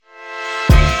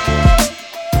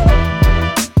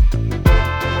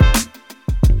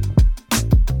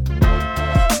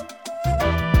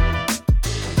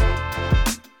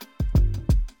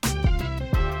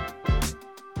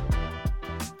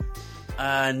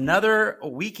another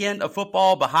weekend of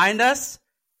football behind us.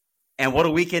 And what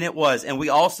a weekend it was. And we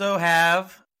also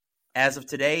have, as of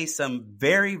today, some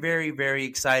very, very, very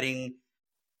exciting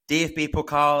DFB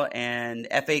Pokal and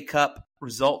FA Cup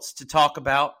results to talk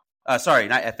about. Sorry,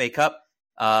 not FA Cup.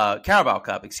 Carabao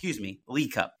Cup,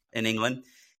 League Cup in England.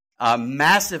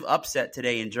 Massive upset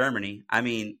today in Germany. I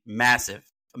mean, massive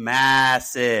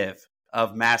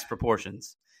of mass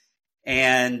proportions.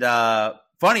 And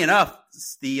funny enough,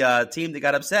 the team that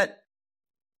got upset, I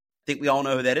think we all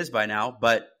know who that is by now,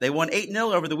 but they won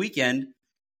 8-0 over the weekend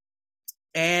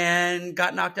and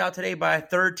got knocked out today by a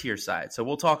third-tier side. So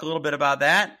we'll talk a little bit about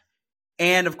that.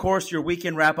 And, of course, your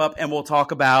weekend wrap-up, and we'll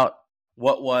talk about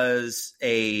what was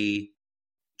a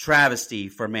travesty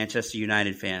for Manchester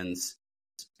United fans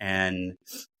and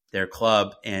their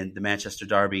club and the Manchester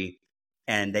Derby.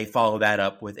 And they follow that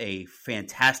up with a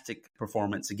fantastic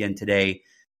performance again today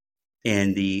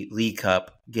in the League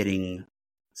Cup, getting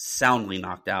soundly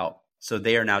knocked out. So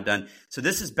they are now done. So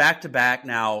this is back-to-back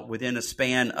now. Within a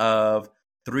span of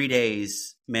 3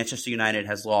 days, Manchester United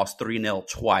has lost 3-0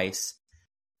 twice.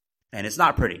 And it's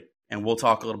not pretty. And we'll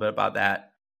talk a little bit about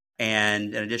that.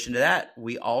 And in addition to that,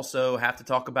 we also have to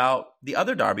talk about the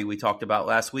other derby we talked about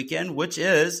last weekend, which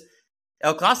is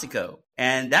El Clasico.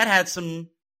 And that had some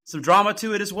drama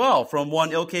to it as well from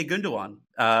one Ilkay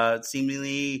Gundogan,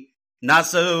 seemingly not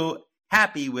so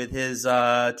happy with his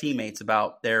teammates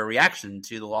about their reaction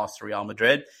to the loss to Real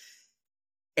Madrid.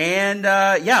 And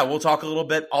we'll talk a little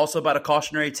bit also about a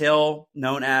cautionary tale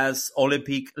known as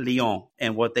Olympique Lyon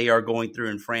and what they are going through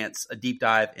in France, a deep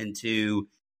dive into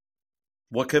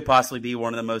what could possibly be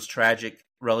one of the most tragic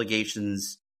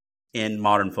relegations in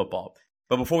modern football.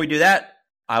 But before we do that,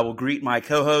 I will greet my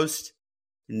co-host,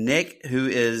 Nick, who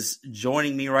is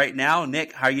joining me right now.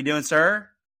 Nick, how are you doing, sir?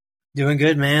 Doing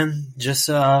good, man. Just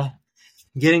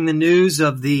getting the news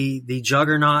of the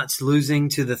juggernauts losing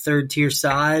to the third-tier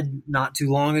side not too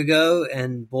long ago,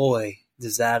 and boy,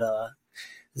 does that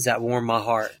warm my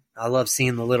heart. I love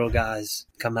seeing the little guys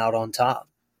come out on top.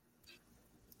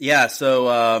 Yeah,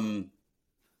 so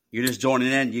you're just joining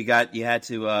in. You had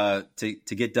to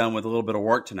get done with a little bit of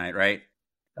work tonight, right?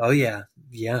 Oh yeah.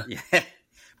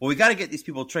 Well, we got to get these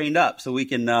people trained up so we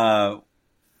can.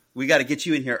 We got to get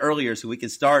you in here earlier so we can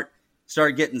start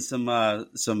getting some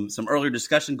earlier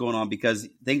discussion going on, because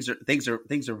things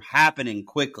are happening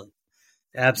quickly.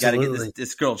 Absolutely, got to get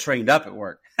this girl trained up at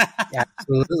work.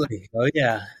 Absolutely. Oh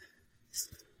yeah.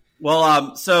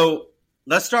 Well, so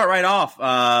let's start right off.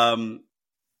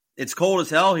 It's cold as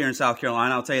hell here in South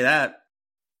Carolina, I'll tell you that.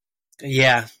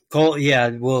 Yeah, cold. Yeah,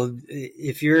 well,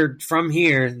 if you're from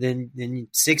here, then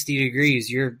 60 degrees,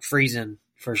 you're freezing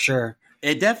for sure.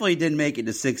 It definitely didn't make it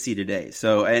to 60 today.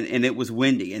 So, and it was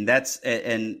windy, and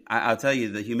I'll tell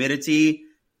you, the humidity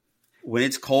when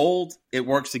it's cold, it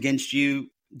works against you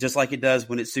just like it does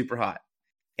when it's super hot.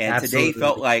 And Absolutely. Today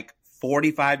felt like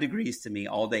 45 degrees to me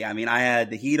all day. I mean, I had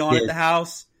the heat on at the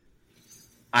house.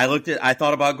 I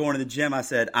thought about going to the gym. I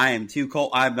said, I am too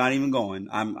cold. I'm not even going.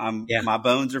 My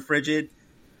bones are frigid.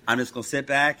 I'm just going to sit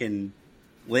back and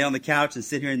lay on the couch and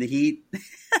sit here in the heat.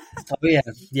 Oh yeah.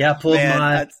 Yeah.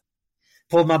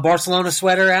 Pulled my Barcelona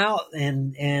sweater out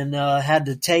and had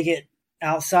to take it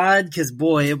outside because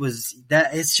boy, it was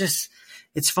that.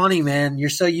 It's funny, man. You're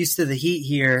so used to the heat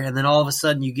here, and then all of a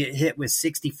sudden you get hit with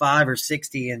 65 or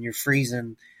 60, and you're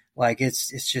freezing. Like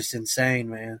it's just insane,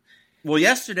 man. Well,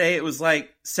 yesterday it was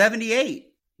like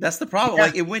 78. That's the problem. Yeah.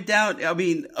 Like it went down. I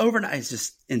mean, overnight it's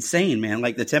just insane, man.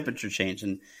 Like the temperature change,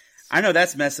 and I know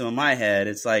that's messing with my head.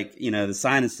 It's like, the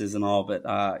sinuses and all,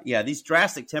 but these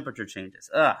drastic temperature changes.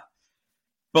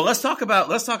 But let's talk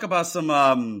about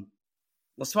some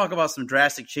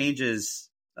drastic changes.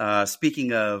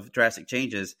 Speaking of drastic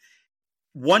changes,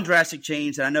 one drastic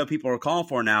change that I know people are calling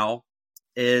for now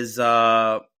is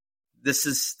this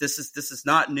is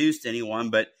not news to anyone,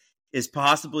 but is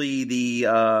possibly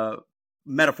the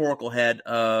metaphorical head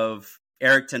of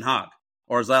Eric Ten Hag,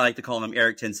 or as I like to call him,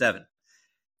 Eric 10-7.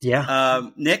 Yeah.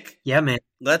 Nick. Yeah, man.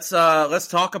 Let's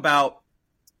talk about.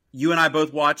 You and I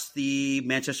both watched the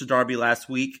Manchester Derby last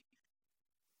week.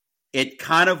 It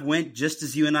kind of went just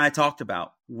as you and I talked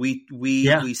about.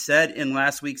 We said in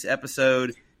last week's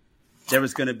episode there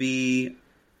was going to be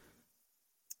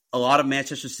a lot of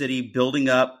Manchester City building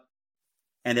up,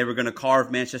 and they were going to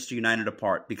carve Manchester United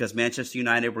apart because Manchester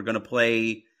United were going to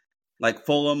play like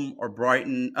Fulham or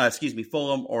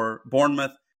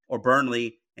Bournemouth or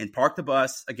Burnley and park the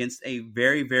bus against a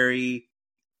very, very,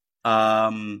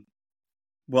 for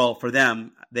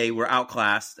them, they were an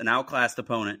outclassed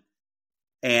opponent.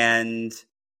 And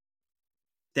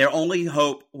their only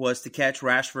hope was to catch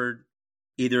Rashford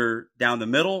either down the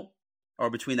middle or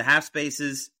between the half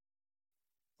spaces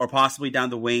or possibly down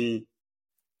the wing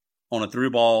on a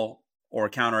through ball or a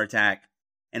counterattack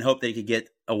and hope that he could get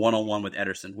a one-on-one with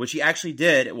Ederson, which he actually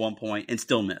did at one point and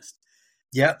still missed.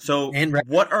 Yep. So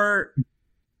what are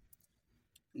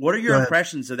your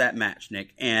impressions of that match,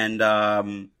 Nick?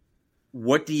 And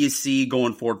what do you see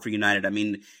going forward for United? I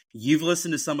mean, you've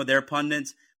listened to some of their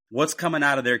pundits. What's coming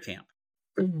out of their camp?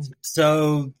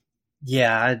 So,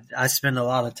 yeah, I spend a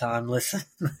lot of time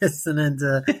listening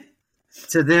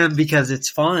to them because it's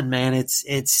fun, man.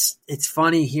 It's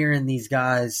funny hearing these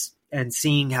guys and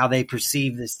seeing how they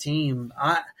perceive this team.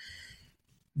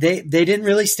 They didn't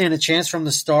really stand a chance from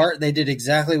the start. They did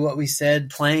exactly what we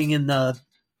said,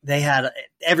 they had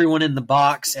everyone in the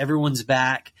box, everyone's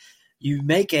back. You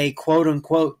make a quote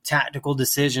unquote tactical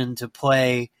decision to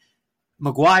play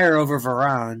Maguire over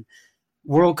Varane,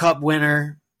 World Cup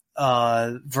winner,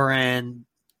 Varane,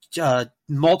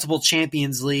 multiple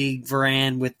Champions League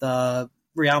Varane with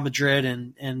Real Madrid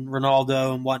and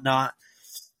Ronaldo and whatnot.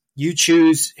 You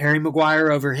choose Harry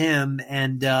Maguire over him,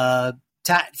 and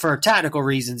for tactical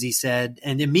reasons, he said.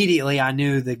 And immediately I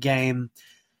knew the game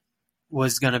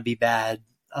was going to be bad.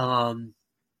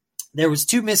 There was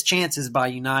 2 missed chances by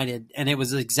United, and it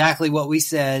was exactly what we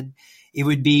said. It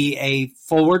would be a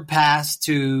forward pass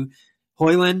to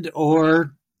Højlund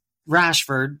or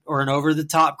Rashford or an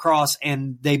over-the-top cross,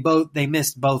 and they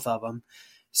missed both of them.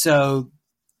 So,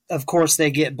 of course, they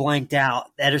get blanked out.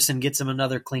 Ederson gets them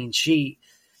another clean sheet.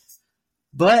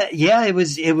 But yeah, it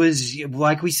was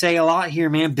like we say a lot here,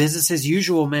 man. Business as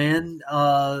usual, man.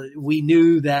 We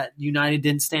knew that United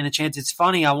didn't stand a chance. It's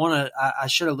funny. I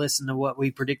should have listened to what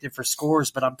we predicted for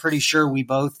scores, but I'm pretty sure we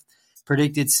both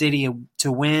predicted City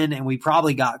to win, and we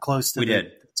probably got close to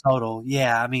the total.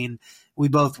 Yeah, I mean, we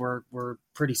both were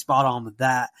pretty spot on with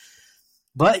that.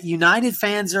 But United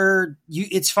fans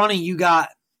it's funny. You got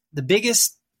the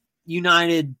biggest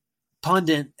United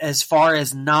pundit as far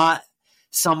as not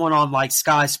someone on like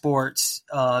Sky Sports,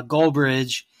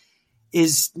 Goldbridge,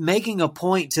 is making a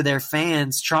point to their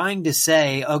fans trying to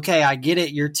say, okay, I get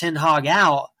it, you're Ten Hag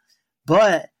out,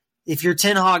 but if you're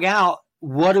Ten Hag out,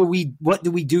 what do we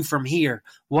do from here?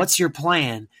 What's your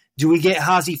plan? Do we get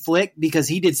Hansi Flick because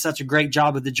he did such a great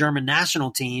job with the German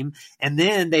national team, and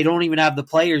then they don't even have the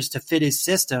players to fit his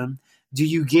system? Do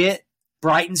you get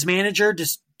Brighton's manager, De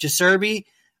Zerbi?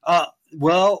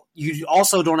 Well, you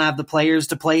also don't have the players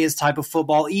to play his type of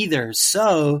football either.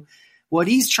 So what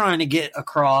he's trying to get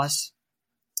across,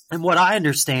 and what I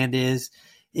understand is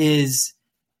it's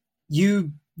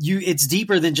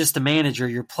deeper than just a manager.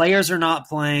 Your players are not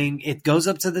playing. It goes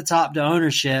up to the top to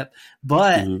ownership.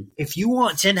 But if you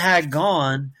want Ten Hag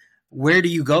gone, where do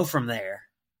you go from there?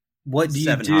 What do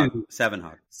you do?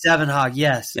 Seven Hag,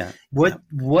 yes. Yeah.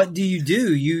 What do you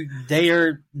do?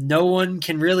 No one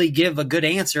can really give a good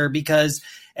answer because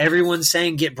everyone's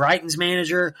saying get Brighton's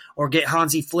manager or get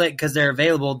Hansi Flick because they're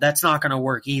available. That's not going to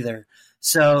work either.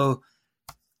 So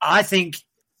I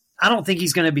don't think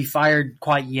he's going to be fired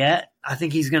quite yet. I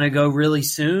think he's going to go really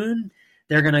soon.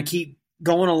 They're going to keep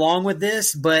going along with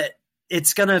this, but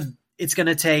it's going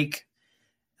to take.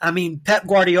 I mean, Pep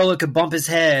Guardiola could bump his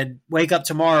head, wake up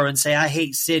tomorrow and say, I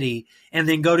hate City, and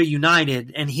then go to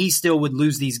United, and he still would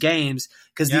lose these games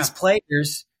because these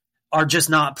players are just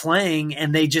not playing,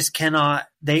 and they just cannot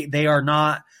 – they are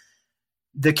not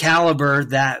the caliber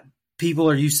that people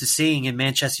are used to seeing in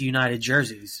Manchester United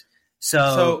jerseys.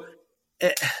 So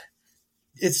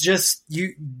it's just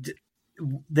you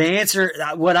 – the answer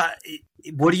 –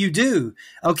 what do you do?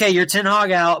 Okay, you're Ten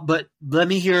Hag out, but let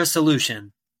me hear a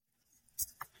solution.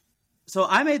 So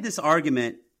I made this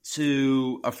argument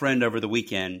to a friend over the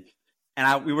weekend,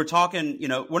 and we were talking,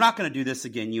 we're not going to do this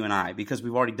again, you and I, because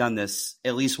we've already done this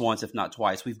at least once, if not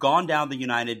twice. We've gone down the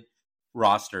United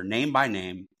roster name by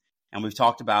name, and we've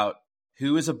talked about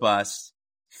who is a bust,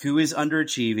 who is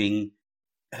underachieving,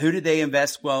 who did they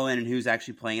invest well in, and who's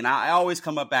actually playing. And I always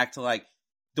come up back to like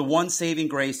the one saving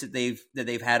grace that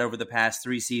they've had over the past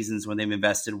 3 seasons when they've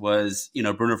invested was,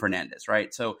 Bruno Fernandes,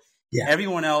 right? So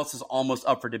everyone else is almost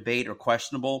up for debate or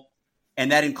questionable.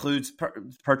 And that includes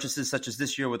purchases such as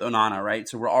this year with Onana, right?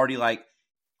 So we're already like,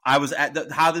 I was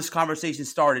at how this conversation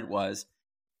started was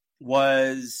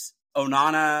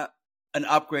Onana an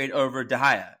upgrade over De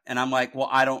Gea? And I'm like, well,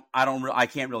 I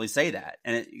can't really say that.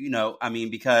 And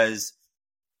because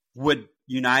would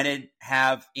United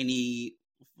have any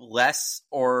less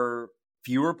or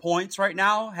fewer points right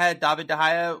now had David De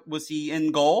Gea, was he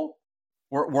in goal?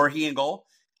 Were he in goal?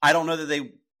 I don't know that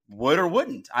they would or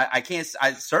wouldn't. I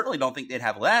certainly don't think they'd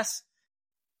have less.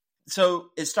 So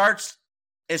it starts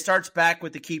it starts back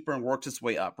with the keeper and works its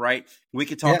way up, right? We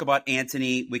can talk about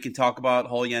Antony. We can talk about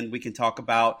Holland. We can talk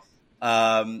about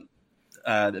Harry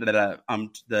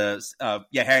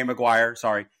Maguire.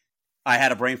 Sorry, I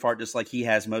had a brain fart just like he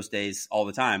has most days, all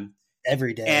the time,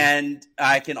 every day. And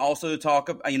I can also talk.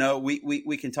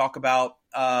 We can talk about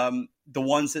the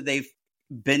ones that they've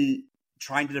been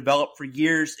trying to develop for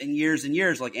years and years and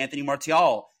years, like Anthony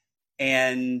Martial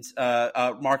and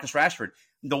Marcus Rashford.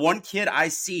 The one kid I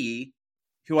see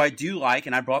who I do like,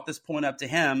 and I brought this point up to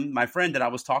him, my friend that I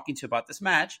was talking to about this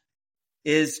match,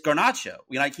 is Garnacho.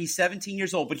 He's 17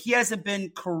 years old, but he hasn't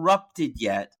been corrupted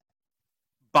yet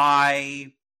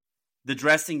by the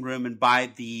dressing room and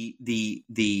by the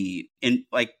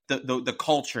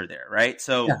culture there, right?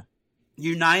 So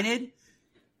United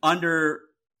under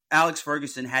Alex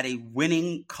Ferguson had a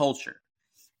winning culture,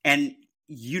 and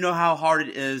you know how hard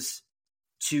it is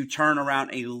to turn around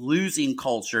a losing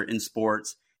culture in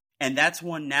sports. And that's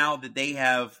one now that they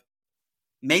have,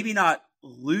 maybe not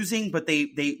losing, but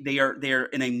they're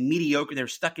in a mediocre, they're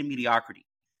stuck in mediocrity.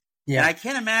 Yeah. And I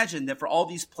can't imagine that for all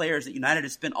these players that United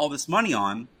has spent all this money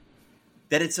on,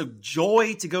 that it's a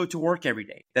joy to go to work every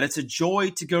day, that it's a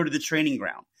joy to go to the training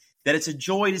ground, that it's a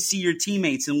joy to see your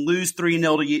teammates and lose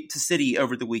 3-0 to City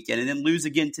over the weekend, and then lose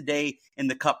again today in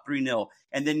the Cup 3-0.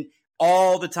 And then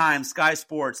all the time, Sky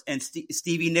Sports and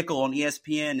Stevie Nicol on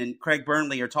ESPN and Craig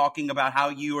Burnley are talking about how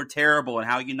you are terrible and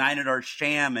how United are a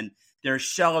sham and they're a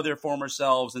shell of their former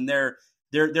selves, and they're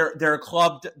a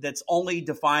club that's only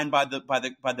defined by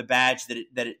the badge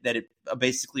that it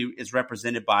basically is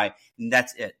represented by, and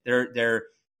that's it.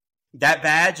 That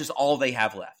badge is all they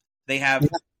have left. They have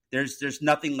there's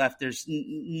nothing left. There's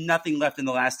nothing left in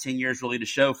the last 10 years really to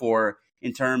show for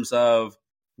in terms of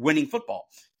winning football.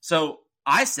 So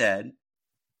I said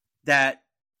that,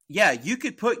 you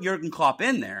could put Jurgen Klopp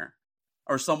in there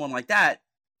or someone like that,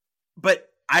 but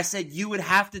I said you would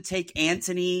have to take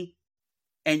Antony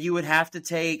and you would have to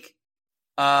take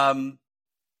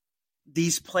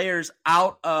these players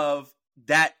out of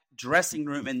that dressing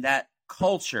room and that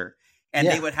culture, and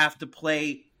they would have to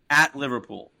play at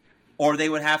Liverpool, or they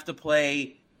would have to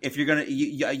play, if you're going to,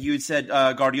 you had said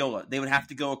Guardiola, they would have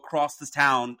to go across this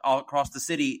town, all across the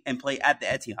city, and play at the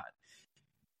Etihad.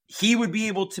 He would be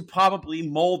able to probably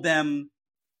mold them.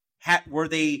 Were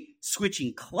they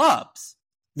switching clubs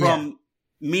from,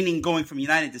 meaning going from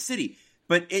United to City?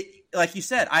 But it, like you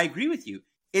said, I agree with you.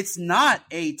 It's not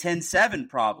a 10-7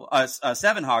 problem, a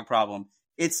 7-hog problem.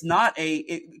 It's not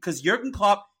because Jurgen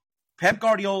Klopp, Pep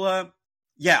Guardiola,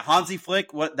 Hansi Flick,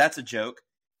 that's a joke.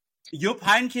 Jupp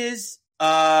Heynckes,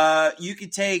 you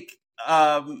could take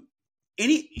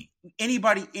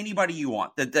anybody you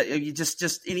want. You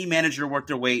just any manager worth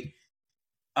their weight.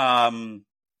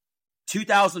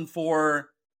 2004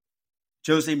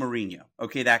 Jose Mourinho.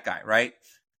 Okay, that guy, right?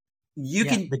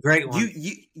 The great one.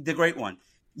 The great one.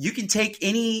 You can take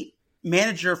any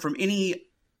manager from any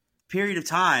period of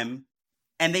time,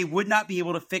 and they would not be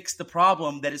able to fix the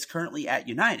problem that is currently at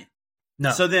United.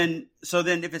 No. So then,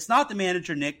 if it's not the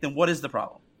manager, Nick, then what is the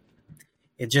problem?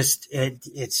 It's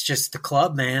just the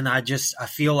club, man. I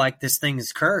feel like this thing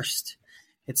is cursed.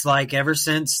 It's like ever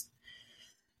since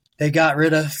they got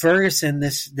rid of Ferguson,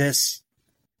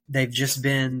 they've just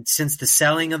been, since the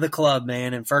selling of the club,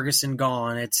 man, and Ferguson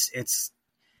gone. It's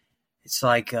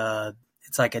like a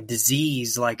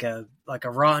disease, like a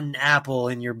rotten apple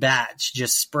in your batch,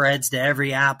 just spreads to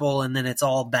every apple, and then it's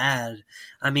all bad.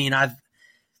 I mean,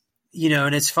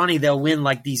 and it's funny, they'll win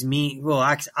like these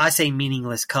I say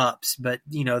meaningless cups, but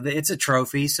it's a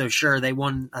trophy. So sure, they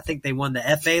won. I think they won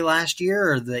the FA last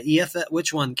year, or the EFL.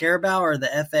 Which one, Carabao or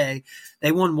the FA?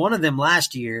 They won one of them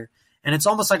last year, and it's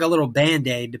almost like a little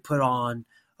Band-Aid to put on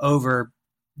over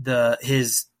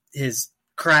his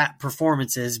crap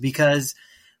performances. Because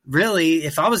really,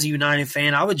 if I was a United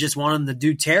fan, I would just want him to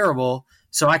do terrible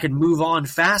so I could move on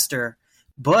faster.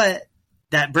 But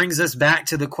that brings us back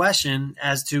to the question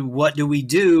as to what do we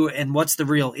do and what's the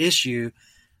real issue.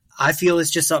 I feel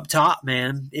it's just up top,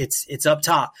 man. It's up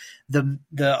top. The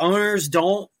owners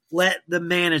don't let the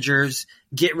managers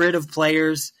get rid of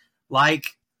players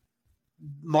like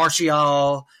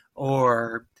Martial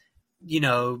or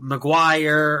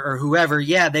Maguire or whoever.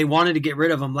 Yeah, they wanted to get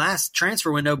rid of him last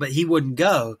transfer window, but he wouldn't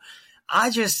go. I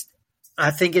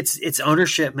think it's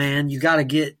ownership, man. You got to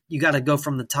go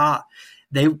from the top.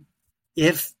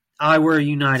 If I were a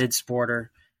United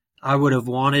supporter, I would have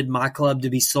wanted my club to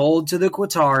be sold to the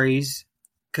Qataris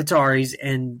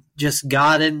and just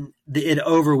gotten it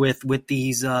over with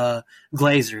these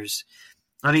Glazers.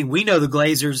 I mean, we know the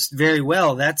Glazers very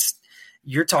well.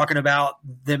 You're talking about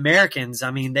the Americans.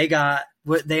 I mean, they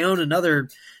own another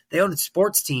own a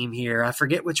sports team here. I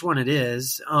forget which one it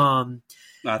is. I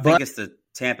think it's the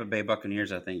Tampa Bay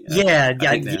Buccaneers. I think.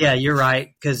 Yeah, you're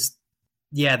right. Because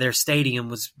their stadium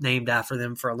was named after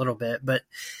them for a little bit. But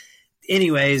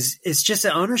anyways, it's just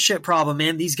an ownership problem,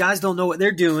 man. These guys don't know what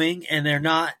they're doing, and they're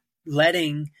not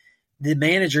letting the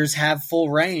managers have full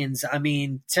reins. I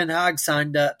mean, Seven Hag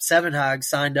signed up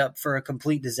for a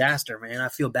complete disaster, man. I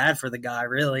feel bad for the guy,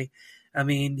 really. I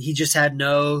mean, he just had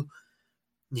no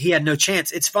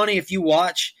chance. It's funny if you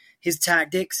watch his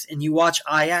tactics and you watch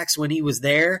Ajax when he was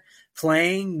there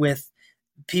playing with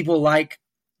people like,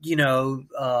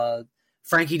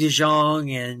 Frankie de Jong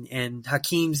and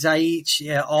Hakeem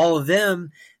Ziyech, all of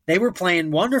them, they were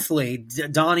playing wonderfully.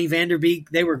 Donny van der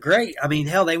Beek, they were great. I mean,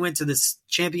 hell, they went to the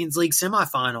Champions League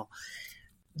semifinal.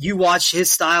 You watch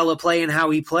his style of play and how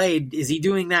he played. Is he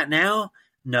doing that now?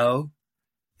 No.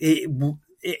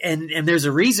 And there's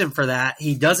a reason for that.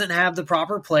 He doesn't have the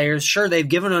proper players. Sure, they've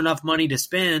given him enough money to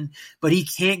spend, but he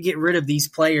can't get rid of these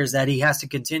players that he has to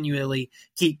continually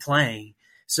keep playing.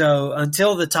 So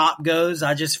until the top goes,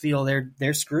 I just feel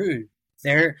they're screwed.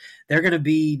 They're going to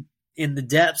be in the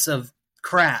depths of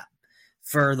crap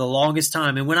for the longest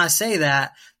time. And when I say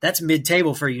that, that's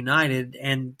mid-table for United,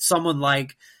 and someone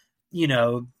like,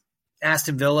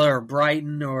 Aston Villa or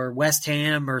Brighton or West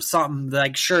Ham or something,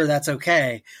 like, sure, that's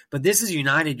okay. But this is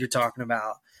United you're talking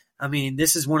about. I mean,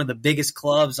 this is one of the biggest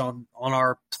clubs on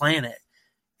our planet,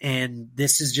 and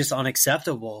this is just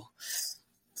unacceptable.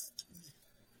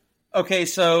 Okay,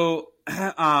 so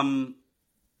one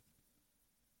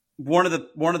of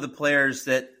the players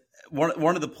that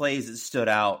one of the plays that stood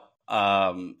out,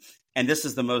 and this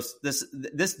is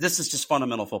this is just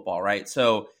fundamental football, right?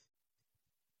 So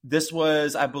this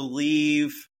was, I think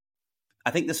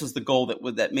this was the goal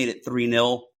that made it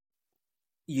 3-0.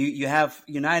 You have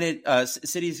United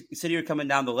City are coming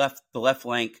down the left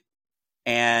flank,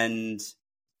 and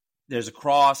there's a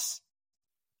cross,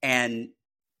 and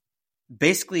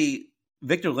basically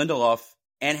Victor Lindelof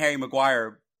and Harry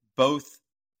Maguire both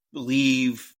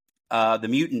leave the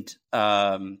mutant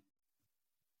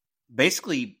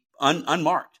basically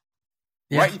unmarked,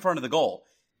 right in front of the goal.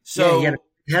 So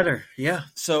header, yeah.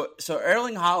 So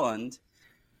Erling Haaland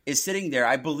is sitting there.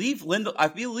 I believe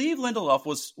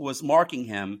Lindelof was marking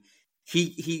him.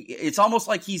 It's almost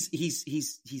like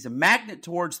he's a magnet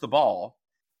towards the ball,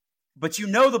 but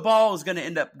the ball is going to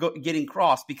end up getting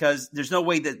crossed because there's no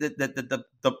way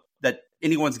that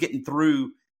anyone's getting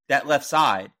through that left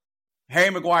side. Harry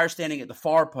Maguire standing at the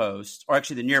far post, or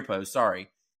actually the near post. Sorry,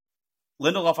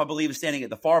 Lindelof, I believe, is standing at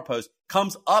the far post.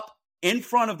 Comes up in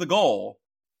front of the goal,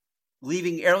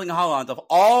 leaving Erling Haaland, of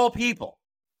all people,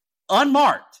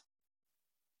 unmarked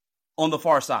on the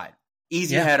far side.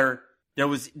 Easy header.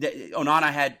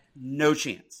 Onana had no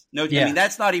chance. I mean,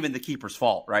 that's not even the keeper's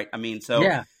fault, right? I mean,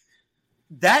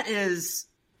 that is,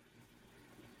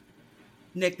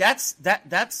 Nick. That's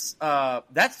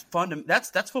fun.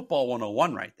 That's football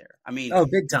 101 right there. I mean,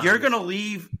 big time. You're going to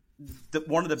leave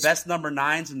one of the best number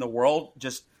 9s in the world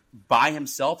just by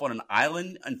himself on an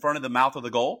island in front of the mouth of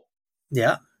the goal.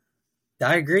 Yeah.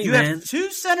 I agree, you man. You have two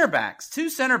center backs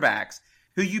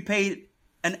who you paid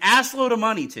an assload of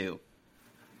money to,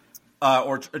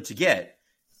 or to get.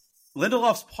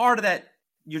 Lindelof's part of that.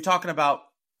 You're talking about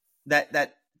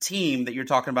that team that you're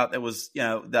talking about. That was,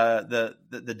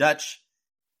 the Dutch.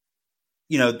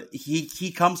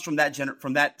 He comes from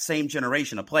that same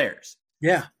generation of players.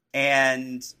 Yeah.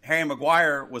 And Harry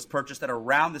Maguire was purchased at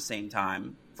around the same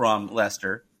time from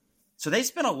Leicester. So they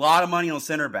spent a lot of money on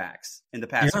center backs in the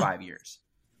past 5 years.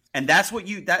 And that's what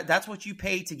you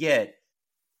pay to get.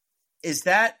 Is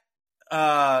that,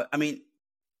 I mean,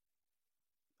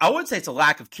 I wouldn't say it's a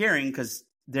lack of caring, because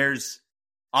there's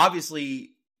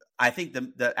obviously, I think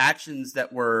the actions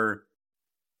that were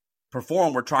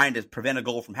performed were trying to prevent a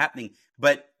goal from happening,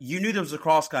 but you knew there was a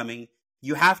cross coming.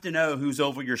 You have to know who's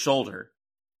over your shoulder.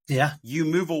 Yeah. You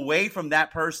move away from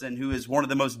that person who is one of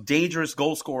the most dangerous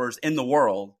goal scorers in the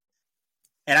world.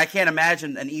 And I can't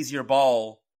imagine an easier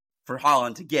ball for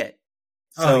Haaland to get.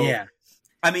 So,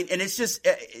 I mean, and it's just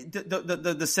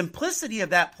the simplicity of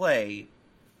that play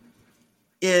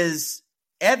is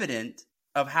evident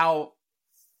of how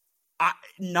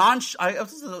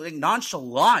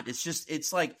nonchalant.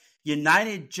 It's like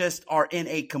United just are in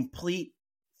a complete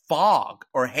fog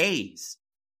or haze.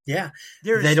 Yeah.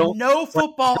 There's no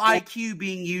football IQ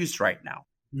being used right now.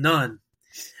 None.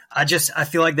 I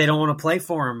feel like they don't want to play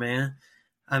for him, man.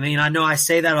 I mean, I know I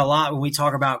say that a lot when we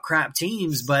talk about crap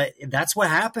teams, but that's what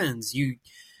happens. You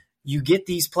get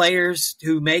these players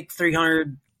who make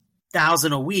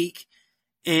 $300,000 a week,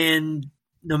 and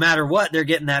no matter what, they're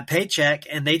getting that paycheck,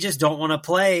 and they just don't want to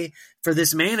play for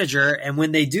this manager. And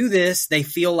when they do this, they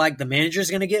feel like the manager is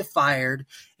going to get fired,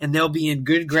 and they'll be in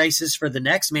good graces for the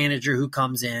next manager who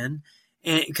comes in,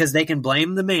 and because they can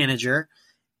blame the manager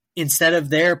instead of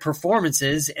their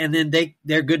performances, and then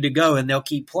they're good to go and they'll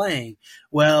keep playing.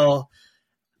 Well,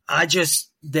 I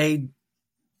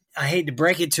hate to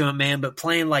break it to them, man, but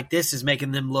playing like this is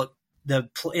making them look, the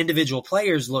individual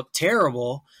players look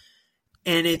terrible.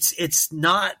 And it's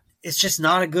just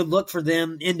not a good look for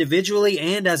them individually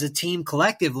and as a team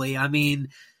collectively. I mean,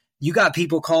 you got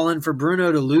people calling for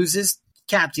Bruno to lose his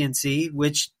captaincy,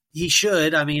 which he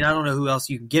should. I mean, I don't know who else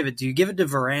you can give it to. Give it to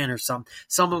Varane or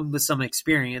someone with some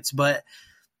experience. But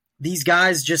these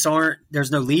guys just aren't – there's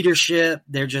no leadership.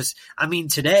 They're just – I mean,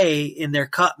 today in their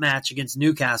cup match against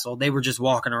Newcastle, they were just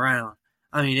walking around.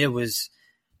 I mean, it was –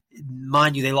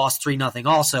 mind you, they lost 3-0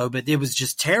 also, but it was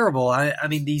just terrible. I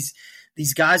mean, these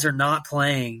guys are not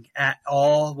playing at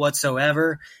all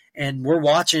whatsoever, and we're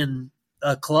watching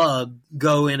a club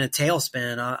go in a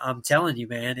tailspin. I'm telling you,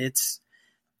 man, if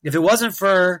it wasn't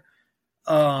for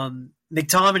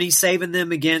McTominay saving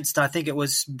them against, I think it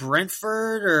was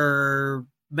Brentford or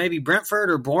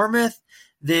Bournemouth,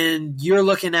 then you're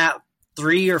looking at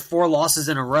 3 or 4 losses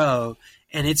in a row,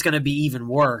 and it's going to be even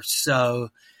worse. So,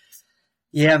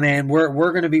 yeah, man,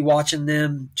 we're going to be watching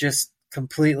them just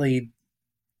completely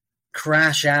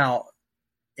crash out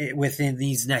within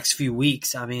these next few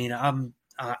weeks. I mean, but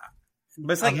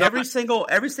it's like every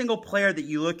single player that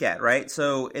you look at, right?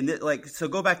 So so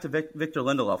go back to Victor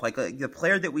Lindelof, like the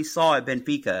player that we saw at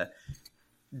Benfica.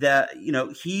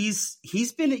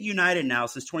 He's been at United now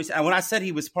since 20. When I said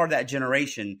he was part of that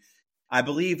generation, I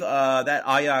believe that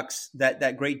Ajax,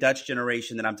 that great Dutch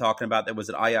generation that I'm talking about, that was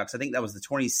at Ajax. I think that was the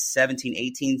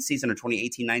 2017-18 season or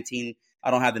 2018-19. I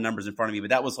don't have the numbers in front of me, but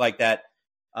that was like that.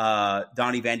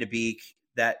 Donny van de Beek,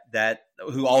 that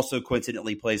who also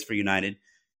coincidentally plays for United.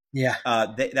 Yeah,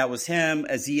 that was him.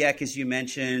 Ziyech, as you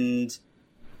mentioned.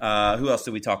 Who else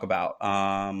did we talk about?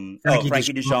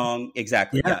 Frankie de Jong.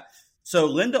 Exactly. Yeah. So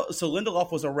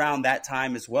Lindelof was around that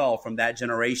time as well, from that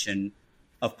generation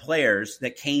of players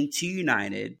that came to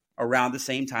United around the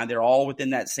same time. They're all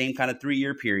within that same kind of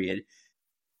 3-year period,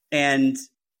 and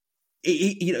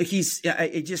he's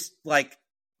just like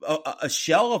a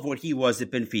shell of what he was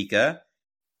at Benfica.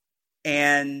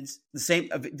 And the same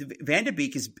Van de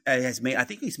Beek has made, I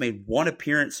think he's made 1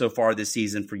 appearance so far this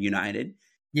season for United.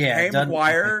 Yeah, Harry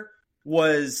Maguire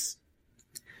was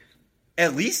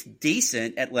at least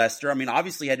decent at Leicester. I mean,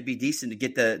 obviously he had to be decent to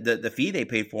get the fee they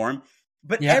paid for him.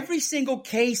 But every single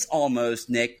case almost,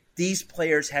 Nick, these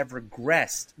players have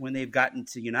regressed when they've gotten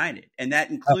to United. And that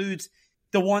includes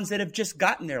the ones that have just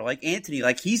gotten there, like Anthony.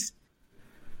 Like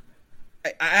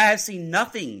I have seen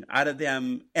nothing out of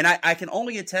them, and I can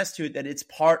only attest to it that it's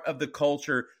part of the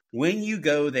culture. When you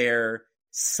go there,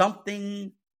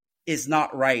 something is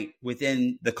not right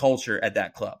within the culture at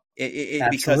that club.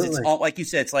 Because it's all, like you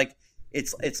said,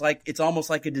 it's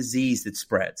almost like a disease that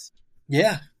spreads.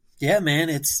 Yeah, man,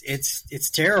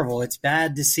 it's terrible. It's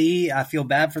bad to see. I feel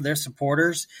bad for their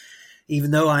supporters,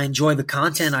 even though I enjoy the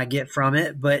content I get from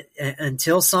it. But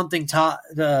until something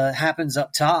happens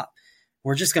up top,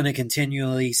 we're just going to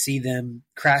continually see them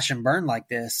crash and burn like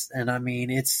this. And I mean,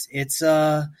 it's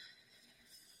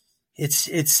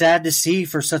sad to see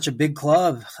for such a big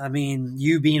club. I mean,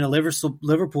 you being a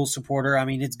Liverpool supporter, I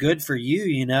mean, it's good for you,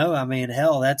 you know. I mean,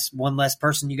 hell, that's one less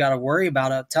person you got to worry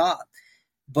about up top.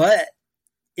 But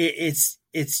it's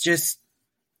just,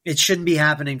 it shouldn't be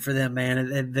happening for them,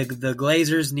 man. The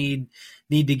Glazers need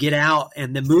to get out,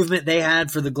 and the movement they had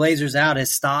for the Glazers out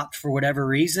has stopped for whatever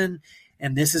reason.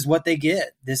 And this is what they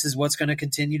get. This is what's going to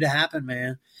continue to happen,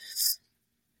 man.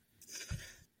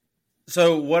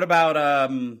 So what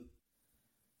about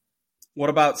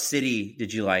City?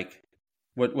 Did you like?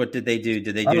 What did they do?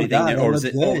 Did they do anything? God, or was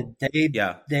it good?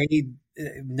 They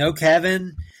no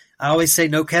Kevin. I always say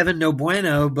no Kevin, no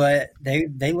bueno, but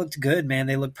they looked good, man.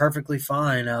 They looked perfectly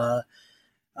fine.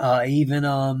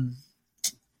 Even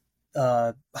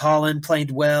Holland played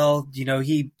well. You know,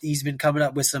 he's been coming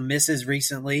up with some misses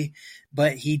recently,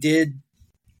 but he did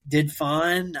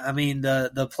fine. I mean,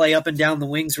 the play up and down the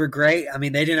wings were great. I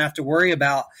mean, they didn't have to worry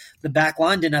about the back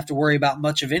line, didn't have to worry about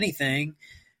much of anything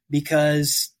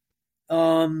because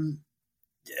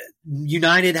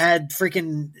United had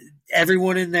freaking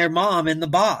everyone and their mom in the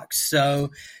box.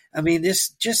 So, I mean,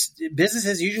 this just business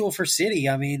as usual for City.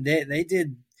 I mean, they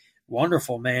did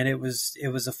wonderful, man. It was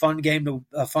a fun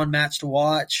a fun match to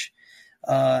watch.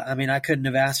 I mean, I couldn't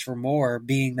have asked for more,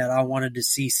 being that I wanted to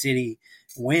see City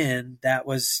win. That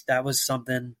was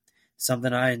something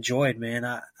something I enjoyed, man.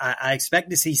 I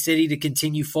expect to see City to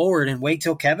continue forward and wait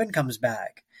till Kevin comes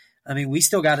back. I mean, we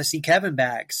still got to see Kevin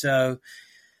back. So,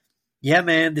 yeah,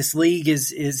 man, this league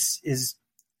is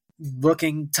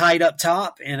looking tight up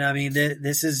top, and I mean,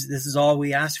 this is all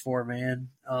we asked for, man.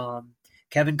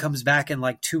 Kevin comes back in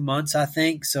like 2 months, I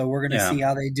think. So we're going to see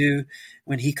how they do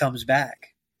when he comes back.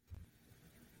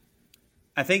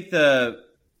 I think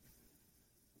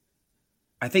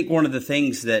one of the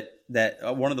things that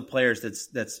one of the players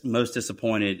that's most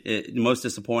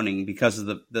disappointing because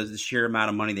of the sheer amount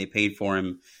of money they paid for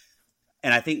him.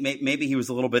 And I think maybe he was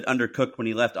a little bit undercooked when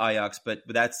he left Ajax, but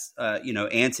that's,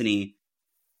 Antony,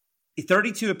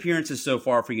 32 appearances so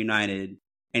far for United,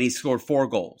 and he scored 4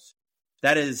 goals.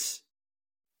 That is,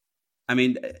 I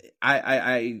mean,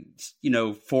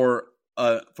 for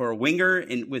a winger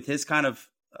and with his kind of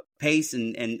pace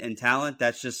and talent,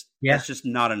 that's just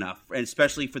not enough, and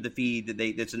especially for the fee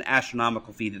that's an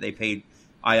astronomical fee that they paid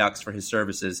Ajax for his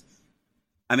services.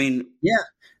 I mean,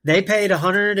 they paid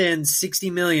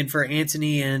 $160 million for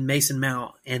Antony and Mason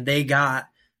Mount, and they got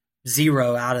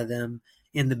 0 out of them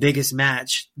in the biggest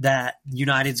match that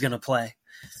United's going to play.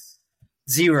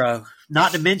 0.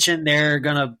 Not to mention they're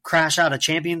going to crash out of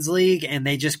Champions League, and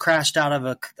they just crashed out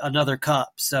of another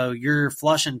cup. So you're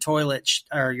flushing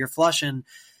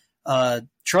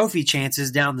trophy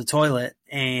chances down the toilet,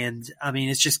 and I mean,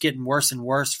 it's just getting worse and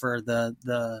worse for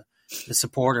the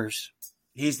supporters.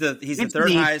 He's the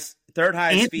third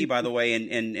highest fee, by the way,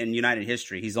 in United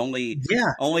history. He's only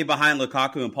behind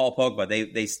Lukaku and Paul Pogba.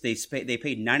 They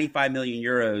paid 95 million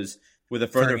euros with a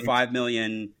further 5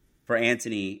 million for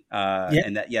Antony,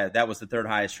 and that was the third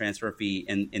highest transfer fee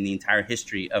in the entire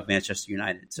history of Manchester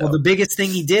United. So, well, the biggest thing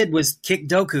he did was kick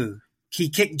Doku. He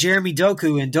kicked Jeremy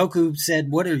Doku, and Doku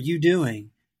said, "What are you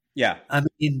doing?" Yeah, I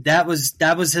mean, that was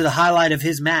the highlight of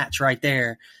his match right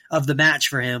there. Of the match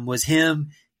for him was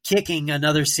him kicking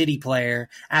another City player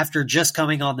after just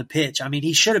coming on the pitch. I mean,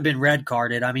 he should have been red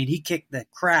carded. I mean, he kicked the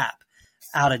crap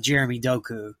out of Jeremy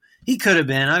Doku. He could have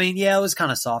been. I mean, yeah, it was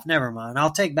kind of soft. Never mind.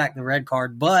 I'll take back the red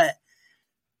card, but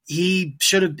he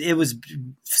should have. It was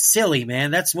silly, man.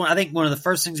 That's I think one of the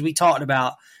first things we talked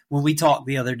about when we talked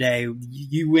the other day. Did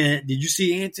you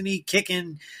see Antony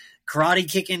karate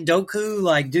kicking Doku?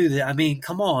 Like, dude, I mean,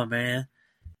 come on, man.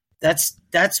 That's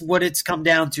what it's come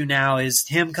down to now, is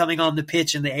him coming on the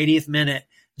pitch in the 80th minute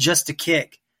just to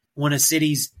kick one of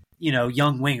City's,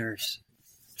 young wingers.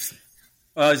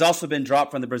 He's also been dropped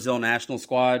from the Brazil national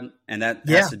squad, and that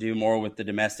has to do more with the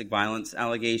domestic violence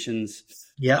allegations.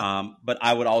 Yeah. But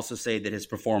I would also say that his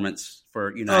performance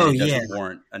for United doesn't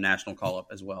warrant a national call-up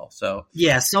as well. So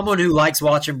someone who likes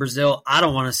watching Brazil, I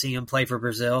don't want to see him play for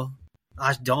Brazil.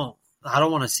 I don't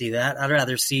want to see that. I'd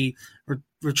rather see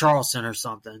Richarlison or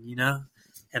something,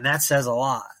 and that says a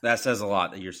lot. That says a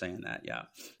lot that you're saying that. Yeah,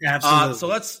 absolutely. So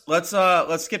let's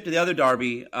skip to the other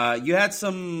derby. You had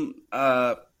some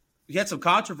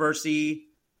controversy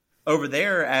over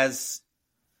there as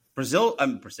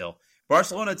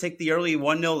Barcelona take the early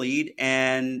 1-0 lead,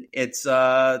 and it's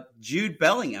Jude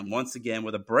Bellingham once again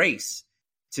with a brace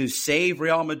to save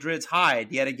Real Madrid's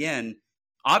hide yet again.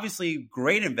 Obviously,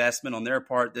 great investment on their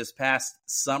part this past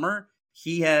summer.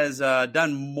 He has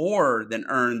done more than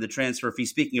earn the transfer fee.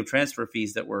 Speaking of transfer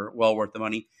fees that were well worth the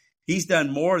money, he's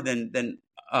done more than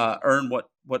earn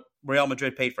what Real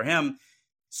Madrid paid for him.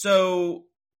 So,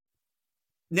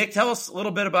 Nick, tell us a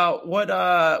little bit about what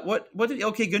did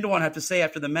Ilkay Gundogan have to say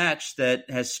after the match that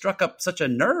has struck up such a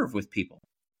nerve with people?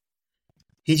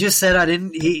 He just said,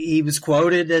 he was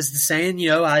quoted as saying,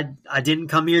 I didn't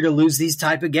come here to lose these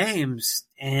type of games.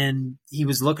 And he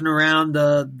was looking around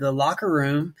the locker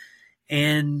room,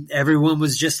 and everyone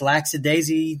was just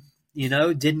lackadaisy,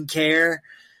 didn't care.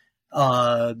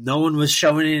 No one was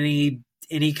showing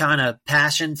any kind of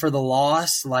passion for the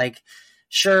loss. Like,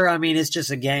 sure, I mean, it's just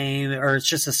a game, or it's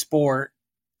just a sport.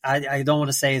 I don't want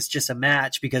to say it's just a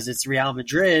match, because it's Real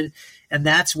Madrid, and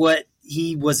that's what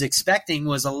he was expecting,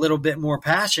 was a little bit more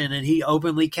passion. And he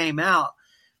openly came out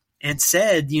and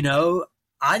said,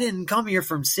 I didn't come here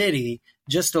from City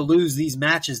just to lose these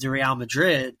matches to Real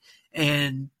Madrid.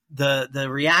 And the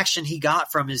reaction he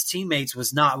got from his teammates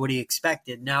was not what he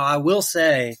expected. Now, I will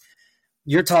say,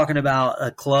 you're talking about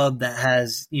a club that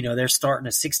has, they're starting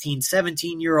a 16,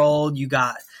 17-year-old. You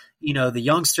got, the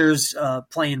youngsters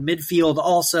playing midfield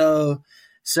also.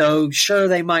 So sure,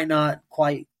 they might not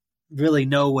quite really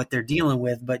know what they're dealing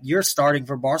with, but you're starting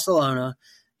for Barcelona.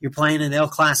 You're playing in El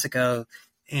Clasico,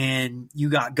 and you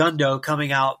got Gundo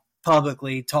coming out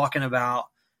publicly talking about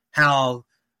how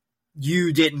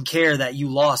you didn't care that you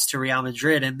lost to Real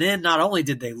Madrid. And then not only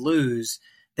did they lose,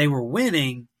 they were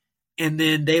winning, and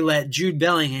then they let Jude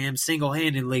Bellingham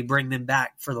single-handedly bring them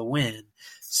back for the win.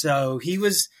 So he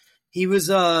was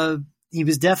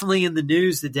definitely in the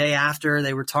news the day after.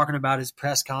 They were talking about his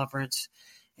press conference,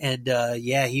 and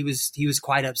he was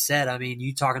quite upset. I mean,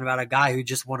 you talking about a guy who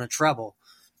just won a treble.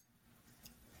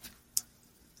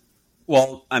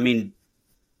 Well, I mean,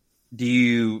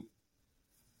 is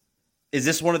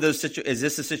this one of those is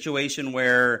this a situation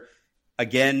where,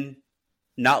 again,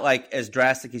 not like as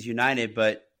drastic as United,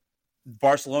 but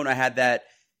Barcelona had that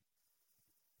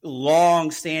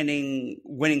long-standing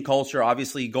winning culture,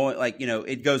 obviously going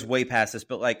it goes way past this,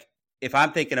 but like if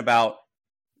I'm thinking about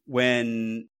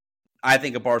when I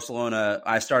think of Barcelona,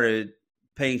 I started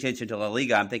paying attention to La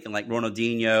Liga. I'm thinking like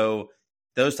Ronaldinho,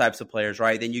 those types of players,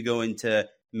 right? Then you go into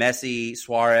Messi,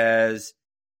 Suarez,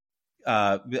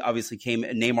 obviously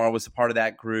Neymar was a part of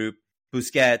that group,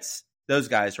 Busquets, those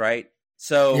guys, right?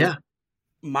 So yeah.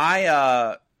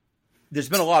 There's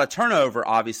been a lot of turnover,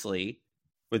 obviously,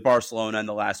 with Barcelona in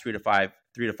the last 3 to 5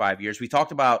 years. We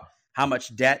talked about how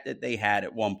much debt that they had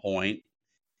at one point,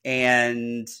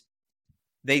 and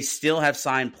they still have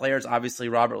signed players. Obviously,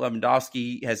 Robert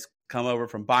Lewandowski has come over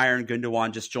from Bayern.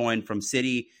 Gundogan just joined from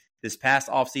City this past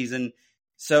offseason.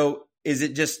 So is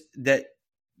it just that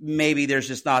maybe there's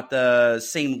just not the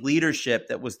same leadership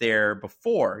that was there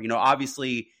before?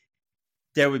 Obviously,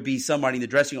 there would be somebody in the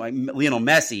dressing room, like Lionel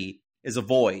Messi is a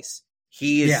voice.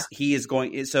 He is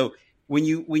going. So when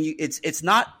you it's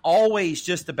not always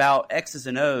just about X's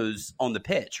and O's on the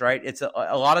pitch, right? It's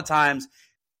a lot of times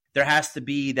there has to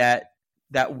be that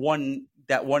one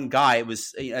guy. It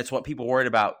was that's what people worried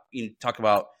about. Talk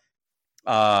about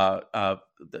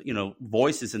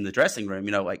voices in the dressing room.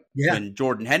 When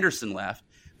Jordan Henderson left,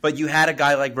 but you had a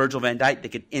guy like Virgil van Dijk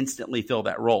that could instantly fill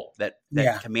that role. That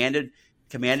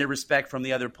commanded respect from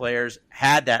the other players,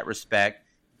 had that respect.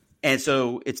 And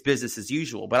so it's business as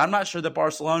usual. But I'm not sure that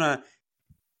Barcelona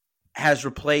has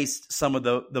replaced some of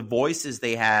the voices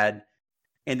they had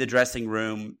in the dressing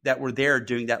room that were there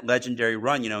during that legendary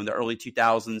run, in the early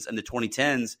 2000s and the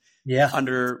 2010s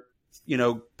under,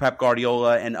 Pep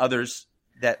Guardiola and others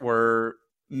that were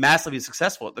massively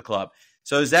successful at the club.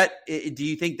 So do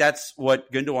you think that's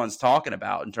what Gundogan's talking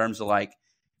about in terms of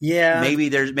maybe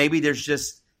there's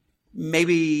just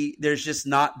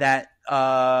not that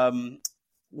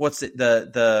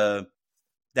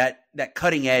that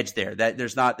cutting edge there, that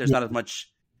there's not as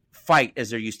much fight as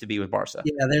there used to be with Barca.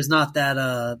 Yeah, there's not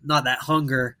that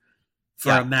hunger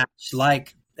for a match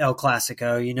like El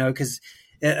Clasico, because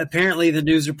apparently the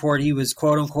news report, he was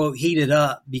quote unquote heated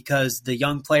up because the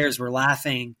young players were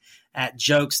laughing at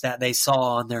jokes that they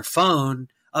saw on their phone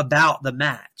about the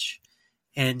match.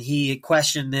 And he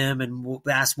questioned them and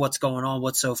asked what's going on,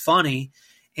 what's so funny.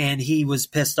 And he was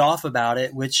pissed off about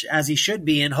it, which as he should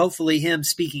be. And hopefully him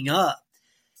speaking up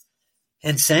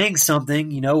and saying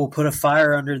something, will put a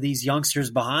fire under these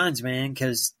youngsters' behinds, man,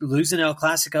 because losing El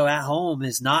Clasico at home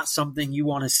is not something you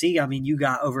want to see. I mean, you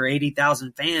got over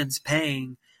 80,000 fans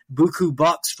paying buku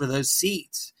bucks for those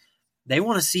seats. They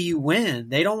want to see you win.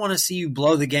 They don't want to see you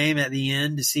blow the game at the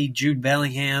end to see Jude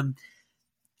Bellingham,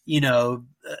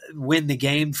 win the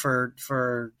game for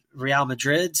Real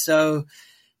Madrid. So,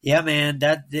 yeah, man,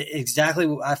 that exactly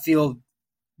what I feel.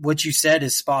 What you said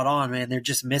is spot on, man. They're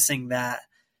just missing that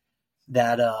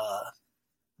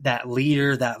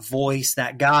leader, that voice,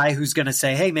 that guy who's going to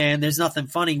say, hey, man, there's nothing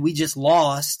funny. We just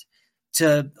lost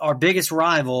to our biggest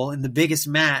rival in the biggest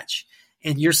match,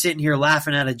 and you're sitting here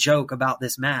laughing at a joke about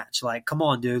this match. Like, come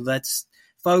on, dude, let's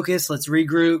focus, let's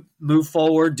regroup, move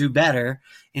forward, do better.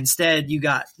 Instead, you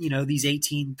got, these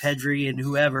 18 Pedri and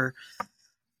whoever,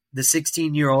 the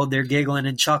 16-year-old, they're giggling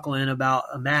and chuckling about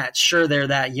a match. Sure, they're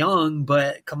that young,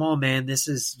 but come on, man,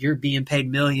 you're being paid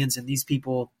millions, and these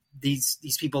people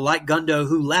like Gundo,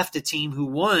 who left a team who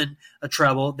won a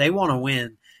treble, they want to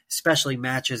win, especially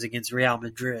matches against Real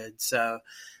Madrid. So,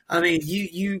 I mean,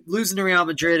 you losing to Real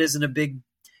Madrid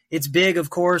it's big, of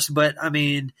course, but I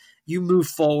mean, you move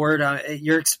forward.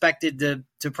 You're expected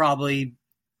to probably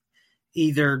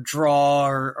either draw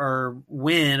or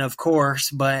win, of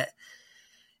course, but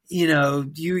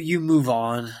you move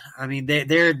on. I mean,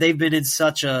 they've been in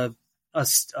such a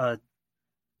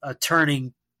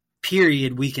turning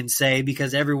period, we can say,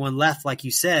 because everyone left, like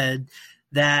you said,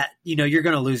 that you're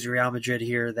going to lose to Real Madrid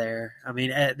here or there. I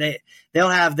mean, they'll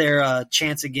have their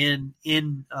chance again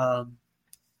in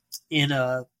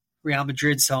Real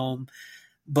Madrid's home,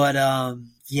 but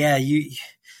you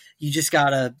just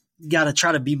gotta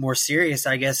try to be more serious,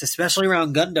 I guess, especially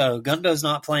around Gundo. Gundo's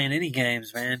not playing any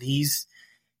games, man. He's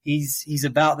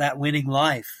about that winning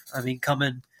life. I mean,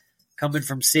 coming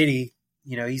from City,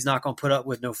 he's not going to put up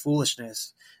with no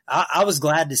foolishness. I was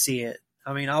glad to see it.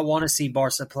 I mean, I want to see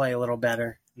Barca play a little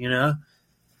better,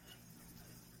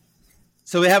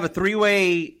 So we have a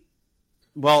three-way.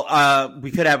 Well,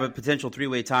 we could have a potential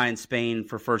three-way tie in Spain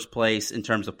for first place in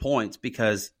terms of points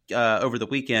because over the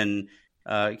weekend,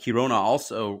 Girona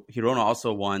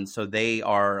also won, so they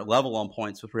are level on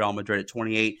points with Real Madrid at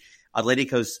 28.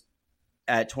 Atletico's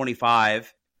at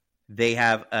 25. They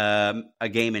have a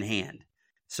game in hand.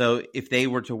 So if they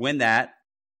were to win that,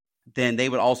 then they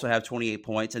would also have 28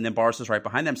 points, and then Barca's right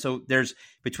behind them. So there's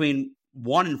between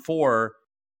 1 and 4,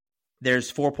 there's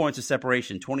 4 points of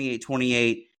separation, 28,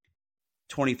 28,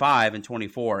 25, and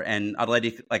 24. And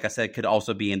Athletic, like I said, could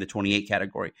also be in the 28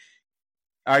 category.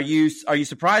 Are you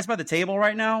surprised by the table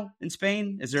right now in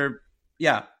Spain? Is there –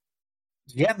 yeah.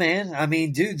 Yeah, man. I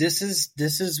mean, dude, this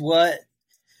is what –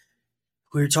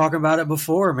 we were talking about it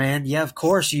before, man. Yeah, of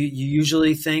course. You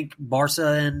usually think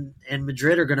Barca and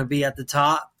Madrid are going to be at the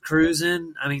top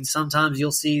cruising. I mean, sometimes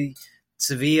you'll see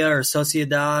Sevilla or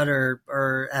Sociedad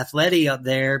or Atleti up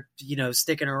there,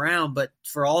 sticking around. But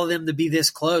for all of them to be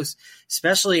this close,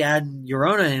 especially adding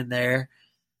Girona in there,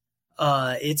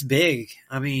 it's big.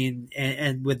 I mean,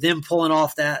 and with them pulling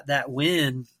off that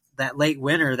win, that late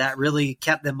winner, that really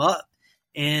kept them up.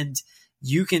 And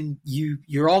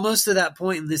you're almost to that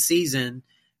point in the season.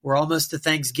 We're almost to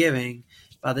Thanksgiving.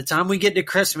 By the time we get to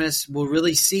Christmas, we'll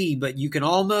really see. But you can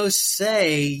almost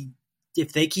say,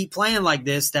 if they keep playing like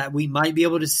this, that we might be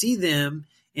able to see them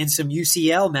in some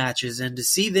UCL matches. And to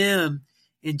see them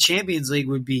in Champions League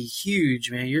would be huge,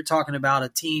 man. You're talking about a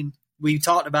team, we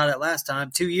talked about it last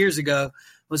time, 2 years ago,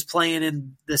 was playing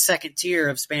in the second tier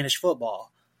of Spanish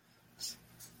football.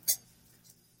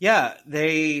 Yeah,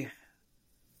 they're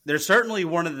certainly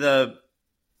one of the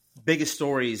biggest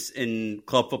stories in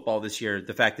club football this year.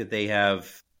 The fact that they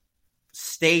have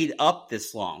stayed up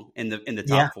this long in the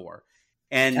top four,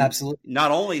 and absolutely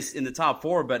not only in the top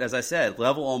four, but as I said,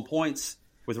 level on points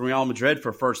with Real Madrid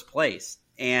for first place.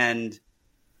 And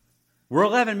we're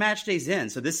 11 match days in,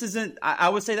 so this isn't. I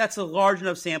would say that's a large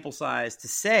enough sample size to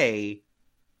say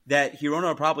that Girona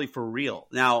are probably for real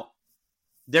now.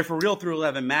 They're for real through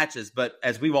 11 matches, but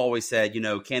as we've always said,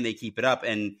 can they keep it up?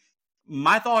 And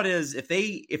my thought is if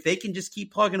they can just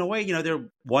keep plugging away, they're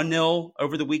 1-0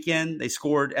 over the weekend. They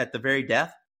scored at the very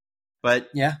death, but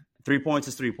 3 points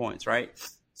is 3 points, right?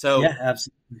 So yeah,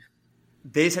 absolutely.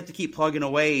 They just have to keep plugging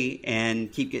away and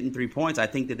keep getting 3 points. I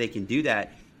think that they can do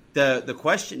that. The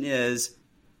question is,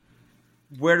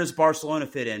 where does Barcelona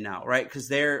fit in now, right?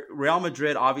 Because Real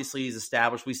Madrid obviously is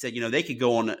established. We said, they could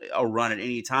go on a run at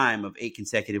any time of 8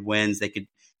 consecutive wins. They could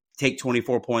take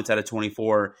 24 points out of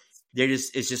 24.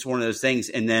 It's just one of those things.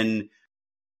 And then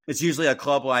it's usually a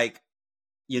club like,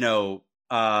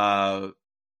 somebody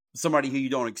who you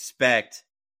don't expect.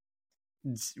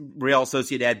 Real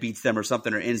Sociedad beats them or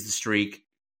something, or ends the streak,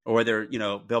 or whether,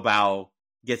 Bilbao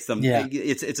gets them. Yeah.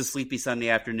 It's a sleepy Sunday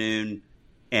afternoon.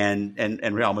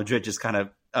 And Real Madrid just kind of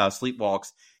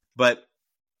sleepwalks. But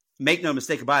make no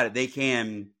mistake about it, they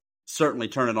can certainly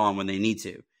turn it on when they need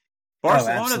to.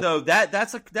 Barcelona, though,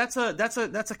 that's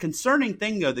a concerning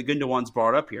thing though that Gundogan's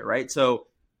brought up here, right? So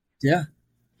yeah,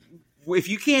 if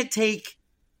you can't take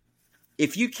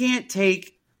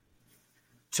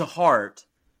to heart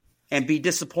and be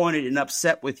disappointed and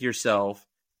upset with yourself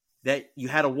that you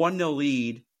had a 1-0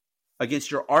 lead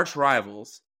against your arch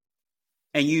rivals,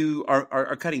 and you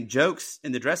are cutting jokes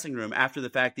in the dressing room after the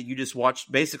fact that you just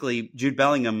watched basically Jude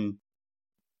Bellingham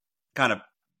kind of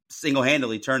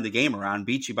single-handedly turn the game around,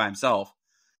 beat you by himself,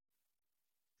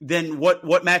 then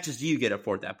what matches do you get up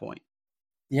for at that point?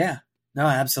 Yeah, no,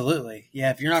 absolutely.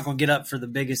 Yeah, if you're not going to get up for the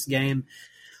biggest game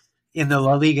in the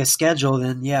La Liga schedule,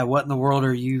 then yeah, what in the world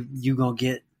are you going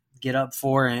to get up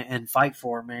for and fight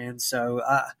for, man? So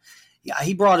yeah,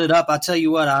 he brought it up. I tell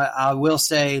you what, I will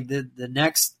say that the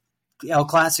next El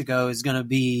Clasico is going to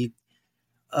be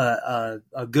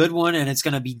a good one, and it's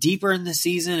going to be deeper in the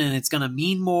season, and it's going to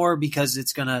mean more because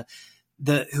it's going to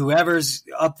whoever's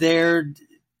up there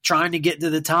trying to get to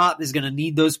the top is going to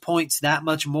need those points that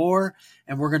much more,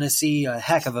 and we're going to see a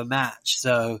heck of a match.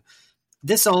 So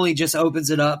this only just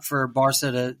opens it up for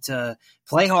Barca to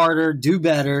play harder, do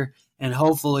better, and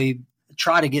hopefully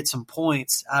try to get some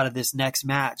points out of this next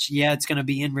match. Yeah, it's going to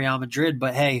be in Real Madrid,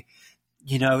 but hey,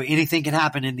 anything can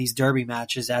happen in these derby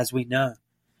matches, as we know.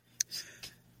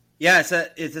 Yeah,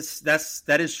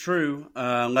 that is true,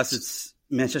 unless it's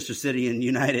Manchester City and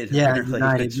United,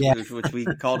 which we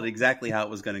called it exactly how it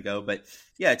was going to go. But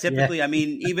yeah, typically, yeah. I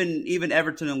mean, even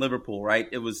Everton and Liverpool, right?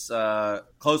 It was a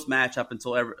close match up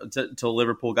until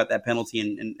Liverpool got that penalty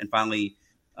and finally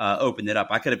opened it up.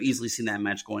 I could have easily seen that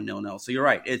match going 0-0. So you're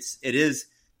right. It is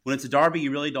when it's a derby,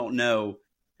 you really don't know.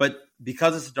 But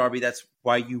because it's a derby, that's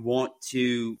why you want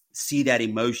to see that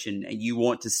emotion and you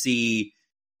want to see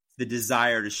the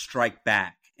desire to strike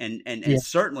back and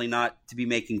certainly not to be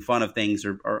making fun of things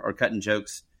or cutting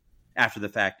jokes after the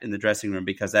fact in the dressing room,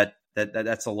 because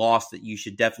that's a loss that you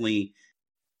should definitely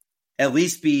at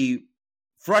least be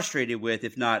frustrated with,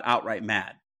 if not outright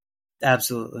mad.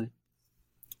 Absolutely.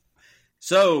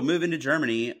 So moving to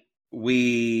Germany,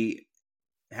 we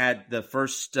had the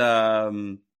first, I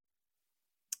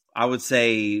would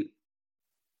say,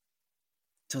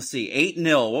 let's see,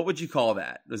 8-0. What would you call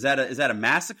that? Is that a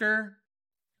massacre?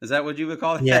 Is that what you would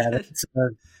call it? Yeah,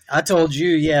 I told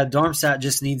you, Darmstadt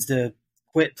just needs to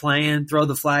quit playing, throw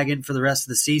the flag in for the rest of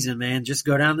the season, man. Just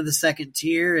go down to the second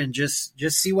tier and just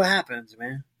see what happens,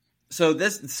 man. So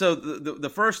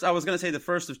the first, I was going to say the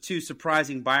first of two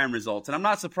surprising Bayern results, and I'm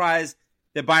not surprised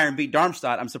that Bayern beat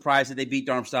Darmstadt. I'm surprised that they beat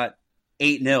Darmstadt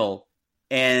 8-0,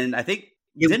 and I think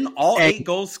didn't all 8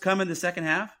 goals come in the second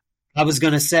half? I was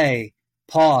going to say,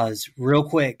 pause real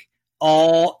quick.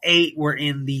 All 8 were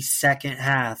in the second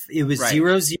half. It was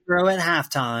 0-0 at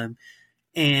halftime,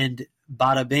 and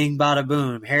bada bing, bada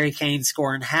boom. Harry Kane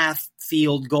scoring half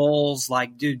field goals.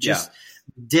 Like, dude, just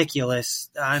ridiculous.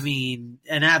 I mean,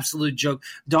 an absolute joke.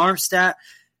 Darmstadt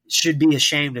should be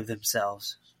ashamed of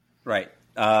themselves. Right.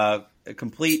 A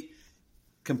complete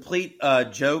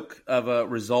joke of a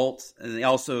result. And they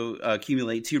also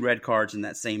accumulate 2 red cards in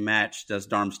that same match, does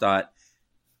Darmstadt.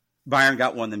 Bayern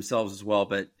got one themselves as well,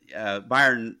 but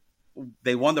Bayern,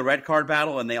 they won the red card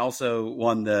battle and they also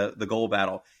won the goal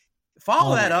battle.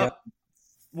 Follow that up.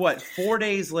 What, 3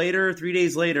 days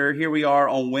later, here we are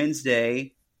on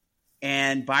Wednesday,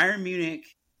 and Bayern Munich,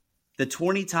 the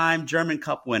 20-time German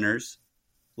Cup winners,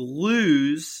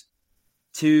 lose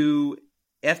to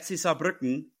FC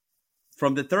Saarbrücken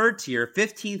from the third tier,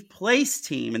 15th place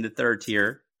team in the third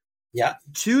tier. Yeah.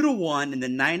 2-1 in the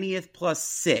 90th plus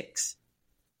 6.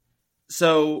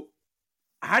 So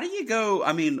how do you go?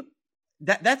 I mean,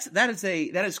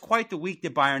 that is quite the week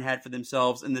that Bayern had for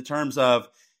themselves in the terms of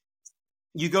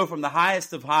you go from the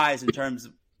highest of highs in terms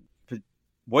of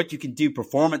what you can do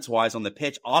performance-wise on the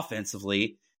pitch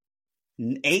offensively,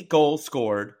 8 goals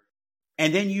scored,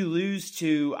 and then you lose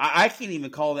to, I can't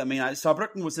even call it, I mean,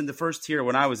 Saarbrücken was in the first tier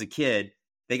when I was a kid.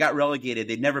 They got relegated.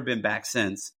 They've never been back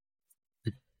since.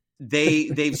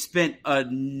 They've spent a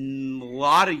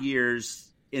lot of years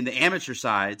in the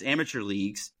amateur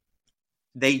leagues.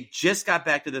 They just got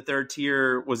back to the third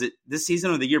tier. Was it this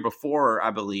season or the year before,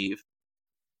 I believe?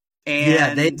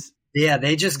 And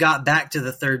they just got back to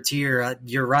the third tier.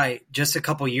 You're right. Just a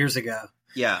couple years ago.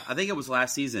 Yeah, I think it was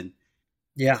last season.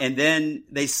 Yeah. And then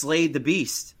they slayed the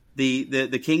beast,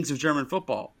 the kings of German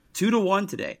football, 2-1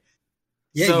 today.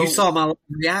 Yeah, so, you saw my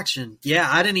reaction. Yeah,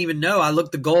 I didn't even know. I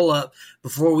looked the goal up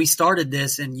before we started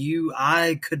this, and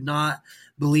I could not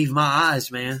believe my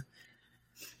eyes, man.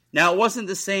 Now, it wasn't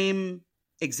the same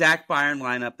exact Bayern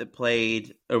lineup that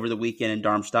played over the weekend in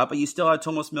Darmstadt, but you still had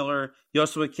Thomas Müller,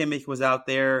 Joshua Kimmich was out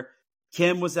there,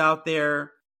 Kim was out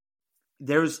there.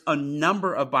 There's a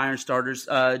number of Bayern starters.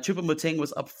 Choupo-Moting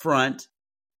was up front,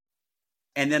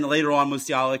 and then later on,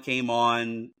 Musiala came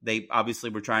on. They obviously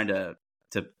were trying to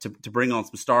bring on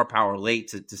some star power late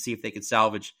to see if they could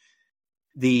salvage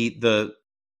the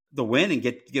win and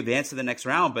get advance to the next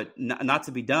round, but not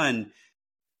to be done.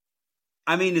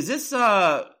 I mean, is this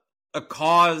a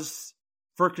cause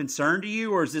for concern to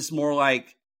you, or is this more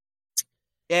like,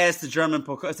 it's the German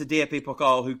Pokal, it's the DFB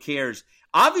Pokal, who cares?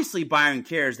 Obviously, Bayern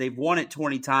cares. They've won it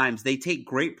 20 times. They take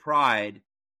great pride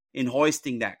in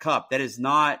hoisting that cup. It is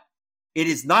not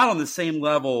on the same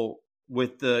level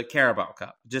with the Carabao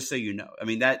Cup, just so you know. I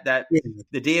mean, the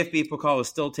DFB Pokal is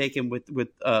still taken with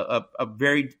a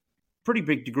very pretty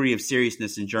big degree of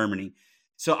seriousness in Germany.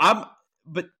 So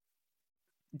but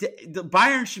the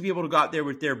Bayern should be able to go out there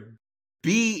with their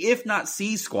B, if not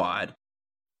C squad,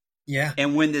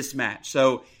 and win this match.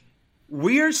 So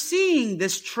we are seeing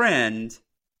this trend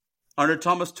under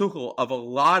Thomas Tuchel of a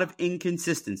lot of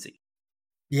inconsistency.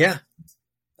 Yeah,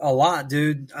 a lot,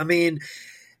 dude. I mean,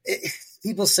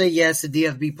 people say, yes, the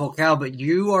DFB Pokal, but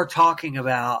you are talking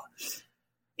about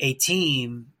a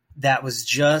team that was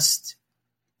just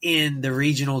in the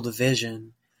regional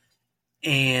division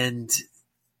and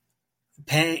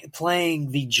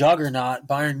playing the juggernaut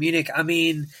Bayern Munich. I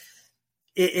mean,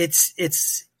 it's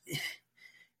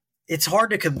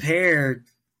hard to compare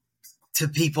to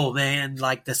people, man,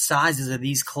 like the sizes of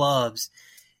these clubs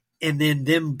and then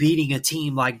them beating a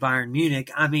team like Bayern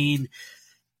Munich. I mean,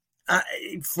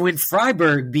 when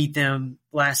Freiburg beat them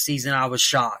last season, I was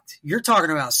shocked. You're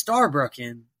talking about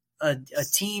Saarbrücken a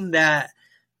team that,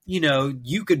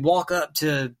 you could walk up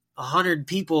to 100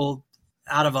 people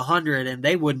out of 100 and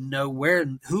they wouldn't know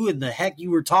who in the heck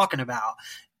you were talking about.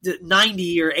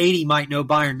 90 or 80 might know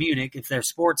Bayern Munich if they're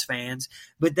sports fans,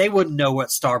 but they wouldn't know what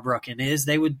Saarbrücken is.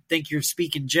 They would think you're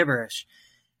speaking gibberish.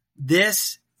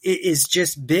 This is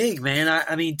just big, man.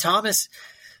 I mean, Thomas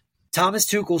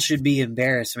Tuchel should be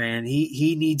embarrassed, man.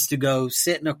 He needs to go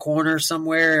sit in a corner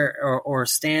somewhere or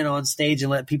stand on stage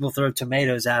and let people throw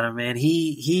tomatoes at him, man.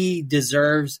 He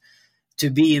deserves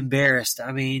to be embarrassed.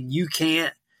 I mean, you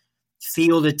can't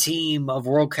field a team of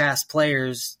world-class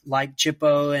players like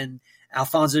Chippo and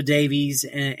Alphonso Davies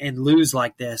and lose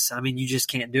like this. I mean, you just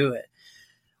can't do it.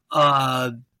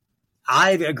 I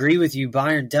agree with you.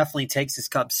 Bayern definitely takes this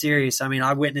cup serious. I mean,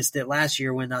 I witnessed it last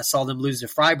year when I saw them lose to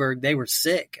Freiburg. They were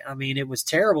sick. I mean, it was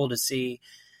terrible to see.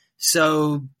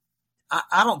 So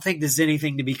I don't think there's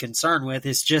anything to be concerned with.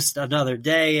 It's just another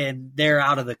day, and they're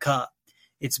out of the cup.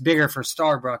 It's bigger for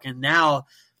Saarbrücken. Now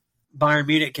Bayern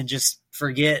Munich can just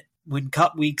forget. When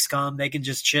cup weeks come, they can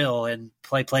just chill and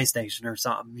play PlayStation or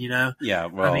something, Yeah,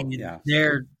 well, I mean,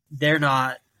 they're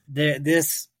not.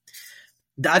 This,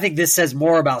 I think this says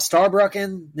more about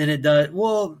Saarbrücken than it does.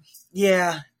 Well,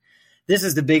 yeah, this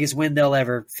is the biggest win they'll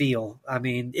ever feel. I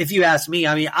mean, if you ask me,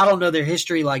 I mean, I don't know their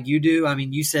history like you do. I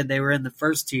mean, you said they were in the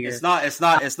first tier. It's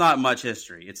not much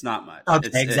history. It's not much. Okay,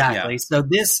 exactly. So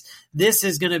this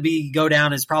is going to go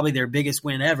down as probably their biggest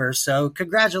win ever. So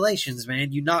congratulations,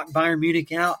 man. You knocked Bayern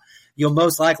Munich out. You'll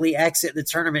most likely exit the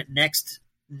tournament next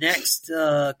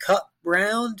cup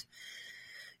round.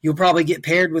 You'll probably get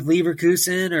paired with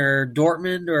Leverkusen or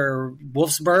Dortmund or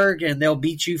Wolfsburg, and they'll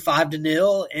beat you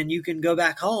 5-0, and you can go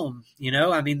back home.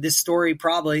 I mean, this story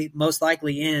probably most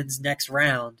likely ends next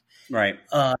round. Right.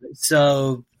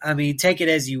 So, I mean, take it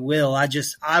as you will.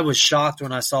 I was shocked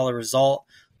when I saw the result.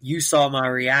 You saw my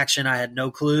reaction. I had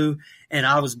no clue, and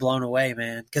I was blown away,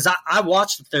 man. Because I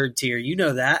watched the third tier. You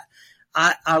know that.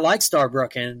 I like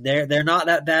Saarbrücken. They're not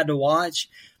that bad to watch.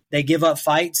 They give up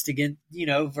fights to get,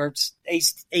 versus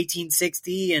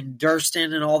 1860 and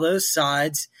Durston and all those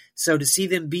sides. So to see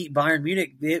them beat Bayern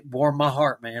Munich, it warmed my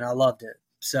heart, man. I loved it.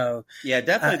 So yeah,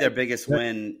 definitely their biggest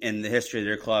win in the history of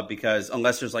their club, because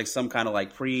unless there's like some kind of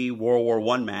like pre-World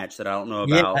War I match that I don't know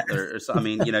about, or so, I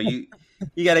mean,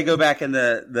 you got to go back in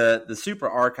the super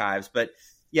archives. But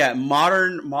yeah,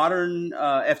 modern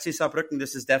FC Saarbrücken,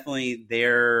 this is definitely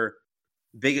their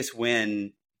biggest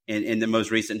win in the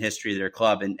most recent history of their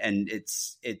club, and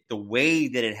it's the way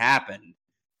that it happened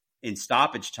in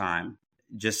stoppage time,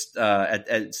 just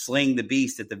at slaying the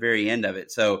beast at the very end of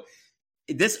it. So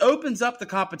this opens up the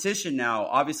competition now,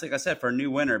 obviously, like I said, for a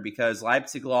new winner, because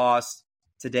Leipzig lost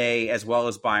today as well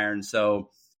as Bayern. So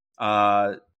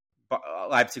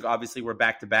Leipzig obviously were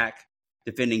back-to-back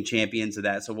defending champions of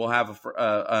that. So we'll have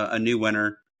a new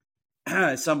winner,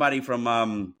 somebody from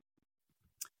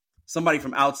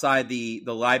outside the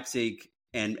Leipzig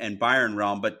and Bayern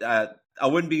realm. But I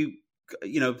wouldn't be,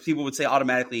 people would say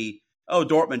automatically, oh,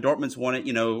 Dortmund's won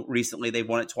it, recently. They've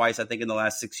won it twice, I think, in the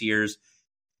last 6 years.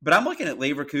 But I'm looking at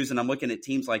Leverkusen. I'm looking at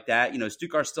teams like that.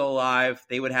 Stuttgart's still alive.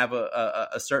 They would have a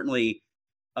certainly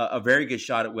a very good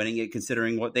shot at winning it,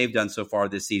 considering what they've done so far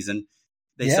this season.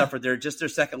 They suffered their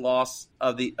second loss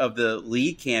of the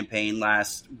league campaign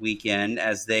last weekend,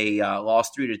 as they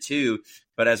lost 3-2.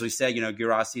 But as we said,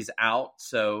 Guirassi's out,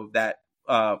 so that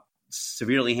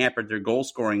severely hampered their goal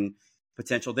scoring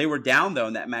potential. They were down though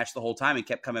in that match the whole time and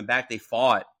kept coming back. They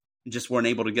fought and just weren't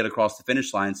able to get across the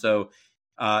finish line. So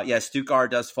Stuttgart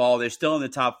does fall. They're still in the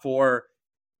top four.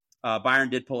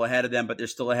 Bayern did pull ahead of them, but they're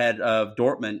still ahead of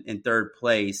Dortmund in third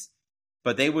place.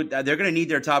 But they're going to need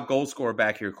their top goal scorer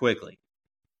back here quickly.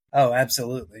 Oh,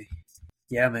 absolutely.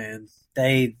 Yeah, man.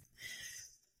 They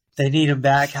need him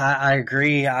back. I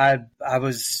agree. It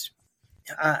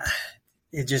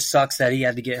just sucks that he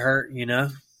had to get hurt,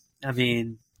 I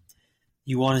mean,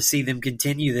 you want to see them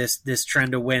continue this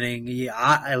trend of winning.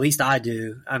 Yeah, at least I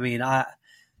do. I mean, I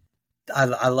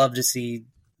love to see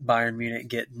Bayern Munich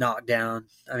get knocked down.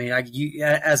 I mean,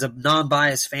 as a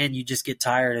non-biased fan, you just get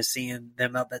tired of seeing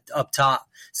them up top.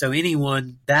 So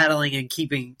anyone battling and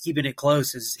keeping it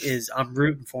close is I'm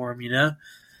rooting for them,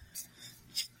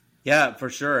 Yeah, for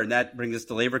sure. And that brings us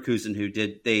to Leverkusen,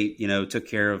 who took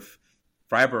care of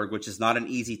Freiburg, which is not an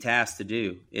easy task to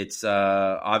do. It's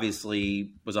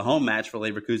obviously was a home match for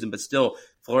Leverkusen, but still,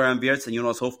 Florian Wirtz and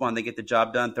Jonas Hofmann, they get the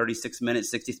job done. 36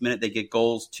 minutes, 60th minute, they get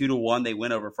goals 2-1. They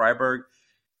win over Freiburg.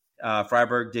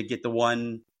 Freiburg did get the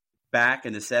one back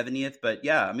in the 70th. But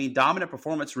yeah, I mean, dominant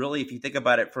performance, really, if you think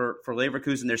about it, for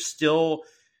Leverkusen. They're still,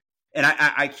 and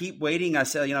I keep waiting. I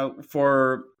said,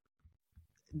 for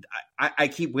I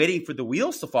keep waiting for the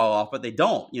wheels to fall off, but they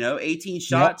don't. 18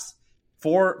 shots,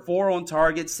 four on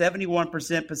target,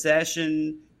 71%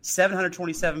 possession,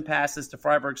 727 passes to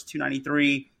Freiburg's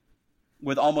 293,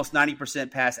 with almost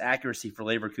 90% pass accuracy for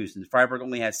Leverkusen. Freiburg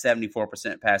only has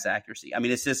 74% pass accuracy. I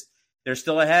mean, it's just they're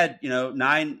still ahead.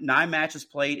 Nine matches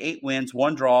played, 8 wins,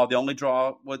 1 draw. The only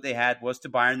draw what they had was to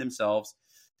Bayern themselves,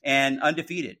 and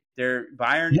undefeated. They're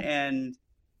Bayern,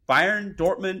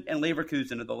 Dortmund, and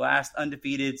Leverkusen are the last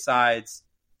undefeated sides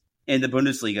in the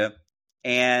Bundesliga.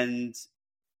 And,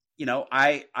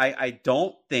 I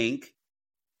don't think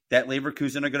that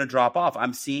Leverkusen are going to drop off.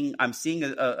 I'm seeing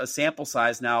a sample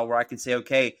size now where I can say,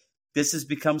 okay, this has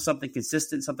become something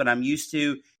consistent, something I'm used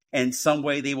to, and some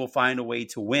way they will find a way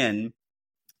to win.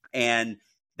 And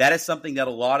that is something that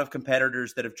a lot of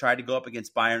competitors that have tried to go up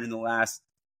against Bayern in the last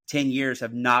 10 years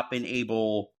have not been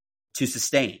able to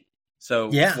sustain. So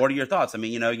what are your thoughts? I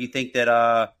mean, you think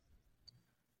that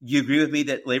you agree with me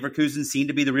that Leverkusen seem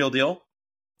to be the real deal?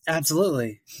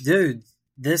 Absolutely. Dude,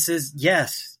 this is,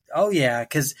 yes. Oh, yeah,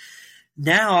 because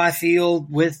now I feel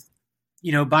with,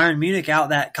 Bayern Munich out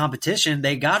that competition,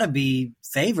 they got to be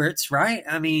favorites, right?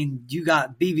 I mean, you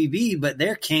got BVB, but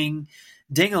they're king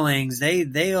dingalings.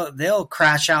 They'll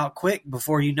crash out quick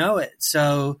before you know it.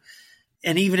 So,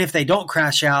 and even if they don't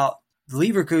crash out,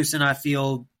 Leverkusen, I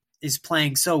feel, is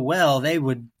playing so well,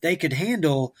 they could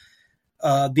handle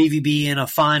BVB in a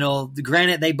final.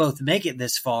 Granted, they both make it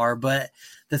this far, but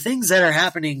the things that are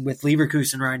happening with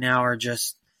Leverkusen right now are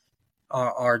just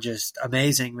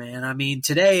amazing, man. I mean,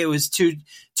 today it was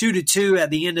 2-2 at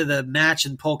the end of the match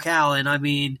in Pokal, and I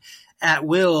mean, at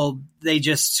will, they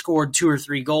just scored 2 or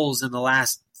 3 goals in the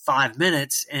last 5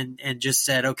 minutes and just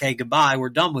said, okay, goodbye, we're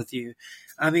done with you.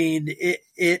 I mean,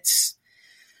 it's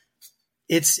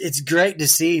great to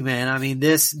see, man. I mean,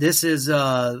 this is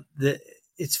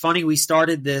it's funny we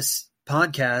started this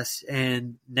podcast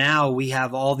and now we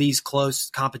have all these close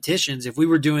competitions. If we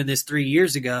were doing this 3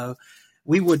 years ago,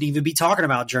 we wouldn't even be talking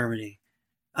about Germany.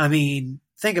 I mean,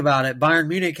 think about it. Bayern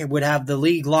Munich would have the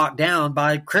league locked down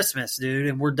by Christmas, dude,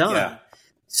 and we're done. Yeah.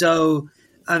 So,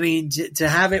 I mean, to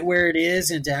have it where it is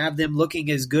and to have them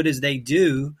looking as good as they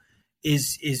do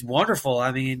is wonderful.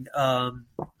 I mean,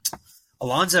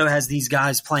 Alonso has these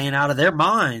guys playing out of their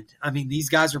mind. I mean, these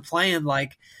guys are playing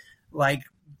like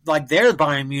they're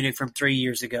Bayern Munich from 3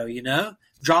 years ago,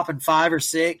 dropping 5 or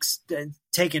 6,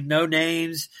 taking no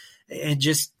names and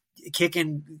just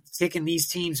kicking these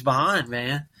teams behind,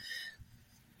 man.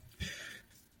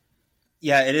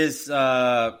 Yeah, it is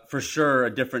for sure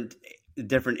a different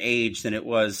age than it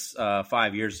was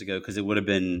 5 years ago, because it would have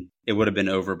been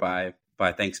over by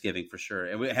Thanksgiving for sure.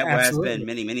 It has been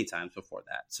many, many times before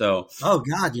that. So, oh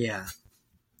God, yeah.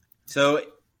 So,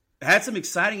 had some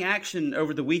exciting action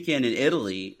over the weekend in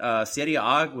Italy. Serie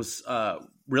A was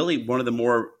really one of the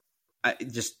more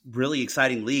just really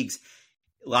exciting leagues.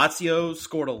 Lazio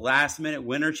scored a last-minute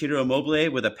winner, Ciro Immobile,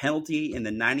 with a penalty in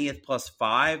the 90th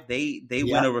 +5. They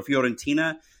went over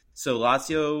Fiorentina. So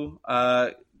Lazio,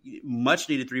 much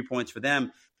needed 3 points for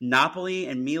them. Napoli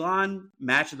and Milan,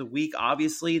 match of the week.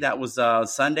 Obviously, that was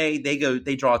Sunday. They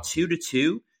draw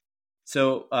 2-2.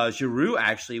 So Giroud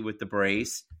actually with the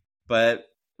brace, but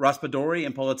Raspadori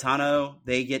and Politano,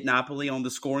 they get Napoli on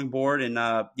the scoring board, and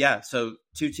so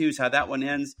 2-2 is how that one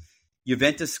ends.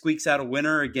 Juventus squeaks out a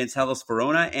winner against Hellas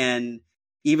Verona, and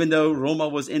even though Roma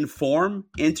was in form,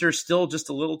 Inter still just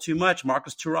a little too much.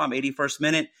 Marcus Thuram, 81st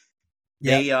minute.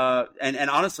 They and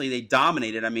honestly, they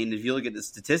dominated. I mean, if you look at this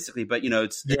statistically, but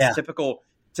it's typical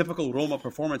Roma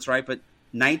performance, right? But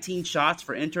 19 shots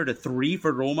for Inter to 3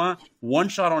 for Roma, 1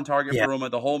 shot on target for Roma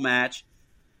the whole match.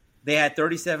 They had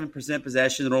 37%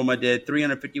 possession. Roma did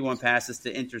 351 passes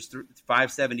to Inter's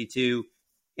 572.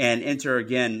 And Inter,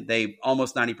 again, they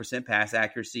almost 90% pass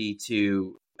accuracy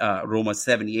to Roma,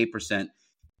 78%.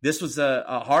 This was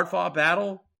a hard-fought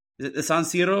battle. The San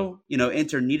Siro,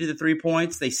 Inter needed the 3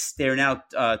 points. They're now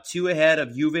 2 ahead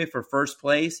of Juve for first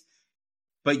place.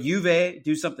 But Juve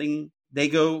do something. They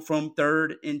go from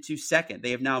third into second.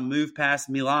 They have now moved past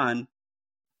Milan,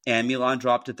 and Milan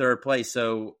dropped to third place.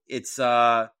 So it's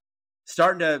Milan's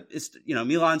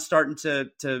starting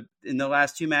to in the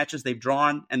last 2 matches, they've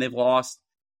drawn and they've lost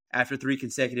after 3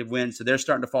 consecutive wins. So they're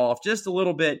starting to fall off just a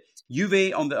little bit.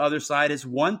 Juve on the other side has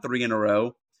won 3 in a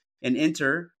row, and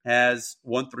Inter has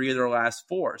won 3 of their last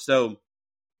 4. So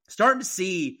starting to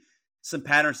see some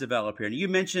patterns develop here. And you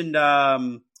mentioned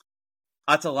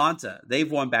Atalanta.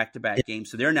 They've won back-to-back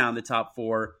games, so they're now in the top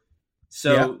 4.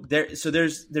 So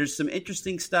there's some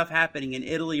interesting stuff happening in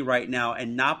Italy right now,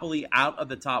 and Napoli out of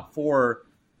the top 4,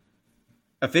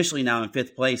 officially now in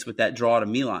 5th place with that draw to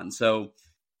Milan. So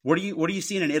What are you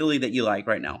seeing in Italy that you like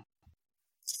right now?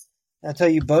 I'll tell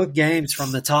you, both games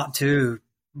from the top two,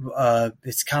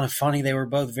 it's kind of funny. They were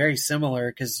both very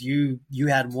similar because you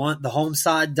had the home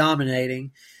side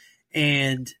dominating,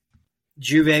 and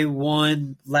Juve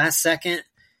won last second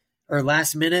or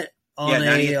last minute on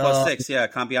 90th plus 6. Yeah,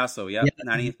 Cambiaso. Yep.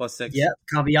 90th plus 6. Yep.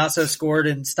 Cambiaso scored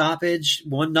in stoppage,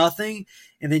 1-0.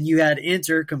 And then you had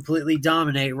Inter completely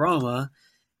dominate Roma.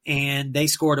 And they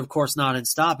scored, of course, not in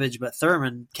stoppage, but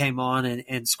Thurman came on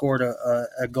and scored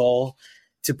a goal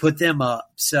to put them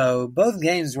up. So both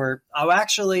games were –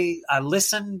 I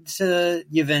listened to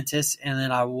Juventus and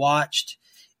then I watched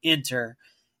Inter.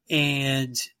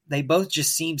 And they both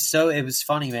just seemed so – it was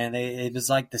funny, man. It was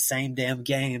like the same damn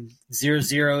game,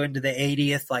 0-0 into the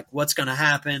 80th. Like, what's going to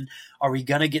happen? Are we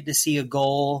going to get to see a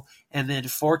goal? And then,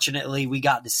 fortunately, we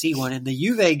got to see one. In the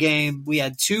Juve game, we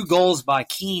had 2 goals by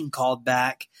Keane called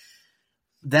back.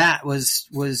 That was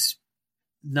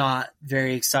not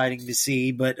very exciting to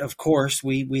see. But, of course,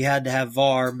 we had to have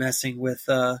VAR messing with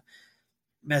our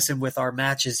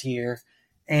matches here.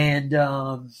 And,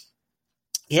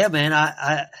 yeah, man,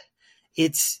 I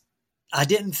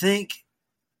didn't think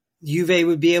Juve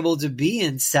would be able to be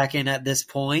in second at this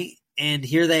point, and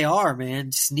here they are,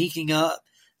 man, sneaking up,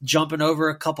 jumping over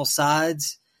a couple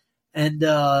sides, and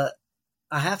I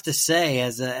have to say,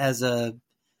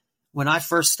 when I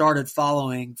first started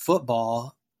following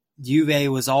football, Juve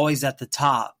was always at the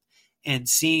top, and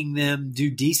seeing them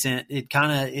do decent,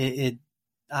 I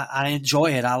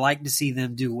enjoy it. I like to see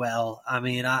them do well. I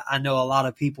mean, I know a lot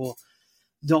of people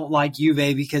don't like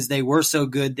Juve because they were so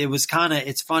good.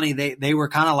 It's funny, they were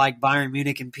kind of like Bayern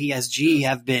Munich and PSG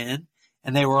have been,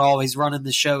 and they were always running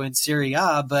the show in Serie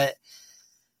A. But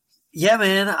yeah,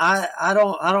 man, I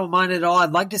don't mind it at all.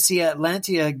 I'd like to see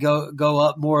Atlantia go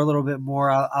up a little bit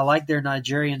more. I like their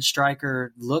Nigerian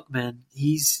striker Lookman.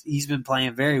 He's been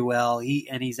playing very well.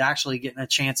 He's actually getting a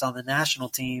chance on the national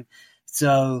team.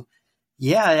 So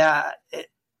yeah,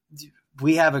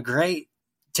 we have a great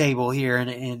table here in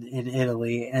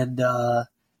Italy, and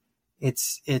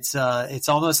it's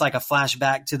almost like a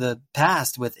flashback to the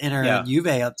past with Inter and Juve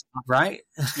up top, right?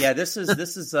 Yeah, this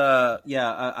is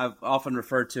I've often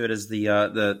referred to it as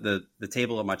the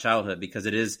table of my childhood, because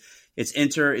it's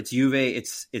Inter, it's Juve,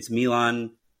 it's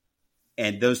Milan,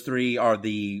 and those three are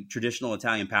the traditional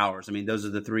Italian powers. I mean, those are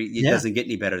the three. It doesn't get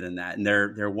any better than that, and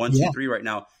they're 1, 2, 3 right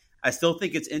now. I still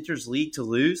think it's Inter's league to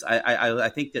lose. I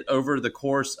think that over the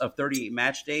course of 38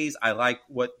 match days, I like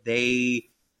what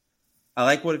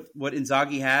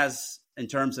Inzaghi has in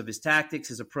terms of his tactics,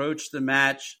 his approach to the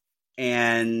match,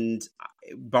 and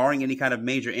barring any kind of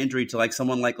major injury to like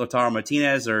someone like Lautaro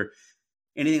Martinez or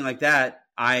anything like that,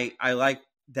 I like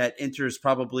that Inter is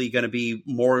probably going to be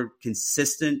more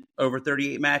consistent over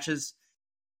 38 matches.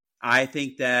 I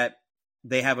think that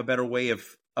they have a better way of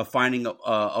finding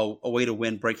a way to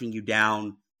win, breaking you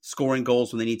down, scoring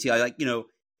goals when they need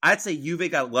to. I'd say Juve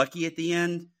got lucky at the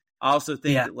end. I also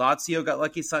think that Lazio got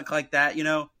lucky, something like that,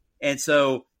 And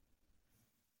so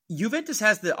Juventus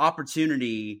has the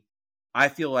opportunity, I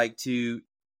feel like, to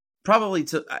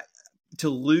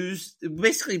lose.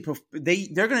 Basically,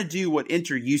 they're going to do what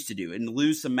Inter used to do and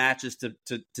lose some matches to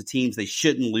teams they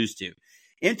shouldn't lose to.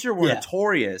 Inter were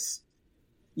notorious,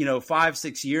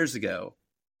 5-6 years ago,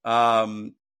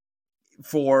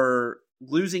 for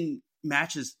losing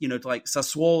matches, to like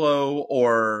Sassuolo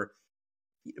or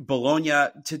Bologna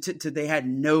to they had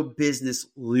no business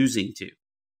losing to.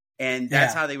 And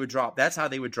that's how they would drop. That's how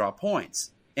they would draw points.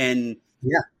 And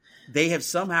they have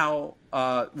somehow,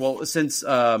 since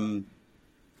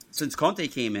Conte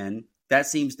came in,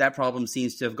 that problem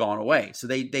seems to have gone away. So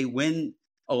they win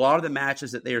a lot of the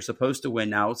matches that they are supposed to win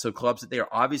now. So clubs that they are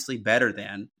obviously better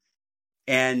than,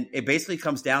 and it basically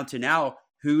comes down to now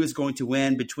who is going to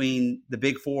win between the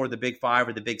big four, the big five,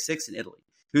 or the big six in Italy.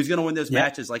 Who's going to win those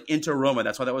matches like Inter Roma?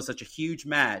 That's why that was such a huge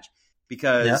match,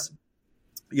 because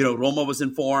Roma was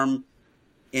in form.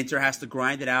 Inter has to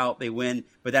grind it out. They win,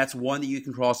 but that's one that you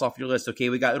can cross off your list. Okay,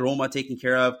 we got Roma taken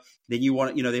care of. Then you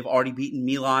want, they've already beaten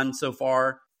Milan so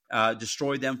far,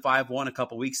 destroyed them 5-1 a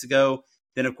couple weeks ago.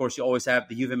 Then, of course, you always have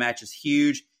the Juve match is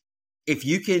huge. If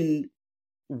you can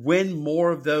win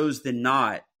more of those than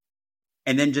not,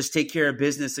 and then just take care of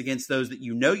business against those that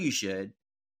you should,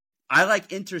 I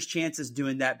like Inter's chances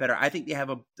doing that better. I think they have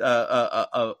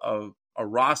a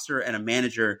roster and a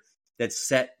manager that's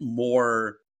set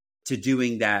more to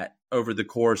doing that over the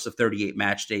course of 38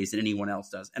 match days than anyone else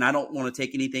does. And I don't want to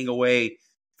take anything away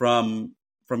from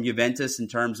Juventus in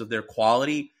terms of their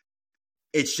quality.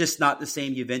 It's just not the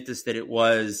same Juventus that it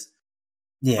was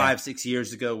 5-6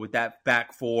 years ago with that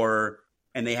back four,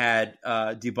 and they had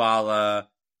Dybala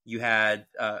You had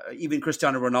even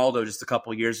Cristiano Ronaldo just a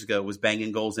couple of years ago was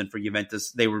banging goals in for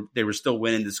Juventus. They were still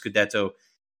winning the Scudetto.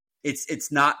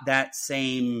 It's not that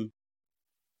same.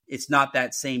 It's not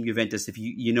that same Juventus. If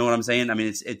you know what I'm saying. I mean,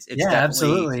 it's definitely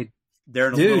absolutely. They're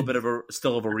in a little bit of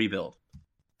a rebuild.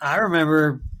 I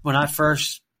remember when I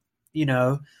first,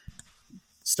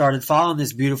 started following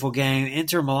this beautiful game.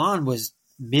 Inter Milan was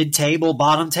mid-table,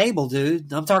 bottom table,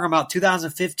 dude. I'm talking about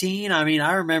 2015. I mean,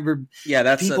 I remember. Yeah,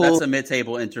 that's a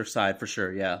mid-table Inter side for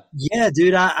sure. Yeah, yeah,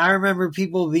 dude. I remember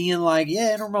people being like,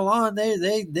 "Yeah, Inter Milan,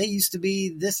 they used to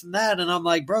be this and that," and I'm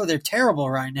like, "Bro, they're terrible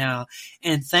right now."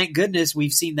 And thank goodness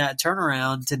we've seen that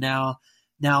turnaround to now.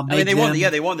 I mean, they won. Yeah,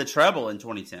 they won the treble in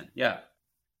 2010. Yeah.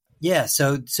 Yeah.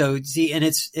 So see, and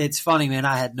it's funny, man.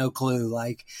 I had no clue.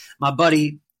 Like my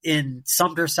buddy in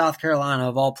Sumter, South Carolina,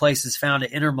 of all places, found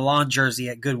an Inter Milan jersey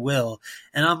at Goodwill.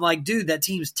 And I'm like, dude, that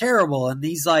team's terrible. And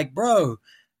he's like, bro,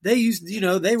 they used,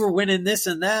 they were winning this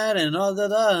and that and all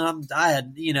that. And I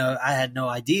had no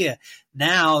idea.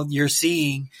 Now you're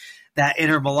seeing that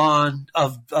Inter Milan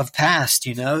of past,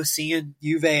 seeing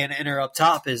Juve and Inter up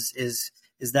top is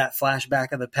that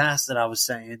flashback of the past that I was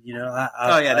saying,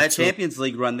 that Champions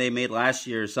League run they made last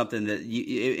year is something that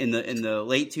in the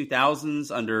late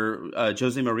 2000s under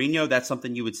Jose Mourinho, that's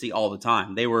something you would see all the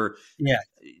time. They were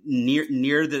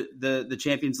near the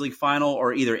Champions League final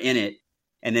or either in it.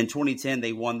 And then 2010,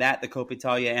 they won that, the Coppa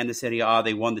Italia and the Serie A.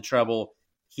 They won the treble.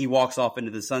 He walks off into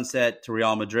the sunset to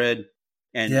Real Madrid.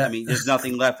 And I mean, there's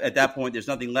nothing left at that point. There's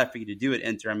nothing left for you to do at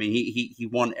Inter. I mean, he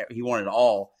won it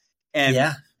all.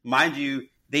 And mind you,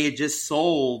 they had just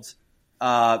sold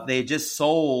Zlatan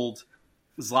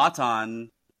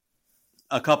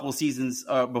a couple of seasons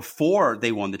before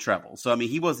they won the treble. So I mean,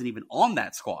 he wasn't even on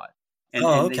that squad. And,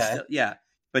 okay.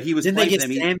 But he was. Didn't they get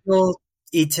Samuel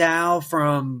Eto'o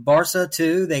from Barca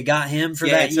too? They got him for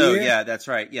that year. Yeah, that's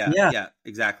right. Yeah,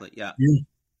 exactly. Yeah.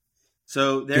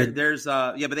 So there's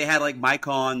but they had like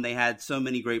Maicon. They had so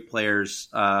many great players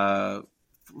that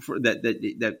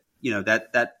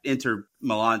Inter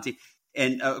Milan team.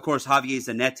 And of course, Javier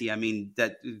Zanetti. I mean,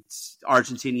 that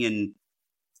Argentinian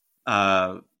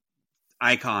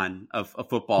icon of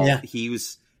football. Yeah. He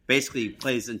was basically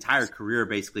played his entire career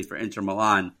basically for Inter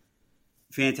Milan.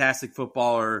 Fantastic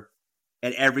footballer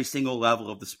at every single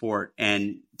level of the sport,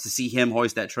 and to see him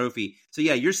hoist that trophy. So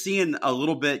yeah, you're seeing a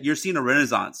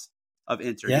renaissance of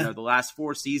Inter. Yeah. The last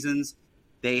 4 seasons,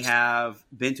 they have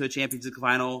been to a Champions League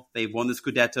final. They've won the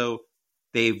Scudetto.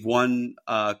 They've won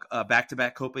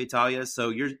back-to-back Coppa Italia.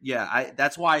 So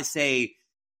that's why I say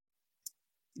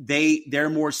they're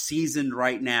more seasoned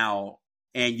right now,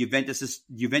 and Juventus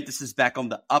is back on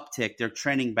the uptick. They're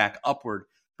trending back upward,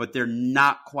 but they're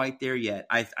not quite there yet.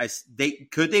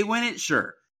 Could they win it?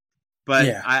 Sure,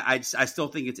 but I still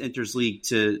think it's Inter's league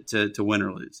to win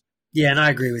or lose. Yeah, and I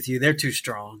agree with you. They're too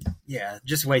strong. Yeah,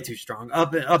 just way too strong.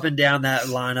 Up and down that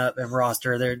lineup and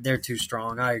roster, they're too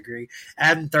strong. I agree.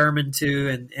 Adding Thurman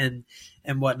too and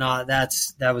whatnot, that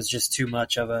was just too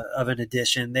much of an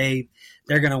addition. They're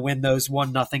going to win those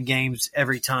 1-0 games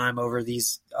every time over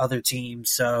these other teams.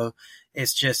 So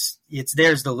it's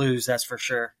theirs to lose. That's for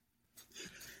sure.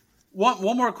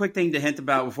 One more quick thing to hint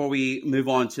about before we move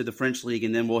on to the French league,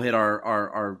 and then we'll hit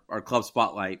our club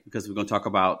spotlight because we're going to talk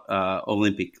about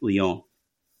Olympique Lyon.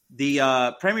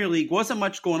 The Premier League wasn't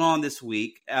much going on this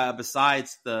week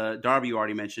besides the derby you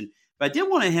already mentioned, but I did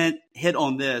want to hit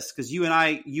on this because you and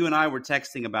I were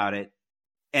texting about it,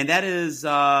 and that is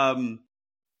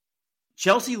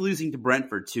Chelsea losing to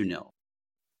Brentford 2-0,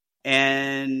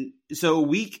 and so a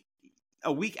week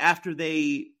after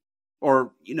they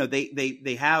have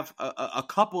a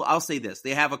couple. I'll say this: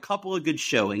 they have a couple of good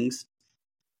showings.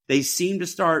 They seem to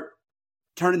start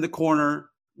turning the corner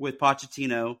with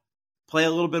Pochettino, play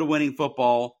a little bit of winning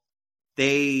football.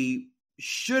 They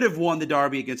should have won the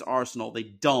derby against Arsenal. They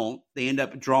don't. They end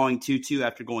up drawing 2-2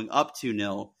 after going up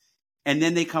 2-0. And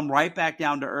then they come right back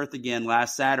down to earth again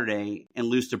last Saturday and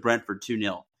lose to Brentford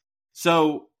 2-0.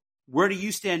 So where do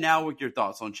you stand now with your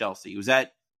thoughts on Chelsea? Was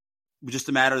that just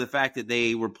a matter of the fact that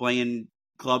they were playing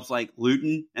clubs like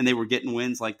Luton and they were getting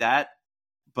wins like that?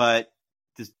 But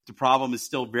the problem is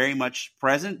still very much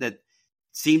present. That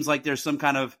seems like there's some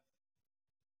kind of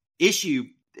issue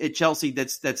at Chelsea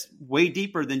that's way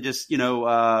deeper than just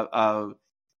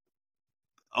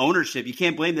ownership. You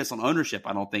can't blame this on ownership.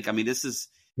 I don't think. I mean, this is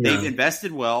they've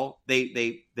invested well.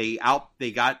 They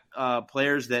got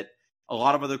players that a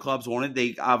lot of other clubs wanted.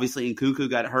 They obviously Nkunku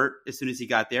got hurt as soon as he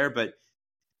got there, but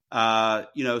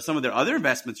some of their other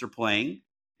investments are playing,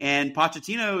 and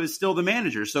Pochettino is still the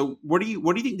manager. So what do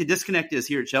you think the disconnect is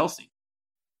here at Chelsea?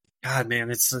 God, man,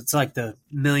 it's like the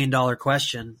 $1 million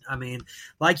question. I mean,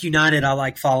 like United, I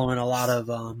like following a lot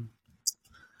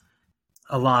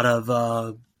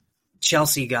of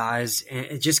Chelsea guys,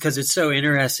 and just because it's so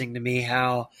interesting to me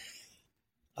how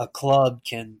a club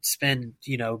can spend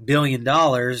 $1 billion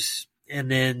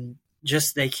and then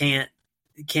just they can't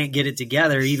get it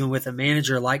together, even with a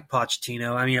manager like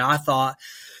Pochettino. I mean, I thought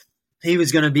he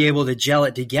was going to be able to gel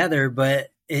it together, but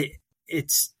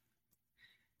it's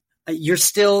you're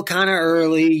still kind of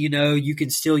early. You can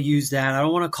still use that. I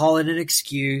don't want to call it an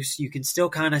excuse. You can still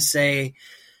kind of say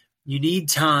you need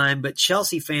time, but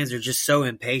Chelsea fans are just so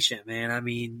impatient, man. I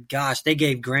mean, gosh, they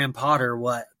gave Graham Potter,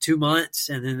 2 months?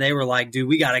 And then they were like, dude,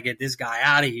 we got to get this guy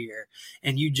out of here.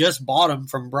 And you just bought him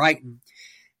from Brighton.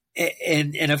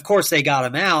 And of course they got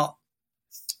him out,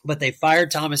 but they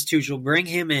fired Thomas Tuchel, bring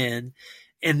him in,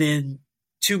 and then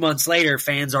 2 months later,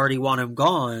 fans already want him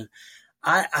gone.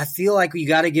 I feel like you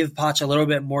got to give Poch a little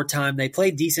bit more time. They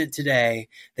played decent today.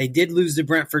 They did lose to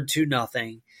Brentford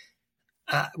 2-0,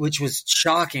 which was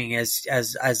shocking. As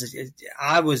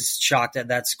I was shocked at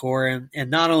that score. And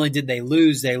not only did they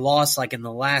lose, they lost like in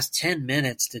the last 10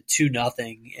 minutes to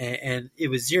 2-0, and it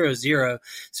was 0-0.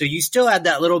 So you still had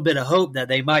that little bit of hope that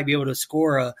they might be able to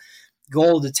score a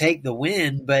goal to take the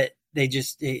win, but they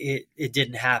just it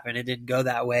didn't happen. It didn't go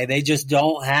that way. They just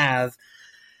don't have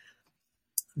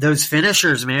those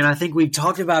finishers, man. I think we've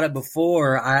talked about it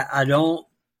before.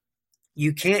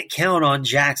 You can't count on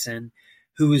Jackson,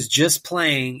 who was just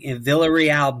playing in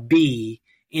Villarreal B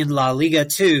in La Liga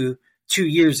 2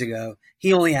 years ago.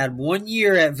 He only had 1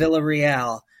 year at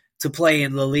Villarreal to play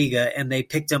in La Liga, and they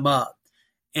picked him up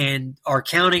and are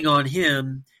counting on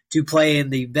him to play in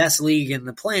the best league in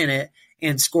the planet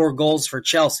and score goals for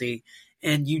Chelsea.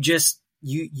 And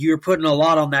you're putting a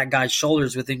lot on that guy's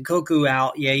shoulders with Nkoku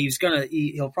out. Yeah,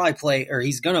 he'll probably play, or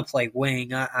he's going to play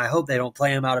wing. I hope they don't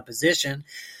play him out of position.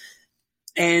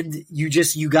 And you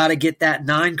got to get that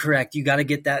 9 correct. You got to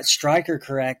get that striker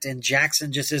correct. And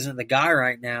Jackson just isn't the guy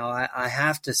right now. I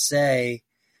have to say,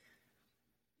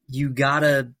 you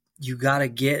gotta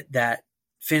get that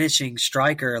finishing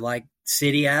striker. Like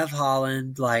City have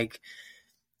Haaland, like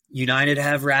United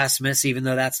have Rasmus, even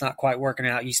though that's not quite working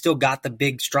out. You still got the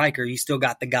big striker. You still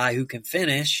got the guy who can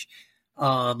finish.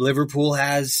 Liverpool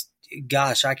has,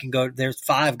 there's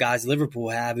 5 guys Liverpool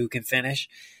have who can finish.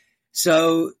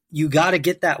 So you got to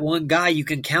get that one guy you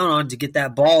can count on to get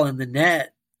that ball in the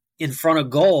net in front of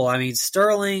goal. I mean,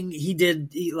 Sterling,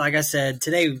 like I said,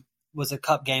 today was a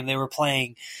cup game. They were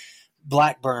playing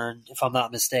Blackburn, if I'm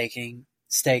not mistaken,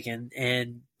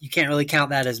 and you can't really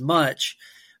count that as much.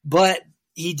 But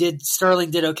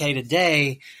Sterling did okay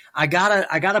today. I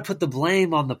gotta put the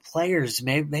blame on the players.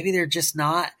 Maybe they're just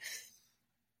not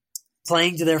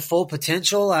playing to their full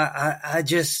potential. I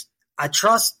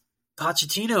trust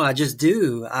Pochettino. I just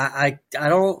do. I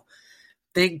don't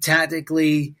think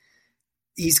tactically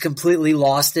he's completely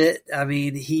lost it. I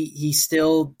mean, he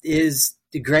still is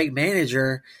a great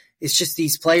manager. It's just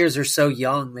these players are so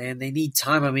young, man. They need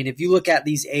time. I mean, if you look at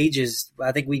these ages,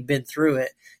 I think we've been through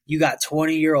it. You got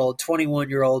 20-year-old,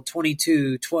 21-year-old,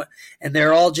 22, and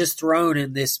they're all just thrown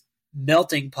in this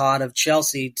melting pot of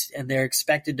Chelsea, and they're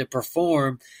expected to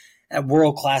perform at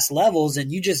world-class levels,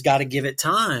 and you just got to give it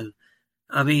time.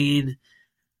 I mean,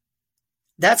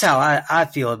 that's how I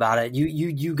feel about it.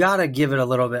 You got to give it a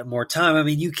little bit more time. I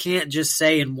mean, you can't just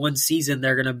say in one season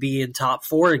they're going to be in top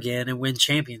 4 again and win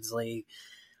Champions League.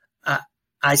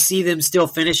 I see them still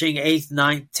finishing 8th,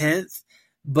 9th, 10th,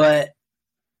 but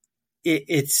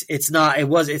it's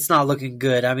not looking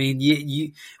good. I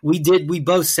mean, we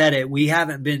both said it. We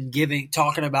haven't been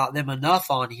talking about them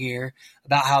enough on here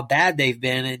about how bad they've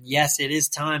been, and yes, it is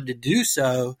time to do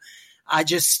so. I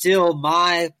just still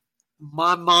my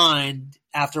mind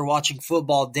after watching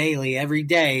football daily every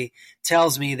day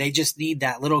tells me they just need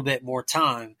that little bit more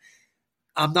time.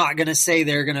 I'm not going to say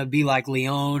they're going to be like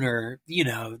Lyon or,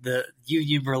 the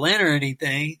Union Berlin or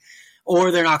anything,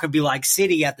 or they're not going to be like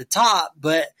City at the top,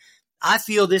 but I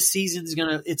feel this season's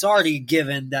it's already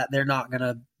given that they're not going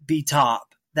to be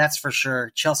top. That's for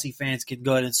sure. Chelsea fans can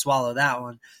go ahead and swallow that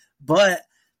one, but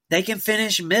they can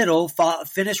finish middle,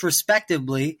 finish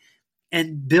respectably,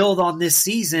 and build on this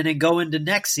season and go into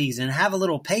next season. Have a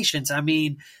little patience. I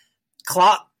mean,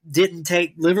 Klopp didn't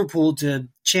take Liverpool to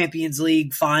Champions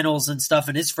League finals and stuff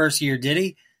in his first year, did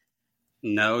he?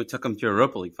 No, he took them to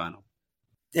Europa League final.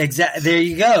 Exactly. There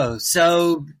you go.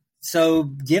 So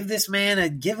give this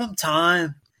man give him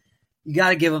time. You got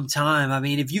to give him time. I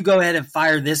mean, if you go ahead and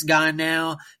fire this guy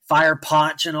now, fire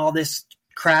Poch and all this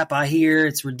crap I hear,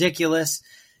 it's ridiculous.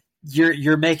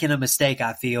 You're making a mistake,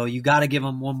 I feel. You got to give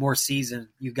him one more season.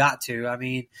 You got to. I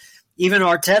mean, even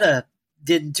Arteta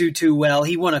didn't do too well.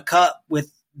 He won a cup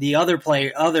with the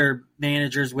other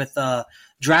managers with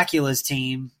Dracula's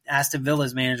team, Aston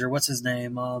Villa's manager. What's his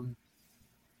name?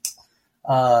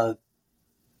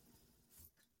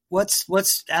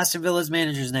 What's Aston Villa's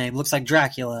manager's name? Looks like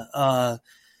Dracula.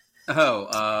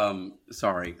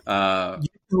 Sorry. You know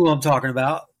who I'm talking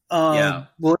about. Yeah.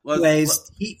 Well,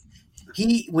 anyways,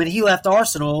 he when he left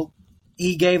Arsenal,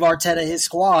 he gave Arteta his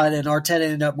squad, and Arteta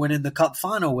ended up winning the cup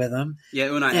final with him. Yeah,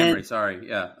 Unai Emery. Sorry,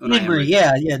 yeah, Emery.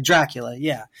 Yeah, Dracula.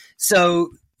 Yeah. So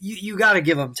you got to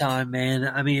give him time, man.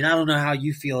 I mean, I don't know how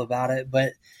you feel about it,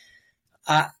 but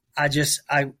I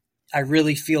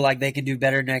really feel like they can do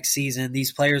better next season.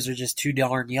 These players are just too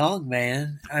darn young,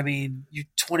 man. I mean, you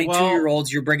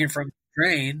 22-year-olds you're bringing from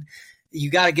Ukraine.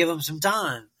 You got to give them some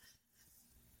time.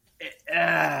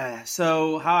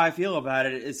 So how I feel about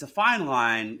it, it's a fine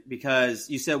line because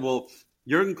you said, well,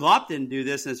 Jurgen Klopp didn't do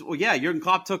this. And well, yeah, Jurgen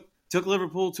Klopp took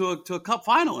Liverpool to a cup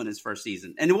final in his first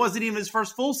season. And it wasn't even his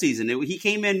first full season. He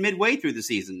came in midway through the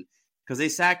season because they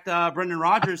sacked Brendan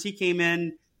Rodgers. He came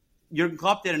in, Jurgen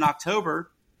Klopp did in October.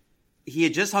 He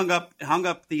had just hung up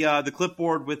the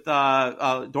clipboard with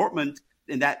Dortmund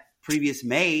in that previous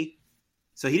May.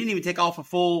 So he didn't even take off a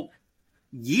full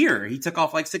year. He took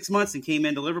off like 6 months and came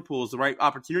into Liverpool as the right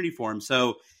opportunity for him.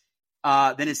 So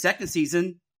then his second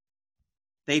season,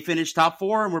 they finished top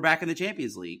 4 and we're back in the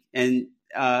Champions League. And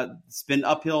it's been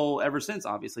uphill ever since,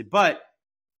 obviously. But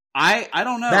I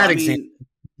don't know. Bad example.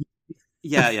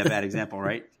 Yeah, bad example,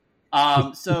 right?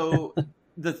 So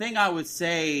the thing I would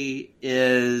say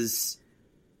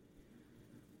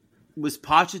was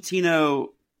Pochettino.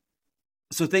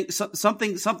 So some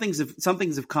things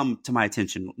have come to my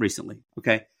attention recently.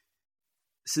 Okay,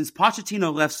 since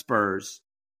Pochettino left Spurs,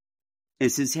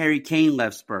 and since Harry Kane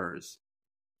left Spurs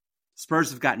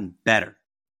have gotten better.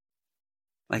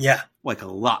 Like a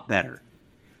lot better.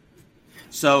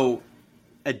 So,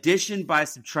 addition by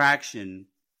subtraction,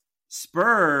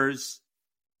 Spurs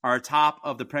are top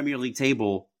of the Premier League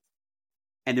table,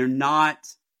 and they're not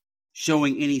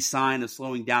showing any sign of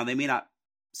slowing down. They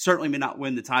certainly may not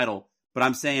win the title. But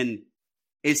I'm saying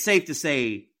it's safe to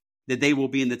say that they will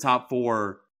be in the top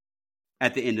 4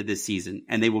 at the end of this season,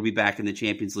 and they will be back in the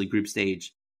Champions League group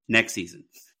stage next season.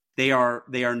 They are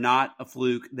not a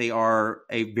fluke. They are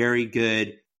a very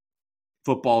good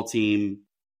football team,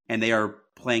 and they are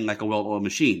playing like a well-oiled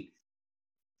machine.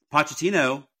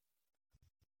 Pochettino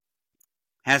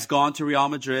has gone to Real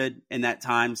Madrid in that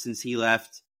time since he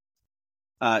left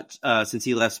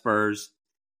Spurs,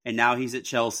 and now he's at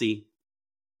Chelsea.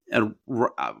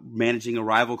 Managing a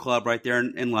rival club right there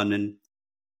in London.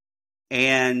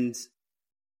 And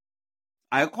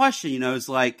I have a question, it's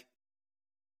like,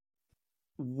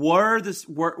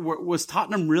 was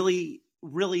Tottenham really,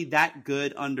 really that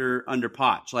good under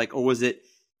Poch? Like, or was it,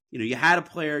 you had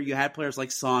players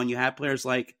like Son, you had players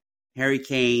like Harry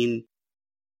Kane,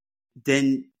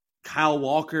 then Kyle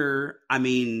Walker, I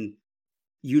mean,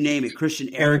 you name it.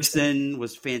 Christian Eriksen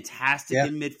was fantastic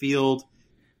in midfield.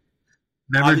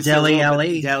 Remember Dele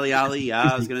Alli? Dele Alli, yeah,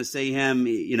 I was going to say him,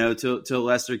 to a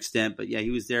lesser extent, but yeah, he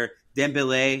was there.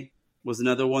 Dembele was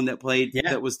another one that played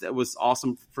that was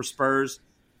awesome for Spurs,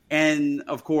 and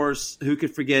of course, who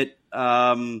could forget,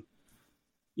 Hugo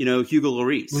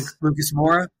Lloris, Lucas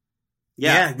Moura,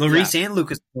 Lloris and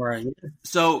Lucas Moura. Yeah.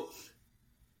 So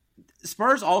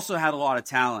Spurs also had a lot of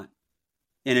talent,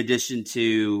 in addition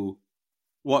to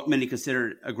what many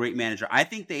consider a great manager. I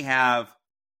think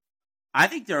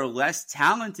they're a less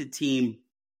talented team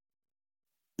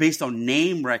based on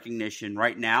name recognition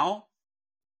right now,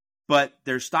 but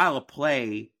their style of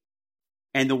play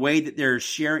and the way that they're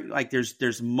sharing, like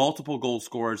there's multiple goal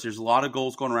scorers. There's a lot of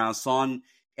goals going around. Son,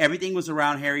 everything was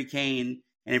around Harry Kane,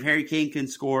 and if Harry Kane can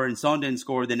score and Son didn't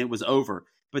score, then it was over.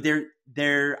 But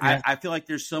I feel like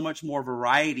there's so much more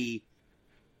variety,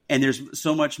 and there's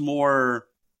so much more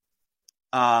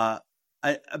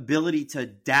ability to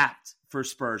adapt for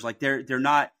Spurs. Like they're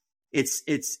not,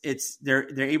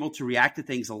 they're able to react to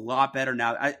things a lot better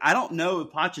now. I don't know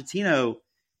if Pochettino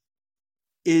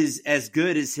is as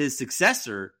good as his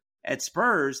successor at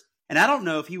Spurs, and I don't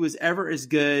know if he was ever as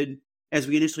good as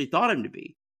we initially thought him to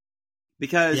be.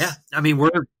 Because I mean,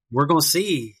 we're going to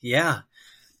see,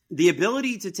 the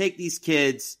ability to take these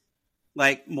kids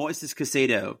like Moises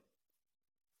Caicedo,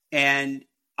 and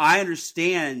I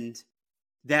understand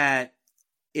that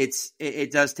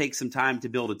it does take some time to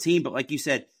build a team, but like you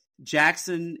said,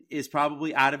 Jackson is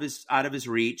probably out of his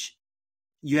reach.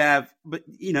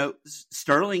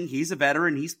 Sterling, he's a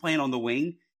veteran, he's playing on the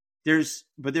wing. There's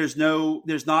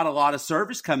not a lot of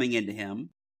service coming into him.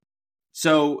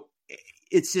 So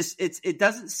it's just it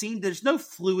doesn't seem there's no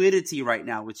fluidity right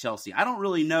now with Chelsea. I don't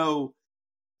really know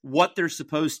what they're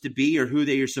supposed to be or who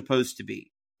they are supposed to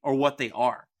be or what they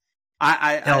are.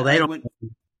 They don't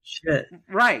shit.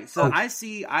 Right. So I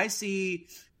see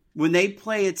when they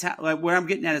play like where I'm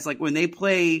getting at is like when they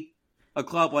play a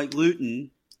club like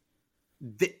Luton,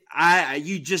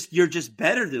 you're just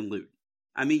better than Luton.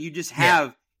 I mean, you just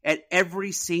have at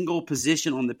every single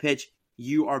position on the pitch,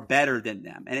 you are better than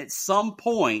them. And at some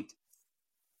point,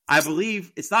 I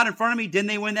believe it's not in front of me. Didn't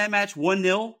they win that match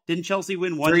 1-0? Didn't Chelsea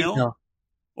win 1-0?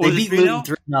 They beat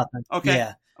Luton 3-0. Okay.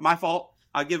 Yeah. My fault.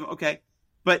 I'll give them. Okay.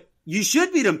 But you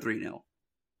should beat them 3-0.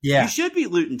 Yeah. You should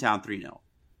beat Luton Town 3-0.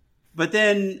 But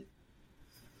then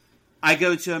I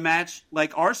go to a match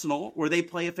like Arsenal where they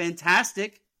play a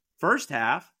fantastic first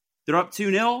half. They're up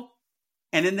 2-0.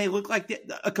 And then they look like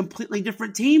a completely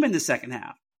different team in the second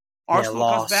half.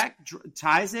 Arsenal comes back,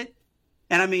 ties it.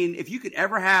 And I mean, if you could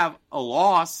ever have a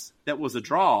loss that was a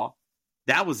draw,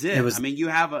 that was it. I mean, you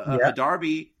have a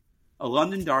derby, a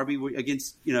London derby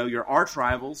against, your arch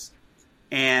rivals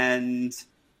or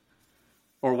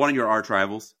one of your arch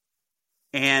rivals,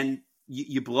 and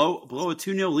you blow a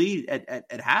 2-0 lead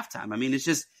at halftime. I mean, it's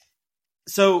just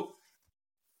so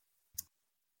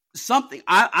something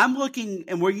I'm looking,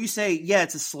 and where you say, yeah,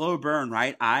 it's a slow burn,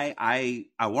 right? I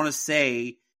want to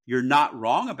say you're not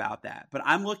wrong about that, but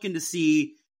I'm looking to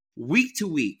see week to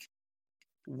week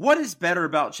what is better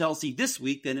about Chelsea this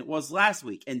week than it was last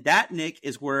week. And that, Nick,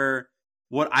 is where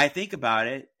what I think about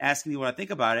it, asking me what I think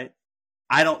about it,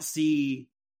 I don't see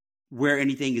where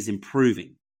anything is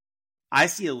improving. I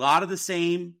see a lot of the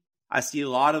same. I see a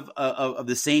lot of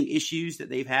the same issues that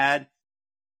they've had,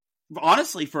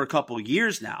 honestly, for a couple of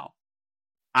years now.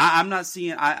 I'm not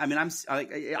seeing.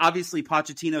 Obviously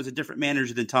Pochettino is a different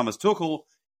manager than Thomas Tuchel,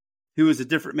 who is a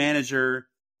different manager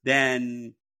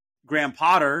than Graham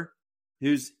Potter,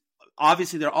 who's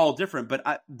obviously they're all different.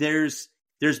 But there's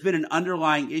been an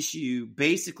underlying issue,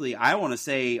 basically. I want to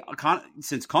say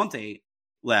since Conte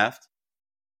left.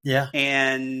 Yeah,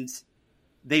 and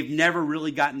they've never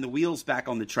really gotten the wheels back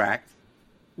on the track.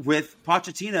 With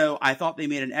Pochettino, I thought they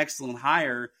made an excellent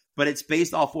hire, but it's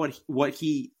based off what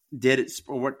he did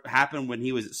or what happened when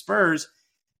he was at Spurs.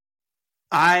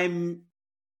 I'm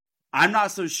not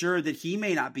so sure that he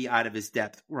may not be out of his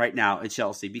depth right now at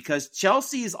Chelsea, because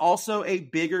Chelsea is also a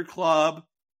bigger club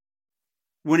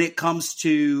when it comes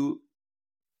to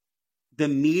the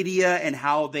media and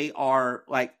how they are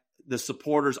like. The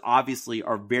supporters obviously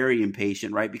are very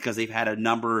impatient, right? Because they've had a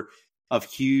number of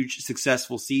huge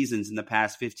successful seasons in the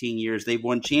past 15 years. They've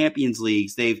won Champions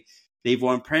Leagues. They've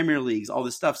won Premier Leagues, all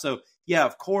this stuff. So yeah,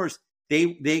 of course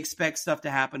they expect stuff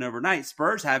to happen overnight.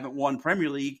 Spurs haven't won Premier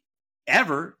League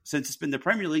ever since it's been the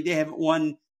Premier League. They haven't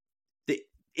won the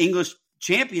English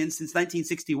champions since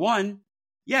 1961.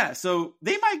 Yeah. So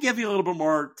they might give you a little bit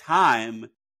more time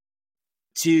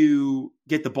to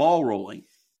get the ball rolling.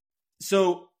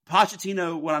 So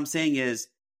Pochettino, what I'm saying is,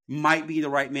 might be the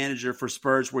right manager for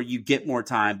Spurs where you get more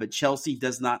time, but Chelsea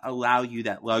does not allow you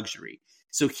that luxury.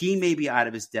 So he may be out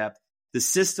of his depth. The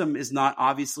system has not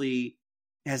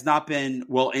been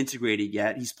well integrated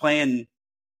yet. He's playing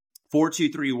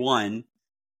 4-2-3-1.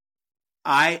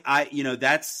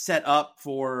 That's set up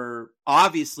for,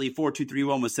 obviously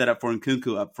 4-2-3-1 was set up for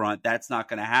Nkunku up front. That's not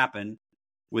going to happen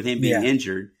with him being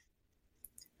injured.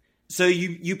 So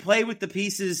you play with the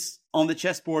pieces on the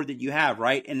chessboard that you have,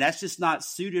 right? And that's just not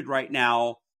suited right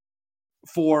now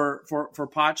for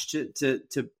Poch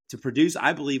to produce,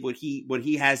 I believe, what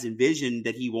he has envisioned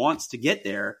that he wants to get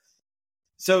there.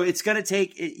 So it's going to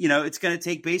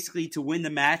take basically to win the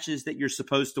matches that you're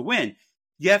supposed to win.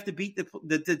 You have to beat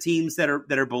the teams that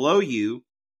are below you.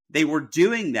 They were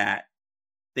doing that.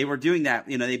 They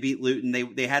beat Luton.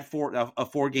 They had a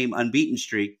 4-game unbeaten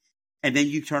streak, and then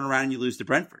you turn around and you lose to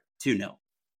Brentford 2-0,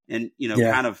 and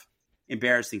kind of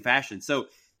embarrassing fashion. So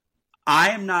I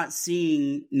am not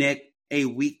seeing, Nick, a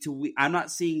week to week. I'm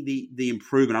not seeing the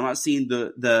improvement. I'm not seeing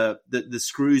the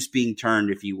screws being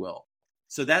turned, if you will.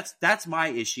 So that's my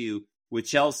issue with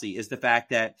Chelsea, is the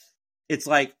fact that it's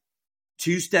like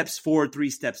 2 steps forward, 3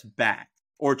 steps back,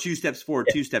 or 2 steps forward,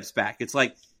 2 steps back. It's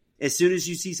like as soon as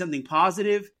you see something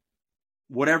positive,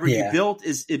 whatever you built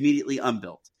is immediately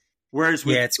unbuilt. Whereas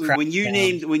when we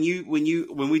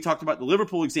talked about the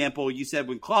Liverpool example, you said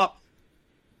when Klopp,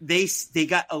 they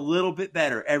got a little bit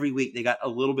better every week. They got a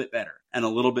little bit better and a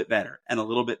little bit better and a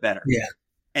little bit better. Yeah.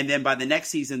 And then by the next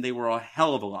season, they were a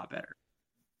hell of a lot better.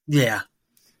 Yeah.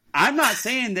 I'm not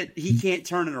saying that he can't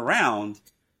turn it around,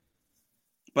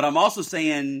 but I'm also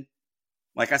saying,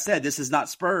 like I said, this is not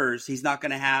Spurs. He's not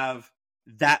going to have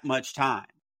that much time.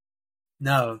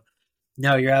 No.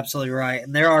 No, you're absolutely right.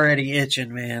 And they're already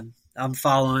itching, man. I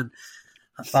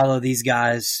follow these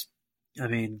guys, I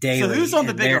mean, daily. So who's on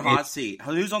the bigger hot seat?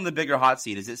 Who's on the bigger hot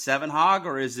seat? Is it 7 Hog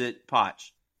or is it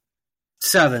Poch?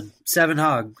 7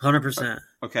 Hog, 100%.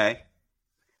 Okay.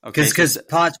 Because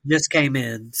Poch just came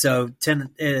in. So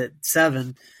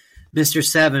 7, Mr.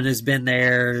 7 has been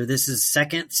there. This is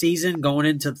second season going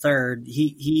into third.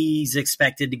 He's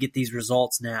expected to get these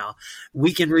results now.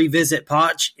 We can revisit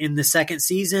Poch in the second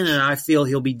season, and I feel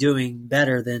he'll be doing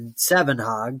better than 10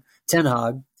 Hog.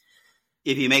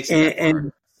 If he makes it that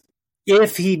far.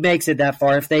 If he makes it that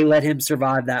far, if they let him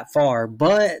survive that far.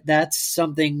 But that's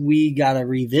something we got to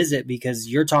revisit because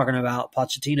you're talking about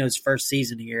Pochettino's first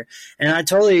season here. And I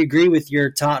totally agree with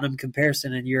your Tottenham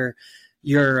comparison and your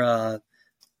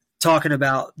talking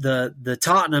about the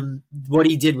Tottenham, what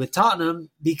he did with Tottenham,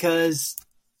 because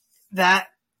that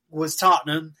was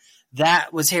Tottenham.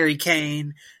 That was Harry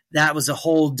Kane. That was a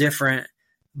whole different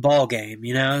ball game,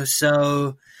 you know?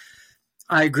 So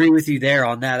I agree with you there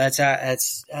on that.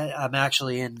 I'm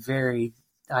actually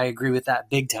I agree with that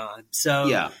big time. So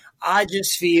yeah. I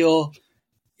just feel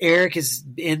Eric is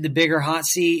in the bigger hot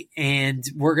seat, and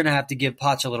we're going to have to give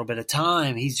Poch a little bit of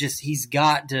time. He's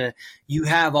got to – you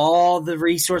have all the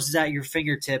resources at your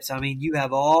fingertips. I mean, you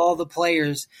have all the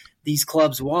players these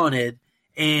clubs wanted,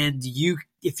 and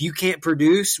if you can't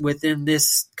produce within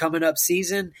this coming up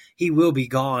season, he will be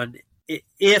gone,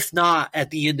 if not at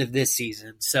the end of this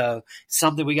season. So it's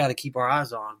something we got to keep our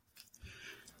eyes on.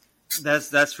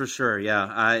 That's for sure.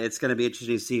 Yeah, it's going to be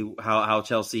interesting to see how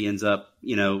Chelsea ends up.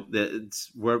 You know,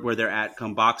 where they're at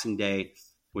come Boxing Day,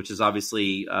 which is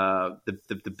obviously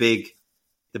the big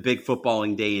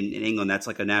footballing day in England. That's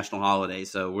like a national holiday.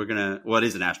 So it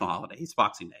is a national holiday. It's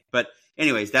Boxing Day. But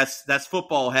anyways, that's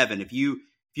football heaven. If you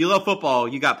love football,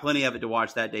 you got plenty of it to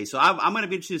watch that day. So I'm going to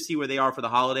be interested to see where they are for the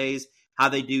holidays, how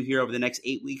they do here over the next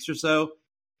 8 weeks or so.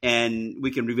 And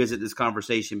we can revisit this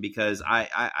conversation because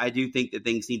I do think that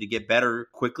things need to get better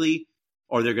quickly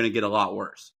or they're going to get a lot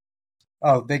worse.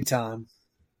 Oh, big time.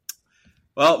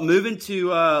 Well, moving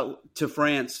to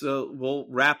France, so we'll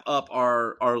wrap up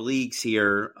our leagues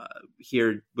here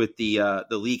with the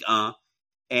Ligue 1,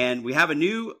 and we have a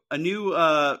new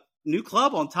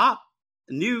club on top,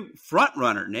 a new front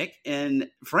runner, Nick, in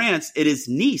France. It is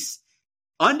Nice,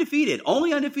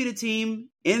 only undefeated team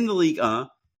in the Ligue 1.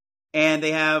 And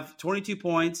they have 22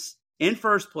 points in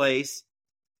first place,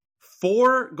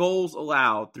 4 goals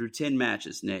allowed through 10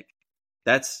 matches, Nick.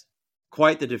 That's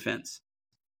quite the defense.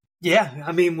 Yeah,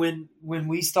 I mean, when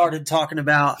we started talking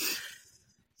about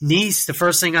Nice, the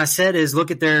first thing I said is look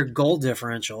at their goal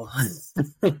differential.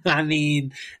 I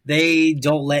mean, they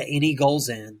don't let any goals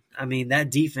in. I mean,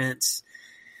 that defense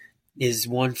is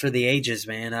one for the ages,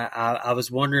 man. I was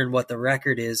wondering what the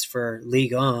record is for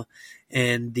Ligue 1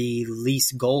 and the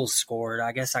least goals scored.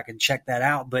 I guess I can check that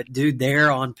out. But, dude, they're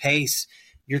on pace.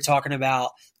 You're talking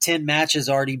about 10 matches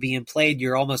already being played.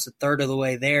 You're almost a third of the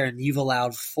way there, and you've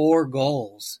allowed 4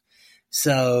 goals.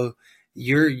 So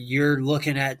you're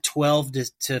looking at 12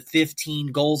 to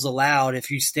 15 goals allowed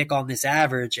if you stick on this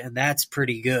average, and that's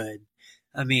pretty good.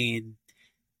 I mean,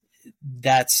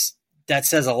 that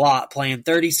says a lot. Playing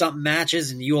 30-something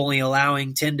matches and you only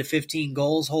allowing 10 to 15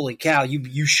 goals, holy cow,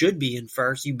 you should be in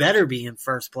first. You better be in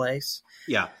first place.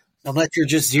 Yeah. Unless you're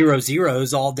just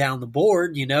 0-0s all down the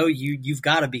board, you know, you've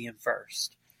got to be in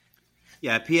first.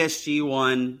 Yeah, PSG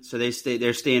won, so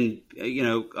they're staying,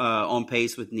 on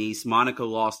pace with Nice. Monaco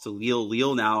lost to Lille.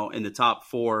 Lille now in the top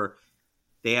 4.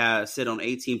 They sit on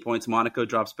 18 points. Monaco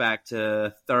drops back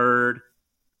to third.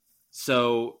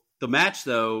 So the match,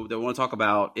 though, that we want to talk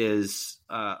about is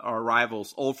our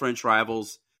rivals, old French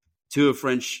rivals, 2 of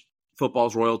French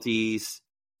football's royalties,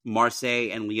 Marseille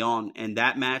and Lyon. And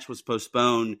that match was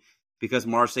postponed because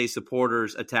Marseille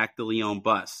supporters attacked the Lyon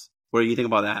bus. What do you think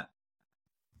about that?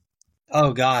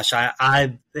 Oh, gosh.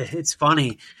 It's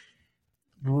funny.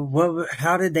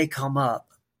 How did they come up?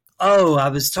 Oh, I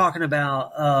was talking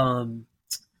about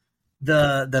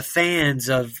the fans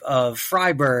of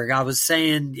Freiburg. I was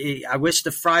saying I wish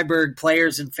the Freiburg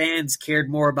players and fans cared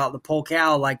more about the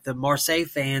Polkal like the Marseille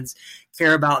fans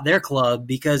care about their club,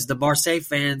 because the Marseille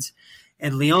fans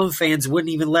and Lyon fans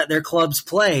wouldn't even let their clubs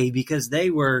play because they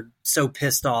were so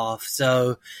pissed off.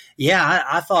 So, yeah,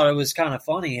 I thought it was kind of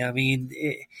funny. I mean,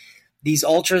 these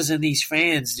ultras and these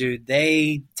fans, dude,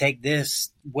 they take this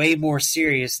way more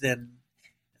serious than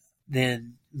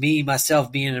me,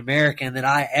 myself, being an American, that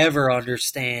I ever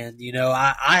understand. You know,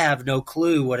 I have no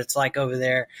clue what it's like over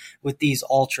there with these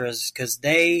ultras, because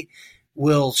they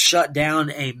will shut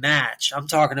down a match. I'm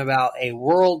talking about a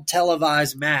world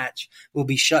televised match will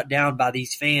be shut down by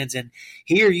these fans. And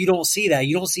here you don't see that.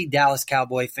 You don't see Dallas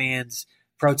Cowboy fans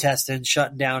protesting,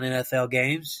 shutting down NFL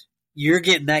games. You're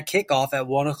getting that kickoff at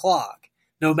 1 o'clock,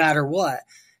 no matter what,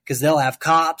 because they'll have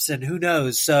cops and who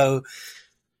knows. So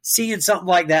seeing something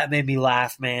like that made me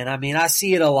laugh, man. I mean, I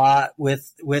see it a lot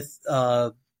with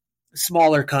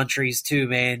smaller countries too,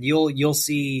 man. You'll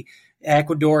see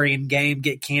Ecuadorian game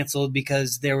get canceled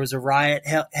because there was a riot.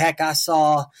 Heck, I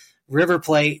saw River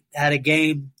Plate had a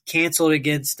game canceled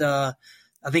against I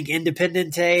think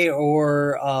Independiente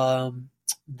or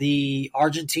the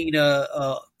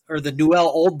Argentina or the Newell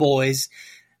Old Boys.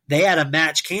 They had a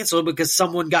match canceled because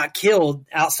someone got killed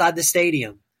outside the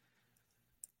stadium.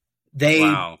 They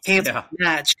canceled the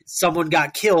match. Someone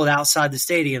got killed outside the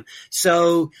stadium.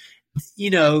 So,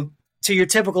 to your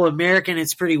typical American,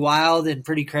 it's pretty wild and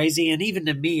pretty crazy. And even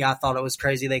to me, I thought it was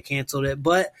crazy they canceled it.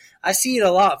 But I see it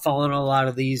a lot following a lot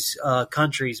of these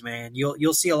countries, man.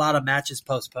 You'll see a lot of matches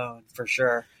postponed for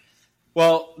sure.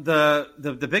 Well,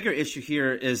 the bigger issue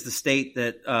here is the state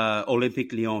that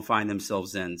Olympique Lyon find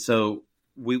themselves in. So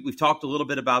we've talked a little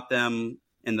bit about them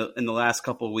in the last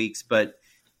couple of weeks, but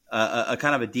a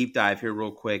kind of a deep dive here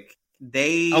real quick.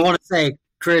 I want to say,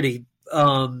 Critty,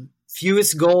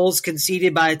 fewest goals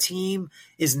conceded by a team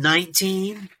is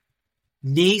 19.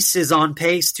 Nice is on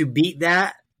pace to beat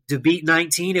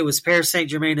 19. It was Paris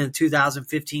Saint-Germain in the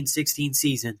 2015-16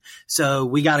 season. So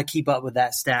we got to keep up with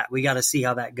that stat. We got to see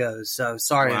how that goes. So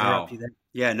sorry to interrupt you there.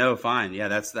 Yeah, no, fine. Yeah,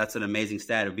 that's an amazing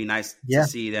stat. It would be nice to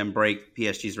see them break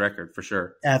PSG's record for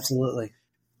sure. Absolutely.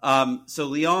 So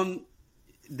Lyon,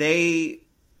 they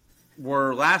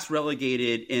were last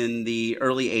relegated in the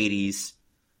early 80s,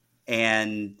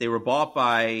 and they were bought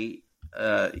by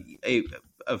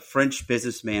a French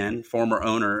businessman, former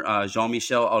owner,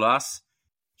 Jean-Michel Aulas,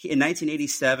 in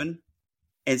 1987.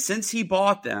 And since he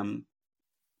bought them,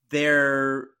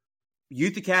 their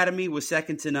youth academy was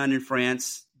second to none in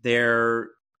France. Their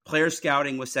player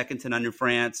scouting was second to none in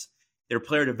France. Their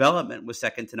player development was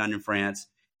second to none in France.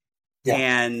 Yeah.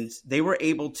 And they were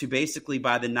able to basically,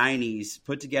 by the 90s,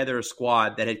 put together a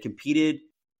squad that had competed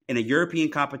in a European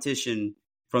competition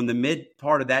from the mid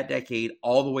part of that decade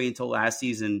all the way until last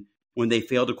season when they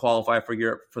failed to qualify for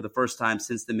Europe for the first time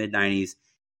since the mid-90s.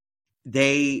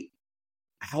 They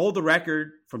hold the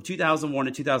record from 2001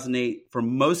 to 2008 for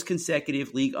most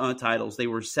consecutive Ligue 1 titles. They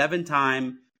were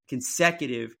 7-time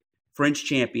consecutive French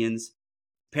champions.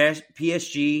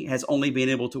 PSG has only been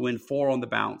able to win 4 on the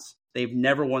bounce. They've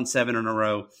never won 7 in a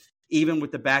row, even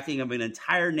with the backing of an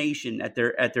entire nation at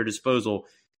their disposal.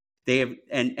 They have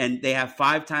and they have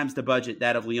 5 times the budget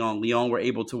that of Lyon. Lyon were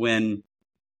able to win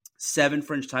 7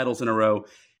 French titles in a row.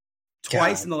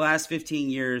 Twice in the last 15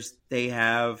 years, they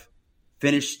have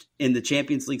finished in the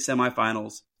Champions League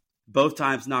semifinals, both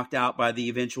times knocked out by the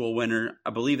eventual winner.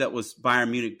 I believe that was Bayern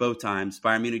Munich both times.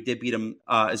 Bayern Munich did beat them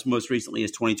as most recently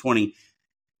as 2020.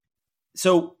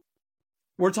 So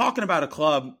we're talking about a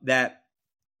club that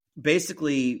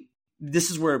basically, this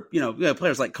is where,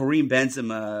 players like Karim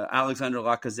Benzema, Alexander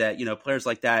Lacazette, players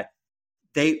like that,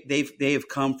 they've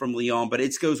come from Lyon, but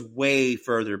it goes way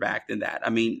further back than that.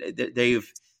 I mean,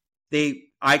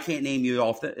 I can't name you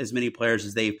off as many players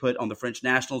as they've put on the French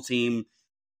national team,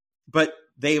 but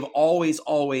they've always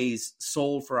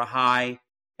sold for a high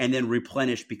and then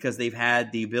replenished because they've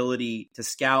had the ability to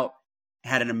scout,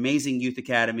 had an amazing youth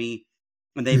academy,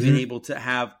 and they've been able to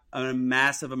have a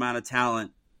massive amount of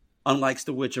talent, unlike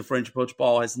the which a French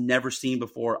football has never seen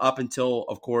before, up until,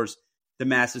 of course, the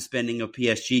massive spending of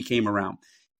PSG came around.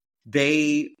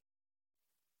 They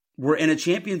were in a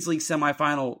Champions League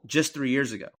semifinal just 3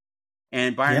 years ago.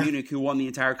 And Bayern Munich, who won the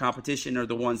entire competition, are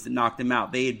the ones that knocked them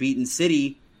out. They had beaten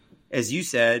City, as you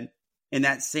said, in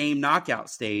that same knockout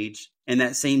stage in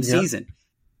that same season.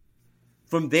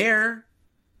 From there,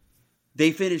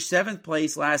 they finished 7th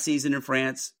place last season in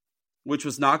France, which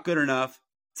was not good enough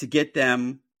to get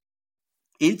them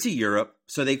into Europe.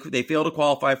 So they failed to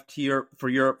qualify for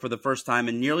Europe for the first time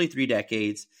in nearly 3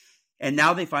 decades. And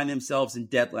now they find themselves in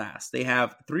dead last. They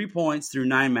have 3 points through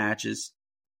 9 matches.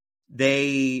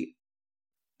 They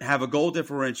have a goal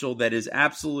differential that is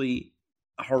absolutely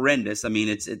horrendous. I mean,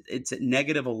 it's at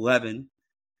negative 11.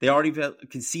 They already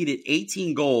conceded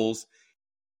 18 goals.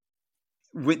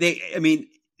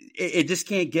 It just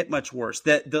can't get much worse.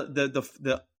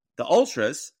 The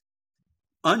Ultras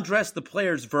undressed the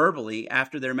players verbally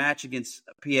after their match against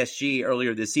PSG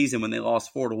earlier this season when they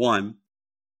lost 4-1,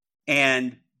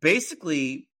 and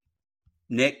basically,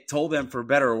 Nick told them, for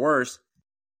better or worse,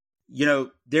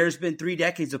 there's been 3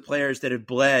 decades of players that have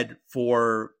bled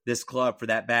for this club, for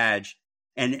that badge.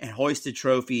 and hoisted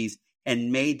trophies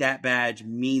and made that badge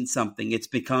mean something.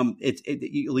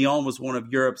 Lyon was one of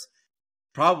Europe's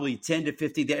probably 10 to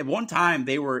 50. At one time,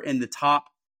 they were in the top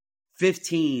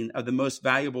 15 of the most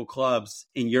valuable clubs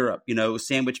in Europe,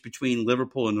 sandwiched between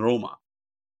Liverpool and Roma.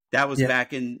 That was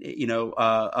back in,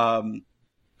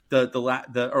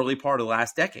 the early part of the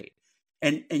last decade.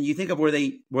 And you think of where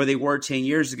they were 10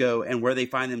 years ago and where they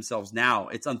find themselves now,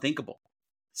 it's unthinkable.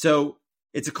 So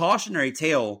it's a cautionary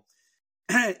tale,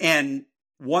 and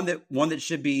one that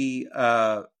should be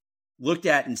looked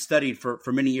at and studied for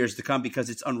many years to come, because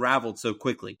it's unraveled so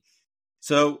quickly.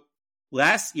 So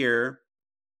last year,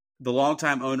 the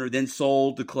longtime owner then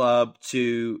sold the club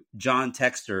to John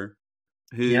Textor,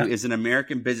 who is an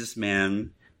American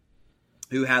businessman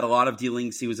who had a lot of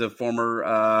dealings. He was a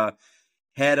former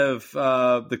head of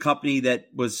the company that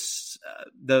was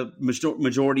the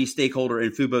majority stakeholder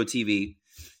in Fubo TV.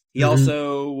 He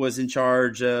also was in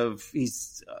charge of,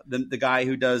 he's the guy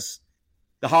who does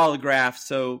the holograph.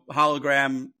 So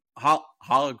hologram,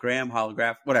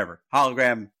 whatever.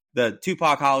 Hologram, the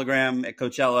Tupac hologram at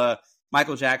Coachella,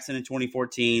 Michael Jackson in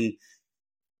 2014.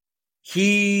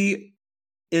 He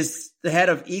is the head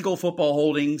of Eagle Football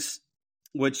Holdings,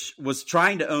 which was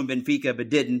trying to own Benfica but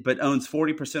didn't, but owns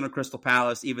 40% of Crystal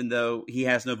Palace, even though he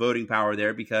has no voting power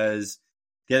there, because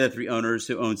the other three owners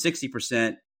who own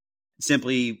 60%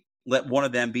 simply let one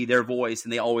of them be their voice,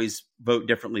 and they always vote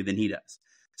differently than he does.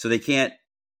 So they can't,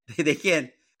 he owns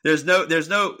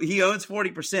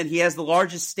 40%. He has the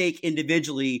largest stake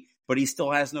individually, but he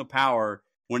still has no power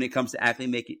when it comes to actually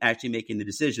making the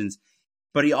decisions.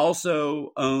 But he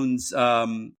also owns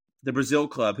the Brazil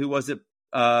club. Who was it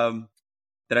that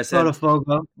I said?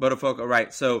 Botafogo,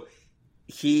 right. So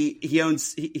he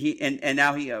owns, and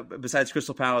now he, besides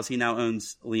Crystal Palace, he now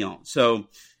owns Lyon. So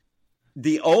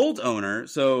the old owner,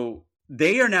 so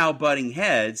they are now butting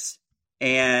heads,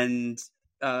 and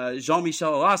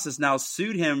Jean-Michel Aulas has now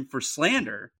sued him for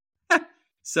slander.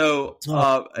 So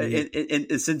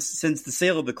since the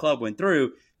sale of the club went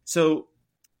through, so,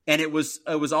 and it was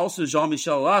also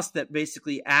Jean-Michel Aulas that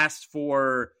basically asked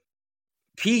for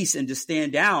peace and to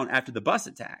stand down after the bus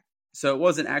attack. So it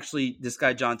wasn't actually this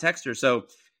guy John Textor. So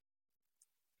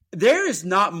there is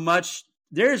not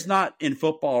in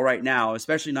football right now,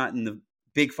 especially not in the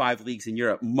big five leagues in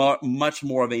Europe, much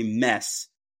more of a mess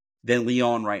than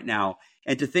Lyon right now.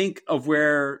 And to think of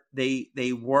where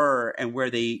they were and where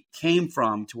they came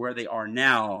from to where they are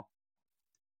now,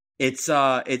 it's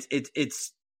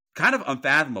kind of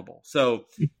unfathomable. So,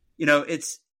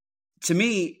 it's, to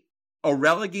me, a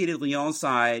relegated Lyon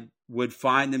side would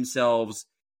find themselves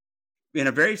in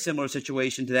a very similar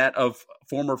situation to that of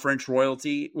former French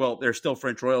royalty. Well, they're still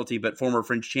French royalty, but former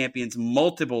French champions,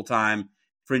 multiple time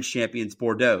French champions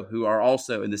Bordeaux, who are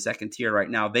also in the second tier right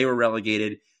now. They were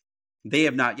relegated. They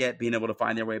have not yet been able to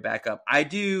find their way back up. I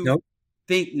do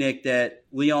think, Nick, that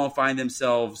Lyon find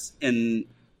themselves in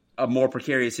a more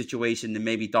precarious situation than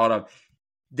maybe thought of.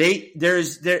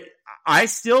 I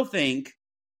still think,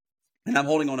 and I'm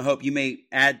holding on to hope, you may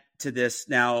add to this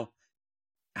now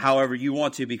however you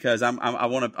want to, because I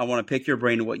want to pick your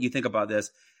brain and what you think about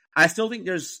this. I still think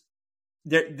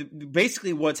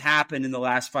basically what's happened in the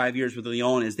last 5 years with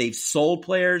Lyon is they've sold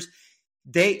players.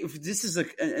 This is an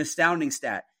astounding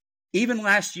stat. Even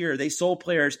last year, they sold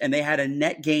players and they had a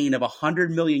net gain of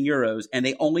 100 million euros, and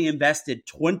they only invested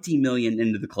 20 million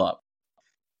into the club.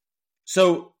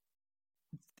 So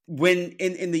when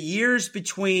in the years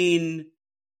between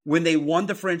when they won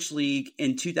the French league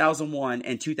in 2001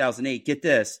 and 2008, get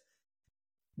this,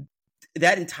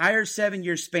 that entire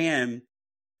 7-year span,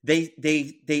 they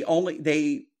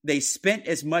spent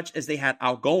as much as they had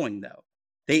outgoing, though.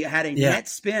 They had a net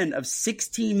spend of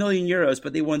 16 million euros,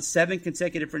 but they won 7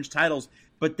 consecutive French titles.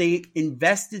 But they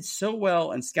invested so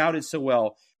well and scouted so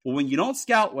well. Well, when you don't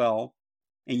scout well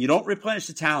and you don't replenish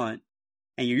the talent,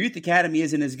 and your youth academy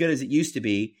isn't as good as it used to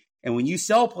be, and when you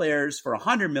sell players for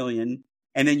 100 million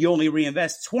and then you only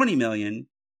reinvest 20 million,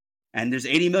 and there's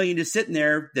 80 million just sitting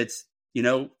there that's,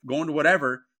 going to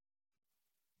whatever,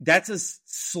 that's a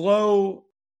slow,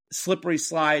 slippery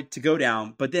slide to go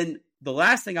down. But then the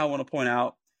last thing I want to point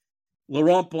out,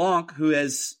 Laurent Blanc, who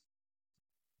is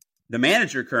the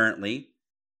manager currently,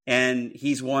 and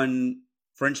he's won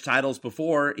French titles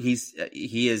before, has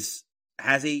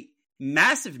a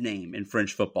massive name in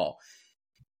French football.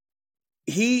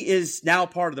 He is now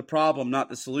part of the problem, not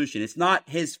the solution. It's not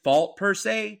his fault per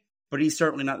se, but he's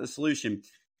certainly not the solution.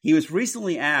 He was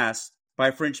recently asked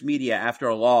by French media after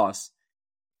a loss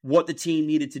what the team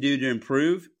needed to do to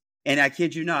improve. And I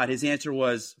kid you not, his answer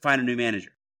was find a new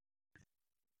manager.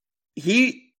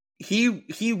 He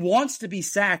he wants to be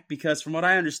sacked because, from what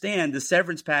I understand, the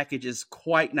severance package is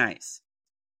quite nice.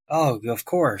 Oh, of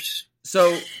course.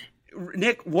 So,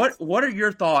 Nick, what are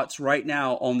your thoughts right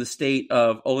now on the state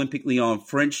of Olympique Lyon,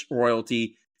 French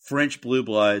royalty, French blue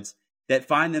bloods that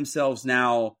find themselves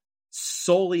now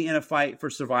solely in a fight for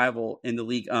survival in the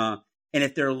Ligue 1, and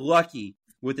if they're lucky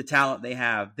with the talent they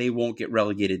have, they won't get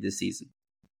relegated this season?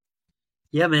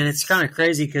 Yeah, man, it's kind of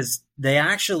crazy because they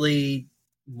actually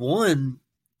won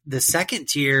the second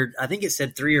tier. I think it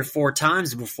said 3 or 4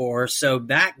 times before. So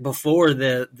back before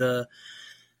the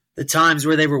times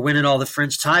where they were winning all the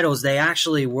French titles, they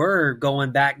actually were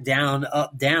going back down,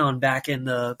 up, down, back in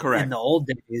the old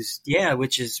days. Yeah,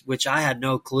 which I had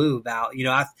no clue about. You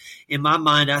know, in my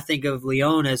mind, I think of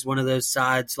Lyon as one of those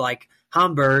sides like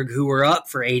Hamburg who were up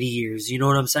for 80 years. You know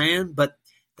what I'm saying? But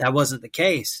that wasn't the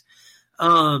case.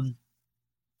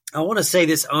 I want to say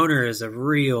this owner is a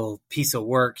real piece of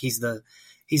work. He's the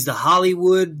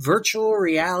Hollywood virtual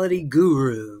reality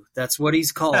guru. That's what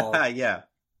he's called. Yeah.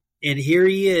 And here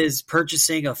he is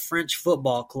purchasing a French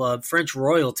football club, French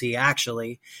royalty,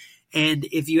 actually. And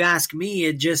if you ask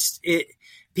me,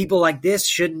 people like this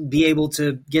shouldn't be able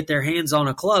to get their hands on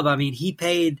a club. I mean, he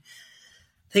paid,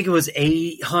 I think it was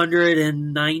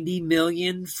 $890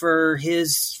 million for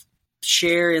his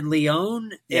share in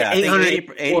Lyon. Yeah,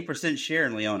 80% share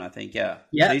in Lyon, I think. Yeah.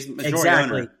 Yeah, so he's majority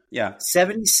exactly. Owner. Yeah.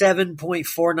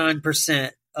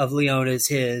 77.49% of Lyon is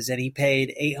his, and he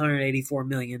paid $884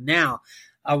 million. Now,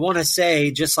 I want to say,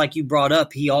 just like you brought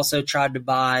up, he also tried to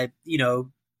buy,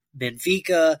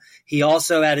 Benfica. He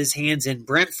also had his hands in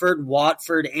Brentford,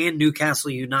 Watford, and Newcastle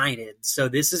United. So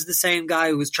this is the same guy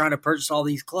who was trying to purchase all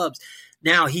these clubs.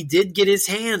 Now, he did get his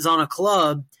hands on a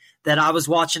club that I was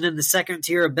watching in the second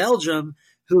tier of Belgium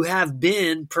who have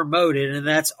been promoted, and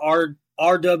that's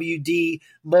RWD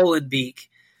Molenbeek,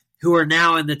 who are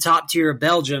now in the top tier of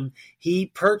Belgium. He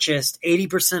purchased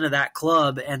 80% of that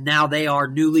club, and now they are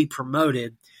newly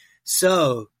promoted.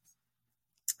 So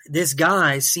this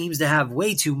guy seems to have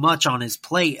way too much on his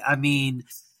plate. I mean,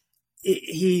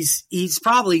 he's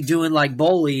probably doing like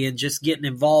Boley and just getting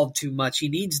involved too much. He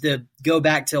needs to go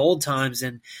back to old times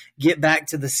and get back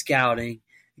to the scouting,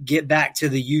 get back to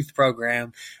the youth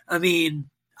program. I mean,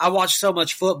 I watch so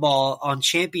much football on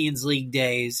Champions League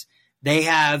days. They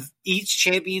have each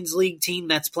Champions League team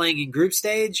that's playing in group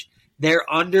stage, their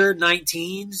under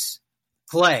 19s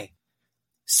play.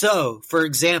 So, for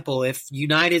example, if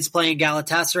United's playing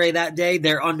Galatasaray that day,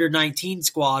 their under 19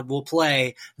 squad will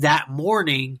play that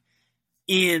morning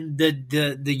in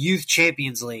the Youth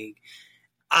Champions League.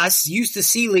 I used to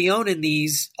see Lyon in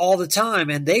these all the time,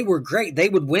 and they were great. They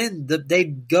would win.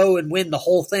 They'd go and win the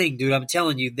whole thing, dude. I'm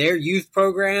telling you, their youth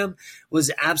program was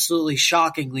absolutely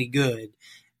shockingly good.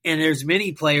 And there's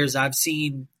many players I've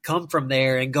seen come from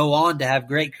there and go on to have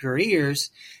great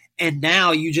careers, and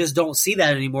now you just don't see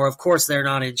that anymore. Of course, they're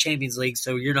not in Champions League,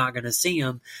 so you're not going to see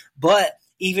them. But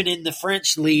even in the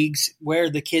French leagues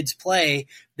where the kids play,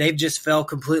 they've just fell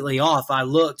completely off. I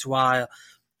looked while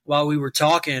we were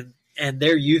talking, and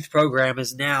their youth program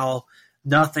is now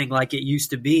nothing like it used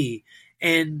to be.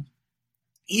 And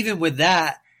even with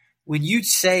that, when you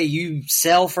say you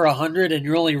sell for 100 and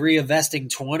you're only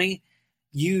reinvesting 20,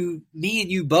 me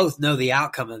and you both know the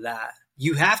outcome of that.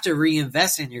 You have to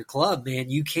reinvest in your club, man.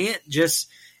 You can't just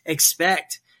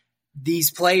expect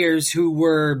these players who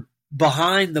were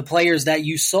behind the players that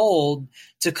you sold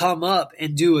to come up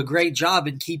and do a great job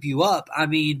and keep you up. I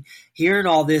mean, hearing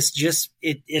all this, just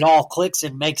it all clicks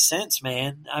and makes sense,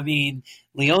 man. I mean,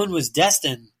 Lyon was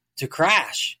destined to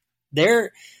crash.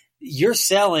 You're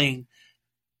selling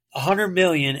 100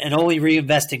 million and only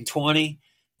reinvesting 20.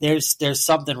 There's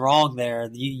something wrong there.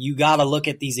 You got to look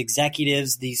at these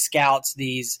executives, these scouts,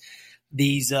 these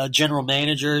general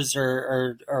managers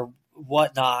or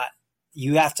whatnot.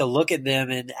 You have to look at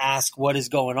them and ask what is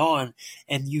going on,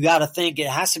 and you got to think it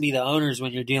has to be the owners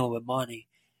when you're dealing with money.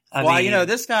 I mean,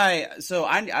 this guy. So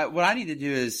what I need to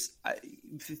do is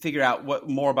figure out what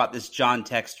more about this John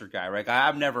Textor guy. Right?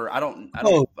 I don't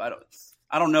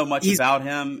know much about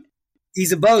him.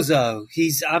 He's a bozo.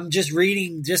 I'm just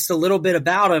reading just a little bit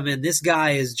about him, and this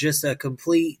guy is just a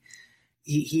complete.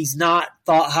 He's not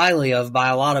thought highly of by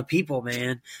a lot of people,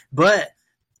 man. But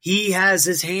he has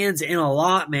his hands in a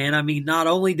lot, man. I mean, not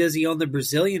only does he own the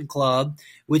Brazilian club,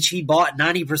 which he bought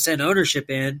 90% ownership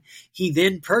in, he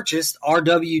then purchased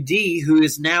RWD, who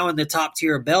is now in the top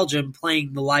tier of Belgium,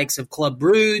 playing the likes of Club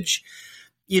Brugge,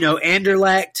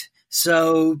 Anderlecht.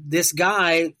 So this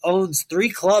guy owns 3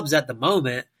 clubs at the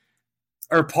moment.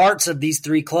 or parts of these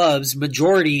three clubs,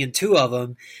 majority in two of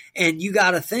them. And you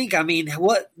got to think, I mean,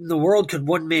 what in the world could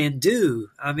one man do?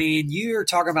 I mean, you're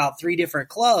talking about three different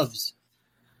clubs.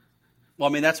 Well,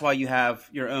 I mean, that's why you have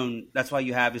your own. That's why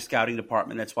you have your scouting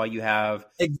department. That's why you have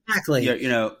exactly.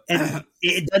 And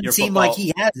it doesn't seem like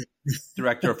he has it.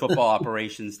 Director of football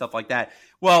operations, stuff like that.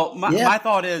 Well, my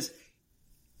thought is,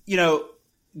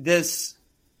 this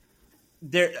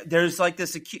there's like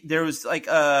this. There was like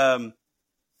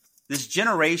this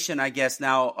generation, I guess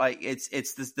now. Like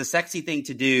it's the sexy thing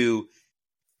to do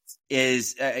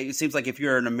is it seems like if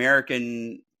you're an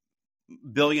American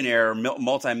billionaire or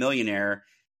multimillionaire.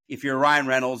 If you're Ryan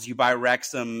Reynolds, you buy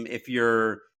Wrexham. If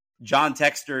you're John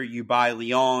Textor, you buy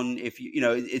Lyon. If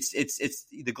it's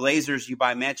the Glazers, you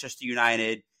buy Manchester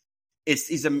United. It's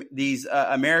these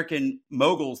American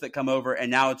moguls that come over, and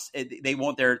now they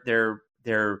want their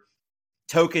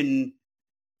token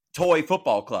toy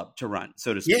football club to run,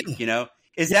 so to speak. Yeah.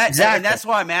 Is that exactly? And that's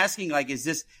why I'm asking. Like, is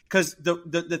this because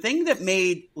the thing that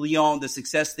made Lyon the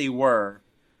success they were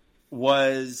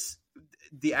was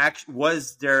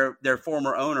their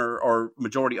former owner or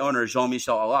majority owner,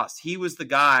 Jean-Michel Aulas. He was the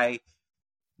guy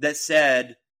that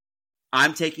said,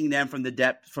 I'm taking them from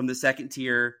the second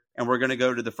tier, and we're going to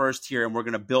go to the first tier, and we're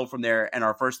going to build from there. And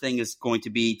our first thing is going to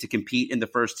be to compete in the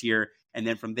first tier, and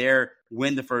then from there,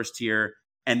 win the first tier.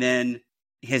 And then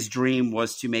his dream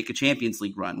was to make a Champions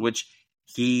League run, which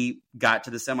he got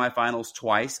to the semifinals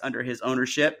twice under his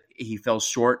ownership. He fell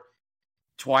short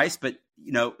twice, but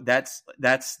that's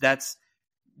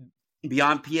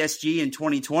beyond PSG in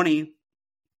 2020,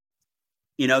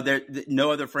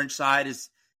 no other French side is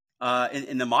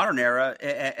in the modern era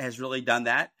has really done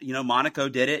that. Monaco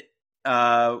did it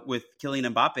with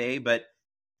Kylian Mbappe, but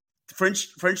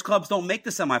French clubs don't make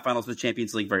the semifinals of the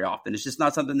Champions League very often. It's just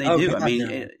not something they do. God, I mean,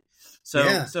 no.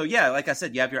 So like I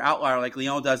said, you have your outlier like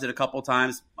Lyon does it a couple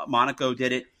times. Monaco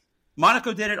did it.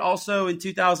 Monaco did it also in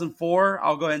 2004.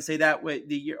 I'll go ahead and say that with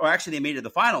the year, or actually they made it to the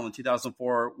final in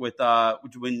 2004 with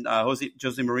when Jose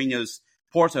Mourinho's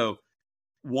Porto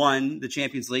won the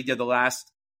Champions League. They're the last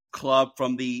club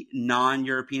from the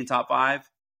non-European top five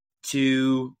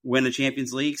to win a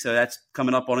Champions League. So that's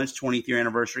coming up on its 20th year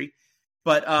anniversary.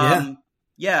 But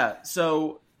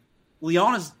so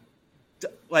Lyon is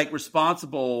like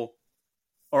responsible,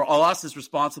 or Aulas is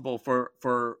responsible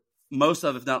for most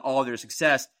of, if not all of their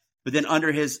success. But then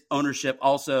under his ownership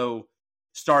also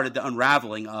started the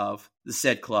unraveling of the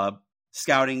said club,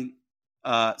 scouting,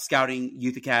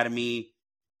 youth academy,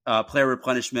 player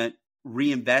replenishment,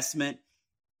 reinvestment.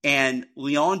 And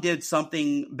Lyon did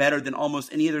something better than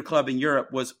almost any other club in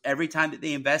Europe. Was every time that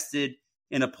they invested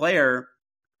in a player,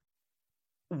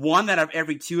 one out of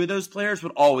every two of those players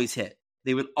would always hit.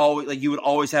 They would always, you would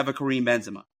always have a Karim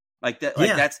Benzema.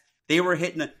 They were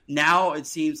hitting. Now it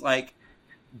seems like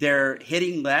they're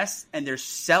hitting less and they're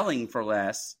selling for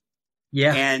less.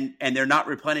 Yeah. And they're not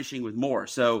replenishing with more.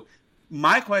 So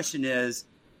my question is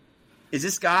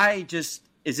this guy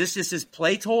is this just his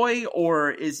play toy,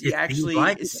 or is he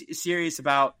actually serious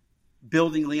about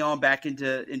building Lyon back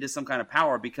into some kind of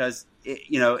power? Because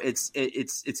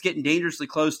it's getting dangerously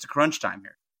close to crunch time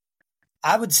here.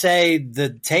 I would say the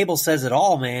table says it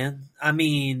all, man. I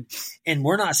mean, and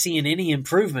we're not seeing any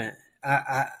improvement.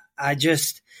 I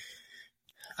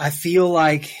feel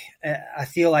like, and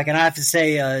I have to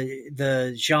say,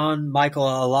 the Jean-Michel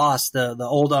Aulas, the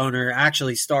old owner,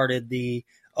 actually started the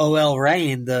OL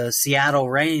Reign, the Seattle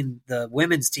Reign, the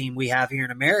women's team we have here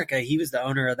in America. He was the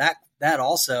owner of that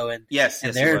also, and yes, he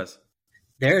was.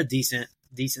 They're a decent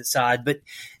side, but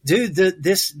dude,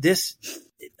 this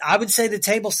I would say the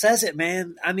table says it,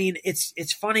 man. I mean,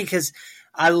 it's funny because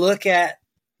I look at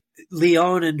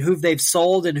Lyon and who they've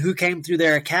sold and who came through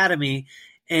their academy.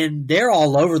 And they're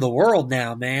all over the world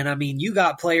now, man. I mean, you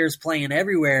got players playing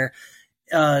everywhere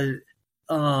from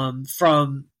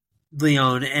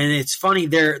Lyon, and it's funny.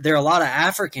 They're a lot of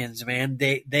Africans, man.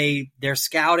 They're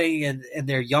scouting and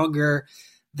they're younger.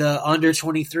 The under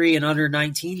 23 and under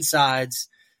 19 sides,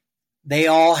 they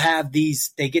all have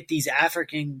these. They get these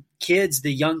African kids,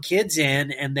 the young kids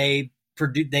in, and they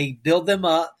build them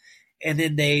up, and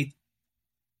then they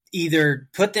either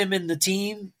put them in the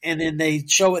team and then they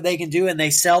show what they can do and they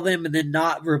sell them and then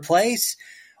not replace,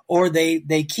 or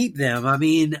they keep them. I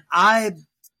mean, I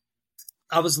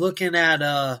was looking at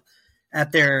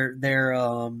their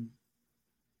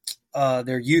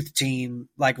youth team,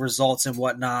 like results and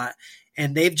whatnot,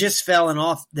 and they've just fallen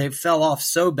off. They fell off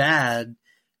so bad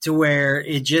to where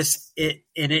it just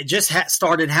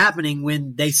started happening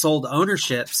when they sold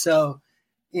ownership. So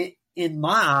in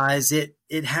my eyes, it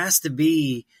has to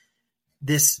be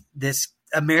this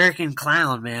American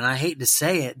clown, man. I hate to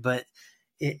say it, but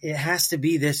it has to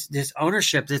be this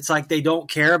ownership. It's like they don't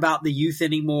care about the youth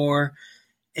anymore,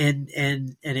 and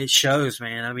it shows,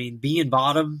 man. I mean, being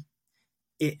bottom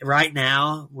right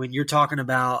now, when you're talking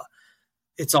about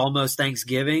it's almost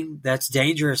Thanksgiving, that's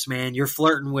dangerous, man. You're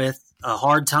flirting with a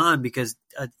hard time because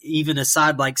even a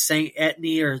side like Saint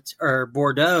Etienne or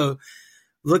Bordeaux,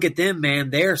 look at them,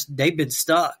 man. They've been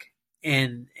stuck,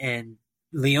 and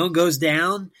Lyon goes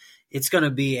down. It's going to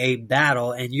be a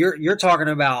battle, and you're talking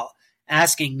about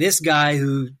asking this guy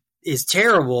who is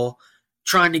terrible,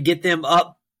 trying to get them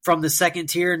up from the second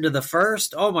tier into the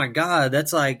first. Oh my God,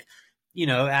 that's like,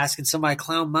 asking somebody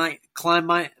to climb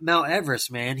Mount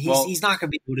Everest, man. He's not going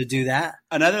to be able to do that.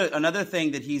 Another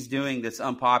thing that he's doing that's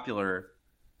unpopular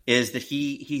is that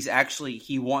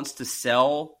he wants to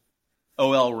sell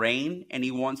OL Reign, and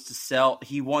he wants to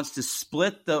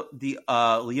split the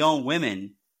Lyon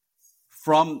women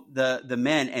from the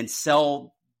men and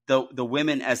sell the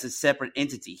women as a separate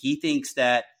entity. He thinks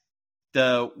that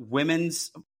the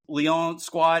women's Lyon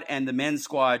squad and the men's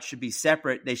squad should be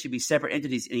separate. They should be separate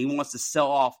entities, and he wants to sell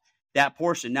off that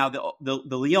portion. Now,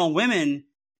 the Lyon women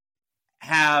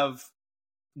have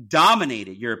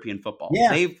dominated European football.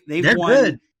 Yeah, they've won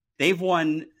good. They've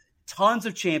won tons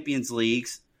of Champions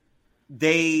Leagues.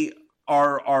 They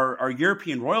are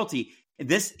European royalty.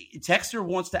 This Texter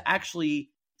wants to actually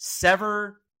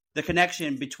sever the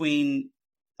connection between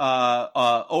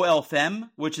OL Femme,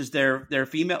 which is their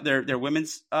female their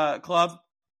women's club,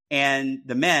 and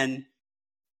the men,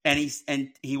 and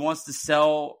he wants to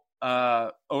sell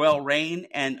OL Reign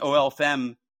and OL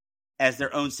Femme as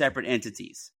their own separate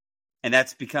entities, and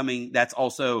that's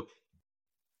also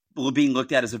being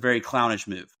looked at as a very clownish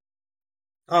move.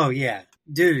 Oh yeah,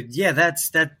 dude. Yeah,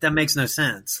 that makes no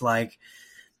sense. Like,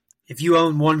 if you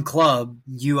own one club,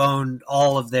 you own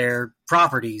all of their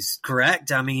properties,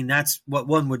 correct? I mean, that's what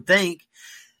one would think.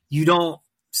 You don't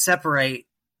separate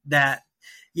that.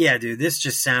 Yeah, dude, this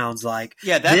just sounds like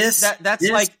that's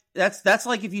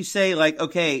like if you say, like,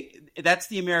 okay, that's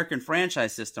the American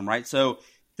franchise system, right? So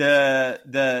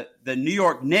the New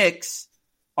York Knicks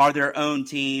are their own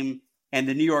team, and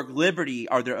the New York Liberty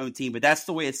are their own team, but that's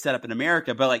the way it's set up in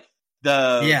America. But like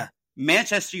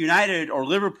Manchester United or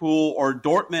Liverpool or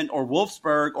Dortmund or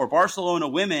Wolfsburg or Barcelona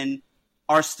women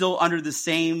are still under the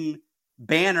same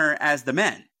banner as the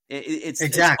men.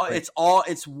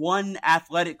 It's one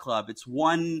athletic club. It's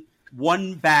one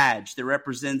badge that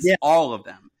represents all of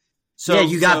them. So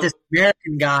you got this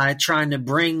American guy trying to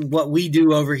bring what we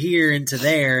do over here into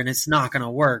there, and it's not going to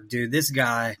work, dude. This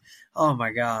guy, oh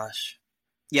my gosh.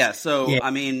 Yeah. So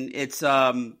I mean, it's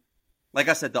like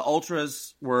I said, the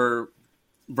ultras were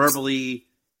verbally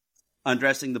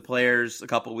undressing the players a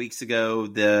couple of weeks ago.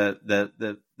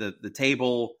 The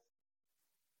table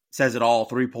says it all,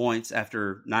 3 points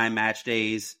after 9 match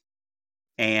days,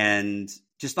 and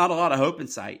just not a lot of hope in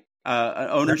sight. An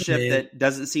ownership that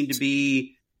doesn't seem to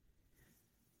be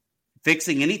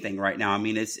fixing anything right now. I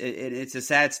mean, it's a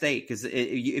sad state, because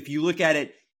if you look at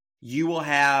it, you will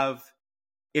have,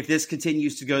 if this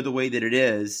continues to go the way that it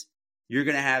is, you're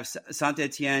going to have Saint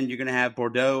Etienne, you're going to have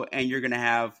Bordeaux, and you're going to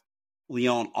have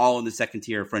Lyon all in the second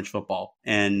tier of French football.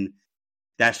 And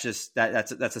that's just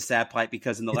that's a sad plight,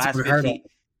 because in the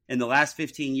last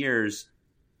 15 years,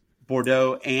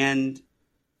 Bordeaux and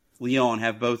Lyon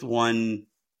have both won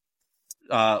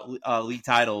league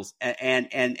titles,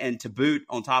 and to boot,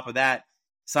 on top of that,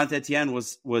 Saint Etienne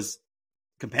was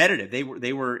competitive.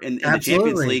 They were in the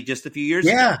Champions League just a few years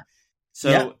ago.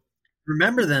 So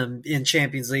remember them in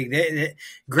Champions League. They,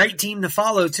 great team to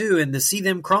follow too, and to see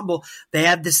them crumble, they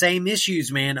had the same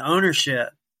issues, man. Ownership,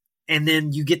 and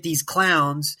then you get these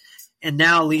clowns, and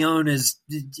now Lyon is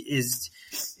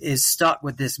stuck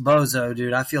with this bozo,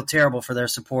 dude. I feel terrible for their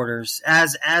supporters,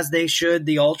 as they should.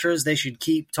 The ultras, they should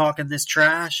keep talking this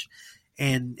trash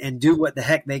and do what the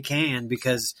heck they can,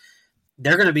 because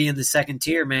they're going to be in the second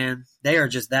tier, man. They are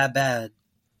just that bad.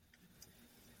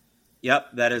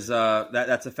 Yep, that is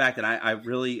that's a fact, and I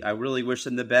really wish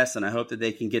them the best, and I hope that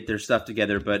they can get their stuff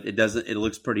together. But it doesn't. It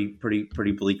looks pretty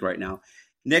bleak right now.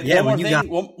 Nick,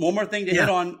 one more thing to hit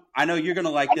on. I know you're going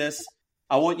to like this.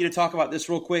 I want you to talk about this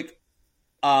real quick.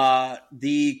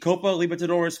 The Copa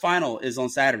Libertadores final is on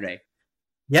Saturday.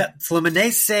 Yep,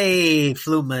 Fluminense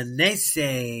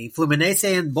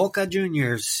and Boca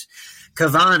Juniors.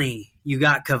 Cavani, you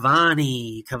got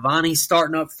Cavani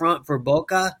starting up front for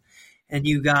Boca. And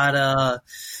you got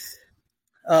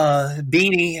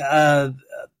Beanie,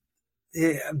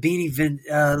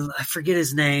 I forget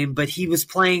his name, but he was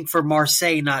playing for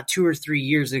Marseille not 2 or 3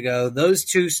 years ago. Those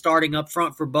two starting up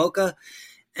front for Boca,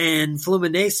 and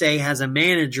Fluminense has a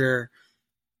manager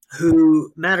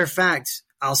who, matter of fact,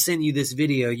 I'll send you this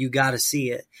video. You got to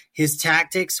see it. His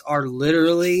tactics are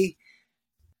literally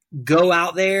go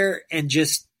out there and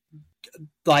just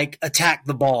like attack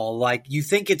the ball. Like you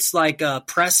think it's like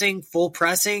pressing, full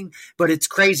pressing, but it's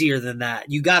crazier than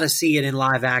that. You got to see it in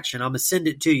live action. I'm gonna send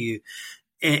it to you,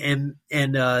 and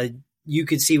you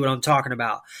can see what I'm talking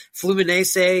about.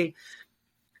 Fluminense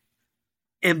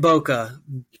and Boca,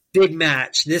 big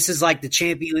match. This is like the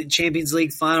Champions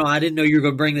League final. I didn't know you were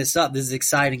going to bring this up. This is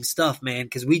exciting stuff, man,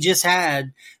 because we just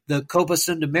had the Copa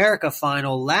Sudamerica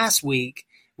final last week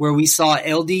where we saw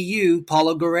LDU,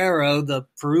 Paulo Guerrero, the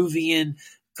Peruvian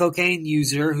cocaine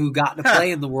user who got to play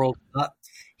in the World Cup.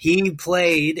 He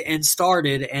played and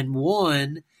started and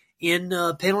won in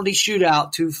a penalty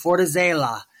shootout to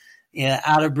Fortaleza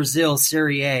out of Brazil,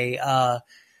 Serie A.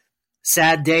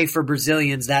 Sad day for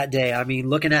Brazilians that day. I mean,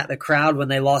 looking at the crowd when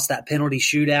they lost that penalty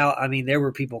shootout, I mean, there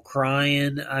were people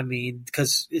crying. I mean,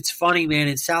 because it's funny, man,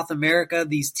 in South America,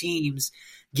 these teams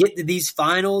get to these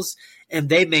finals and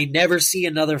they may never see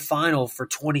another final for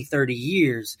 20, 30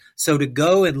 years. So to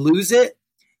go and lose it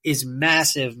is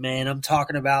massive, man. I'm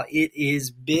talking about it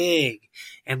is big.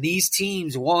 And these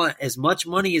teams want as much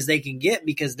money as they can get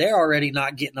because they're already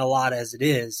not getting a lot as it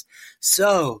is.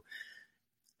 So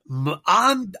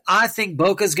I think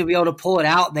Boca's going to be able to pull it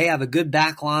out. They have a good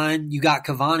back line. You got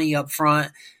Cavani up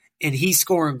front, and he's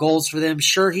scoring goals for them.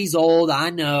 Sure, he's old.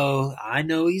 I know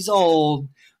he's old,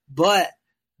 but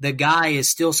the guy is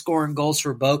still scoring goals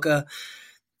for Boca.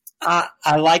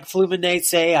 I like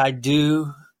Fluminense. I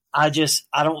do. I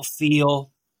don't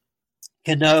feel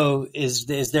Cano is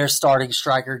their starting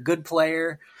striker. Good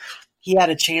player. He had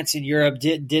a chance in Europe.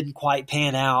 Didn't quite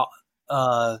pan out.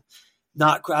 I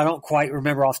don't quite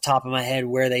remember off the top of my head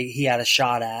where he had a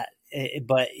shot at,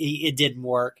 but it didn't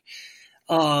work.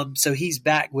 So he's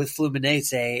back with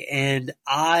Fluminense, and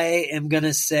I am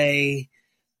gonna say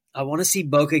I want to see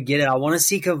Boca get it. I want to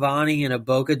see Cavani in a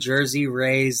Boca jersey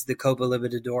raise the Copa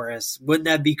Libertadores. Wouldn't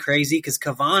that be crazy? Because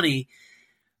Cavani,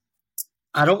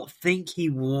 I don't think he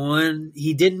won.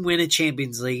 He didn't win a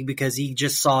Champions League because he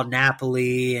just saw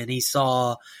Napoli and he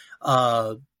saw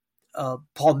Palmeiras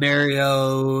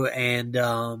and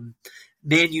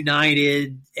Man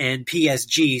United and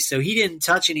PSG. So he didn't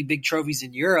touch any big trophies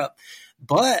in Europe,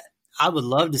 but I would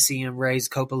love to see him raise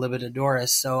Copa Libertadores.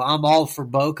 So I'm all for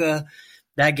Boca.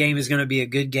 That game is going to be a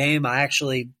good game. I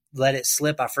actually let it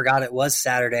slip. I forgot it was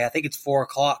Saturday. I think it's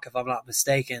 4:00 if I'm not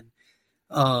mistaken.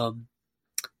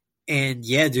 And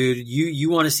yeah, dude, you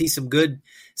want to see some good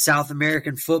South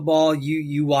American football,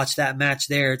 you watch that match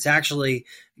there. It's actually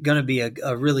going to be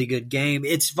a really good game.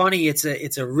 It's funny. It's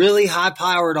a really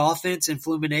high-powered offense in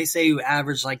Fluminense who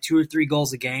average like 2 or 3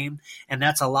 goals a game, and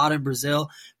that's a lot in Brazil.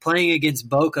 Playing against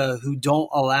Boca, who don't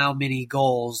allow many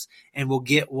goals and will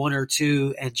get 1 or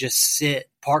 2 and just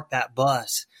park that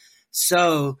bus.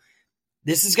 So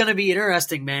this is going to be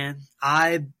interesting, man.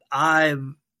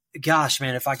 Gosh,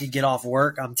 man, if I could get off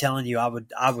work, I'm telling you, I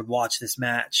would watch this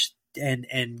match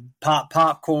and pop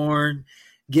popcorn,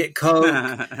 get Coke,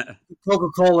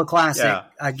 Coca-Cola Classic. Yeah.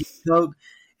 I get Coke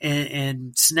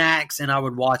and snacks, and I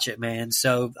would watch it, man.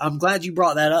 So I'm glad you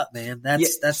brought that up, man.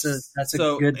 That's a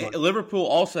good one. Liverpool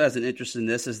also has an interest in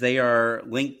this as they are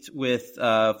linked with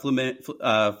Fluminense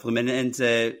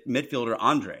midfielder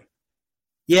Andre.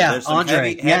 Yeah, so there's some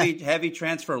Andre. Heavy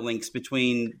transfer links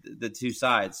between the two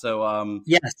sides. So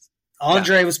yes,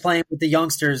 Andre was playing with the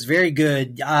youngsters. Very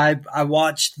good. I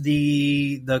watched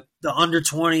the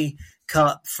under-20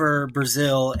 Cup for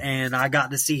Brazil, and I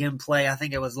got to see him play. I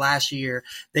think it was last year.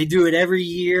 They do it every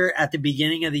year at the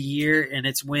beginning of the year, and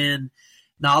it's when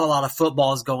not a lot of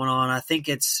football is going on. I think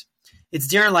it's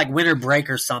during like winter break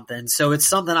or something. So it's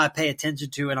something I pay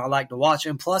attention to and I like to watch.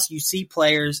 And plus you see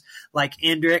players like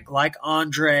Endrick, like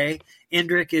Andre.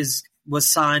 Endrick was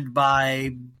signed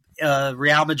by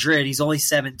Real Madrid. He's only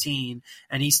 17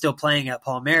 and he's still playing at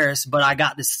Palmeiras, but I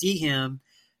got to see him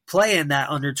play in that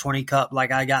under 20 Cup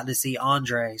like I got to see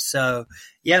Andre. So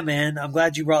yeah, man, I'm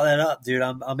glad you brought that up, dude.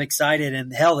 I'm excited,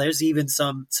 and hell, there's even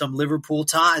some Liverpool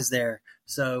ties there.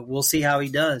 So we'll see how he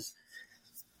does.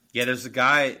 Yeah, there's a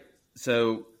guy.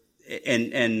 So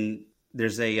and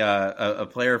there's a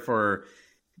player for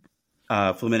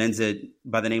Fluminense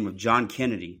by the name of John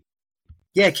Kennedy.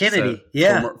 Yeah, Kennedy. So,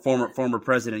 yeah, former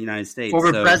president of the United States.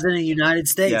 President of the United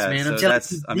States, yeah, man. So I'm telling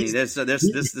you. I mean,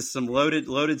 there's some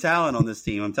loaded talent on this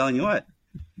team. I'm telling you what.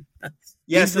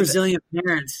 These Brazilian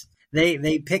parents,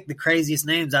 they pick the craziest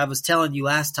names. I was telling you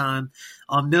last time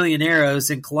on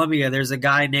Millonarios in Colombia, there's a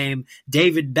guy named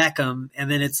David Beckham, and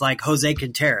then it's like Jose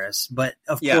Quinteros. But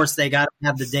of course, they got to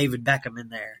have the David Beckham in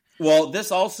there. Well,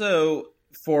 this also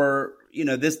for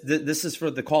this is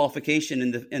for the qualification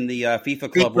in the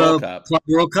FIFA Club World Cup. Club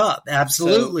World Cup,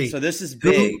 absolutely. So this is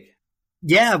big.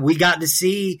 We got to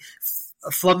see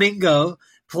Flamengo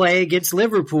play against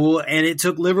Liverpool, and it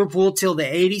took Liverpool till the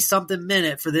 80-something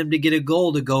minute for them to get a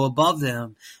goal to go above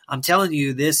them. I'm telling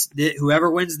you, whoever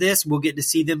wins this will get to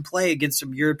see them play against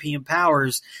some European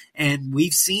powers, and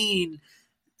we've seen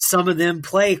some of them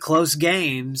play close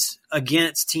games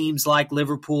against teams like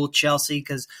Liverpool, Chelsea,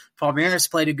 because Palmeiras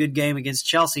played a good game against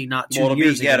Chelsea not 2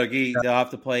 years ago. They'll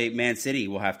have to play Man City.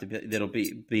 It'll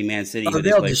be Man City.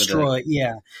 They'll destroy it.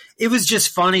 Yeah, it was just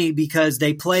funny because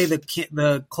they play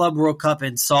the Club World Cup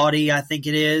in Saudi, I think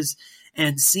it is,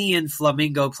 and seeing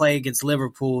Flamengo play against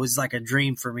Liverpool was like a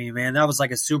dream for me, man. That was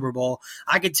like a Super Bowl.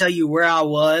 I could tell you where I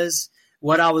was,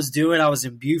 what I was doing. I was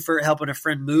in Beaufort helping a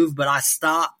friend move, but I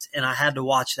stopped and I had to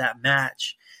watch that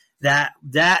match. That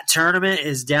tournament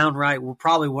is downright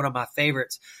probably one of my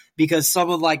favorites because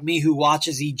someone like me who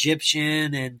watches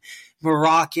Egyptian and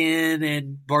Moroccan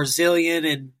and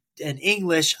Brazilian and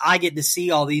English, I get to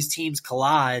see all these teams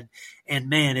collide. And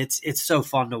man, it's so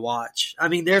fun to watch. I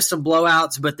mean, there's some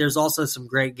blowouts, but there's also some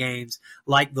great games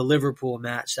like the Liverpool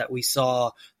match that we saw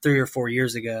 3 or 4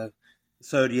 years ago.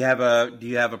 So do you have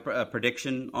a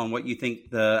prediction on what you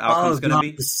think the outcome is going to be?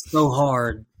 It's so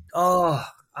hard.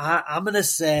 I'm going to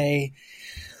say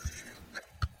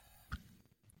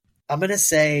God,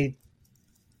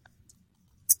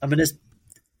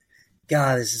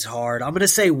 this is hard. I'm going to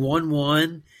say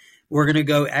 1-1. We're going to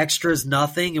go extras,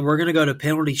 nothing, and we're going to go to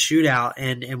penalty shootout,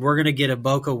 and we're going to get a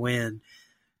Boca win.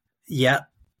 Yep.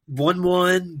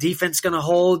 1-1, defense going to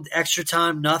hold, extra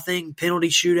time, nothing, penalty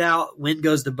shootout, win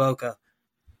goes to Boca.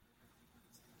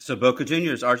 So Boca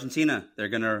Juniors, Argentina, they're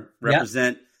going to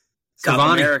represent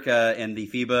South America in the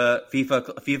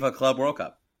FIFA Club World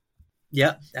Cup.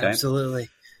 Yep, okay. Absolutely.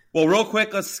 Well, real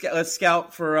quick, let's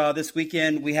scout for this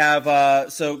weekend. We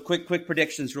have so quick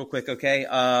predictions, real quick. Okay,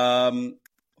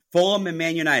 Fulham and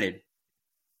Man United.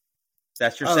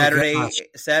 That's your Saturday at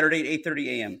 8:30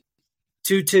 a.m.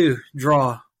 2-2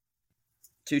 draw.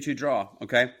 2-2 draw.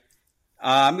 Okay,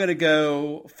 I'm gonna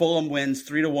go Fulham wins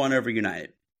 3-1 over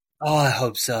United. Oh, I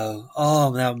hope so.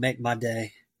 Oh, that would make my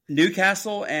day.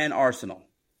 Newcastle and Arsenal.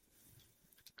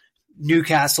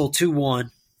 Newcastle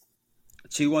 2-1.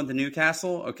 2-1 to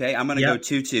Newcastle. Okay, I'm going to go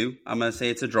 2-2. I'm going to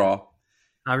say it's a draw.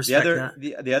 I respect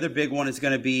that. The other big one is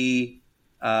going to be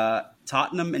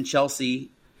Tottenham and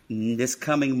Chelsea this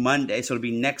coming Monday. So it'll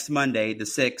be next Monday, the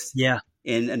 6th,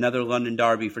 in another London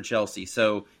derby for Chelsea.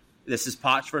 So this is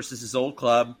Poch versus his old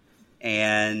club.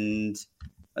 And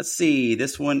let's see,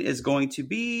 this one is going to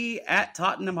be at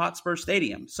Tottenham Hotspur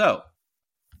Stadium. So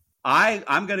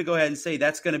I'm going to go ahead and say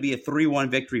that's going to be a 3-1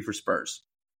 victory for Spurs.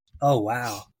 Oh,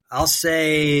 wow. I'll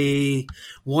say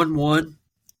 1-1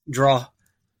 draw.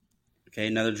 Okay,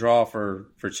 another draw for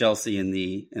Chelsea in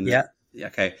the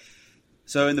okay.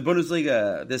 So in the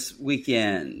Bundesliga this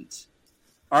weekend.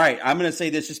 All right, I'm going to say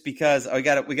this just because we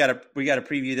got to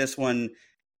preview this one.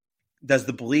 Does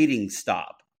the bleeding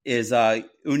stop? Is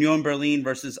Union Berlin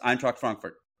versus Eintracht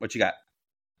Frankfurt? What you got?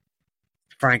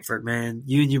 Frankfurt, man.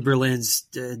 Union Berlin's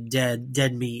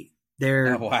dead meat.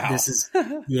 This is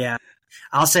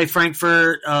I'll say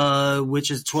Frankfurt,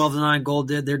 which is 12-9 goal.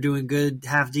 They're doing good,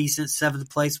 half decent, 7th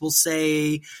place. I'll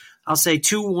say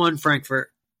 2-1 Frankfurt.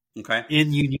 Okay.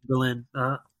 In Union Berlin.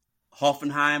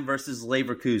 Hoffenheim versus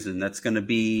Leverkusen. That's going to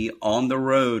be on the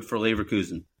road for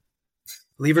Leverkusen.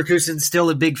 Leverkusen's still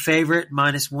a big favorite,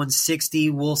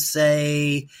 -160. We'll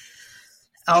say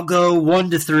I'll go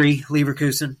 1-3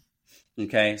 Leverkusen.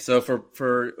 Okay, so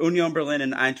for Union Berlin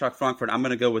and Eintracht Frankfurt, I'm going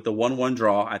to go with the 1-1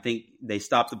 draw. I think they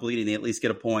stop the bleeding. They at least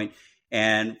get a point.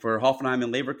 And for Hoffenheim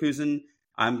and Leverkusen,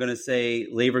 I'm going to say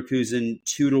Leverkusen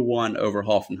 2-1 over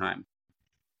Hoffenheim.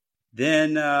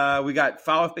 Then we got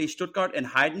VfB Stuttgart and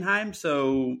Heidenheim.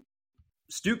 So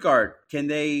Stuttgart, are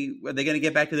they going to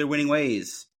get back to their winning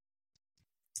ways?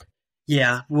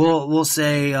 Yeah, we'll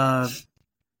say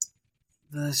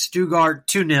Stuttgart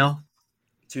 2-0.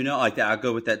 2-0, like that. I'll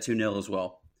go with that 2-0 as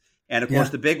well. And, of course,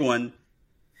 the big one,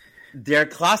 Der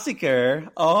Klassiker.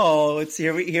 Oh,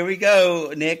 here we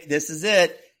go, Nick. This is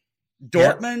it.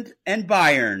 Dortmund and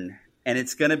Bayern. And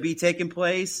it's going to be taking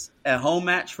place, a home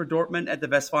match for Dortmund at the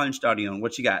Westfalenstadion.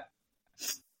 What you got?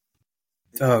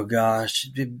 Oh, gosh.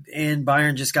 And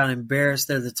Bayern just got embarrassed.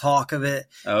 They're the talk of it.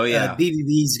 Oh, yeah.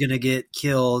 BVB's going to get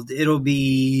killed. It'll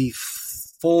be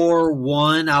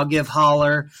 4-1. I'll give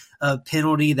Haller a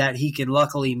penalty that he can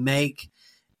luckily make.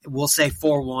 We'll say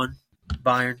 4-1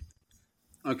 Bayern.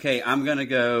 Okay, I'm going to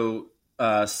go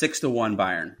 6-1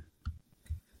 Bayern.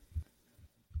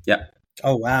 Yep.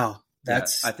 Oh, wow.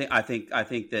 That's I think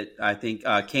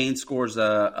Kane scores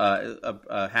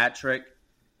a hat trick,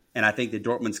 and I think that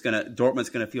Dortmund's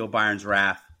gonna feel Bayern's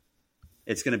wrath.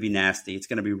 It's gonna be nasty. It's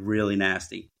gonna be really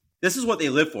nasty. This is what they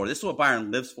live for. This is what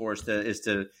Bayern lives for, is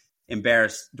to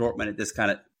embarrass Dortmund at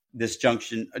this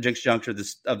juncture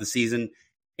of the season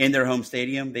in their home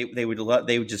stadium. They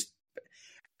would just.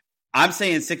 I'm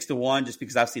saying 6-1 just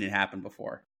because I've seen it happen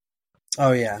before.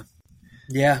 Oh yeah.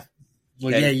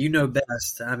 Well, okay. yeah, you know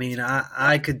best. I mean,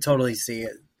 I could totally see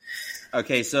it.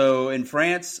 Okay, so in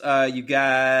France, you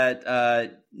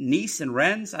got Nice and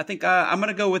Rennes. I think I'm going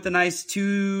to go with a nice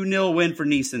 2-0 win for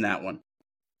Nice in that one.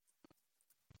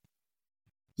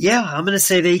 Yeah, I'm going to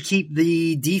say they keep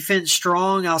the defense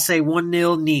strong. I'll say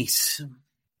 1-0 Nice.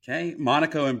 Okay,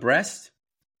 Monaco and Brest.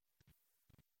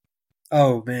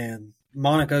 Oh man,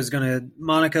 Monaco's gonna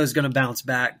bounce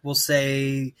back. We'll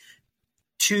say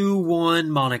 2-1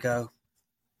 Monaco.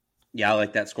 Yeah, I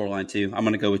like that scoreline too. I'm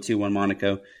going to go with 2-1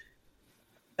 Monaco.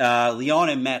 Lyon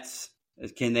and Metz.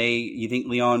 You think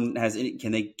Lyon has any?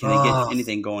 Can they get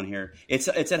anything going here? It's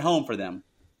at home for them.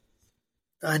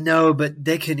 I know, but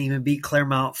they couldn't even beat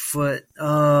Clermont Foot.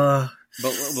 But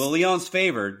Lyon's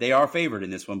favored. They are favored in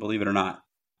this one, believe it or not.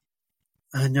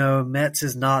 I know Metz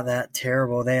is not that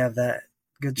terrible. They have that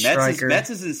good striker. Metz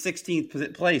is in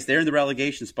 16th place. They're in the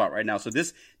relegation spot right now. So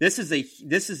this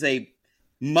is a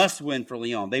must win for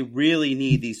Lyon. They really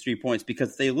need these 3 points,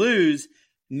 because if they lose,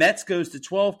 Metz goes to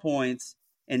 12 points,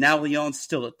 and now Lyon's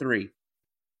still at 3.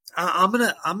 I'm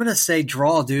gonna say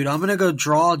draw, dude. I'm gonna go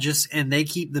draw, and they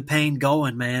keep the pain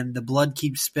going, man. The blood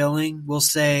keeps spilling. We'll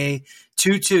say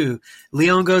 2-2.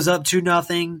 Lyon goes up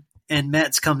 2-0, and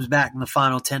Metz comes back in the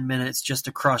final 10 minutes just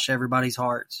to crush everybody's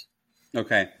hearts.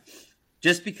 Okay,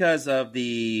 just because of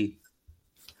the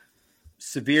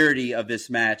severity of this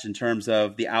match in terms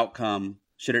of the outcome,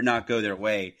 should it not go their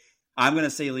way, I'm going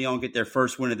to say Lyon get their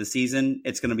first win of the season.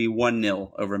 It's going to be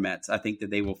 1-0 over Metz. I think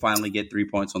that they will finally get 3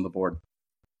 points on the board.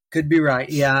 Could be right.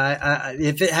 Yeah,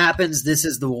 if it happens, this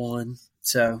is the one.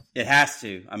 So it has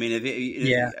to. I mean,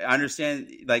 I understand.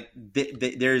 Like,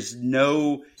 there's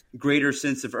no greater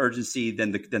sense of urgency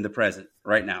than the present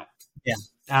right now. Yeah,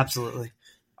 absolutely.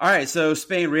 All right, so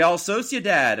Spain, Real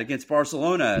Sociedad against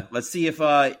Barcelona. Let's see if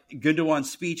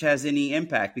Gundogan's speech has any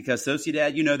impact, because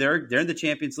Sociedad, they're in the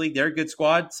Champions League. They're a good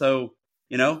squad, so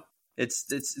this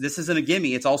isn't a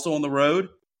gimme. It's also on the road.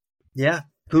 Yeah,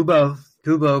 Kubo,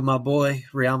 my boy,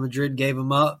 Real Madrid gave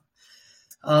him up.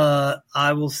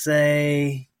 I will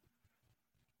say,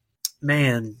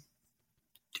 man,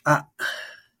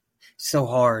 so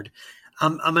hard.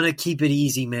 I'm gonna keep it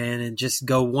easy, man, and just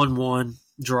go 1-1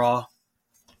 draw.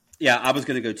 Yeah, I was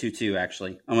gonna go 2-2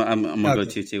 actually. I'm gonna go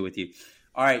 2-2 with you.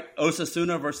 All right,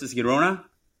 Osasuna versus Girona.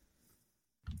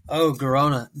 Oh,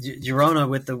 Girona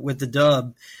with the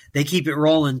dub. They keep it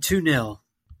rolling 2-0.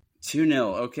 2-0,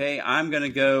 okay. I'm going to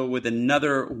go with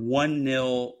another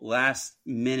 1-0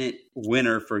 last-minute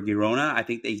winner for Girona. I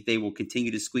think they will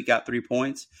continue to squeak out 3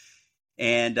 points.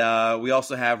 And we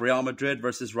also have Real Madrid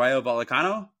versus Rayo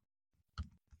Vallecano.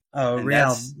 Oh,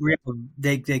 Real,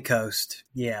 they coast.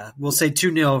 Yeah, we'll say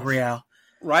 2-0 Real.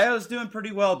 Rayo's doing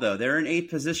pretty well, though. They're in 8th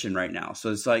position right now.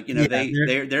 So it's like,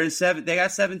 they're in 7. They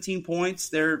got 17 points.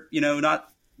 They're,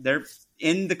 they're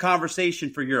in the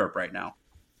conversation for Europe right now.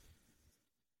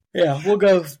 Yeah, we'll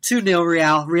go 2-0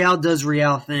 Real. Real does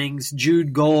Real things.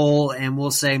 Jude goal, and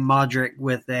we'll say Modric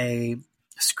with a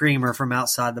screamer from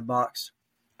outside the box.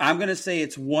 I'm going to say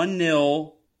it's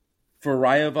 1-0 for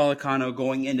Rayo Vallecano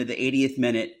going into the 80th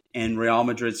minute, and Real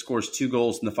Madrid scores 2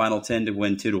 goals in the final 10 to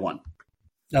win 2-1.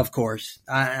 Of course.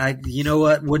 I you know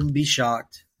what? Wouldn't be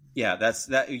shocked. Yeah, that's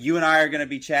that. You and I are going to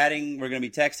be chatting. We're going to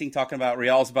be texting, talking about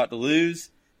Real's about to lose.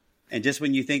 And just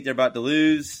when you think they're about to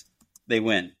lose, they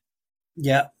win.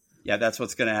 Yeah. Yeah, that's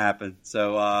what's going to happen.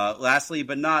 So lastly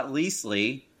but not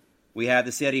leastly, we have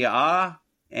the Serie A.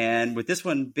 And with this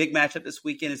one, big matchup this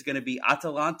weekend is going to be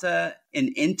Atalanta and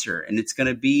Inter. And it's going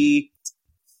to be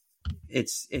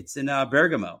it's in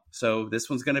Bergamo. So this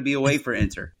one's going to be away for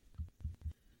Inter.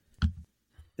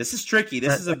 This is tricky.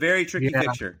 This is a very tricky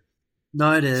picture.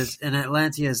 No, it is. And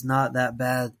Atalanta is not that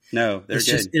bad. No, they're it's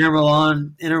good. Just Inter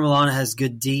Milan has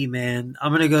good D, man.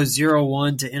 I'm going to go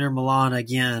 0-1 to Inter Milan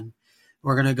again.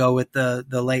 We're going to go with the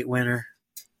late winner.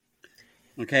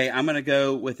 Okay, I'm going to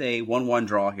go with a 1-1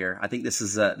 draw here. I think this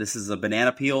is a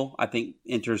banana peel. I think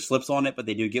Inter slips on it, but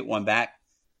they do get one back.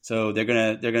 So they're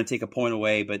gonna take a point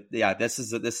away. But yeah, that's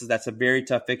a very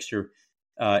tough fixture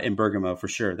in Bergamo for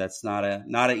sure. That's not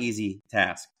an easy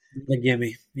task. A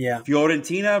gimme, yeah.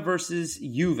 Fiorentina versus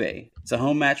Juve. It's a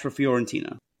home match for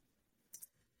Fiorentina.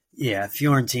 Yeah,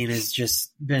 Fiorentina's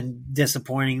just been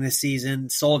disappointing this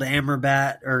season. Sold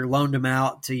Amrabat or loaned him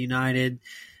out to United.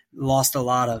 Lost a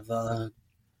lot of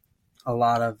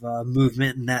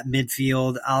movement in that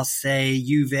midfield. I'll say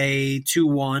Juve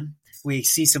 2-1. We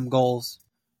see some goals.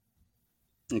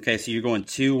 Okay, so you're going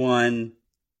 2-1.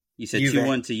 You said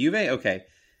 2-1 to Juve? Okay.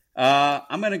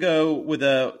 I'm going to go with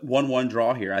a 1-1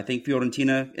 draw here. I think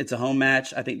Fiorentina, it's a home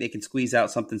match. I think they can squeeze out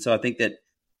something. So I think that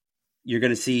you're going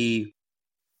to see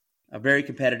a very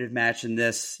competitive match in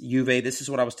this. Juve, this is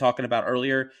what I was talking about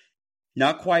earlier.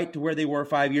 Not quite to where they were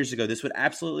 5 years ago. This would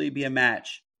absolutely be a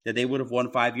match that they would have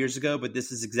won 5 years ago, but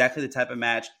this is exactly the type of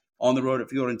match on the road at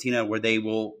Fiorentina where they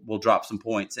will drop some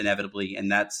points inevitably.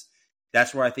 And that's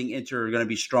where I think Inter are going to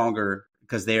be stronger,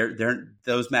 because they're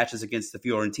those matches against the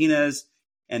Fiorentinas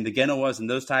and the Genoas and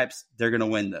those types, they're going to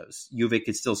win those. Juve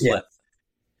could still slip.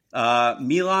 Yeah.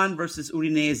 Milan versus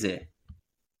Udinese.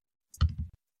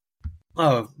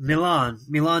 Oh,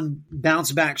 Milan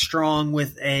bounced back strong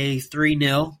with a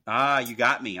 3-0. You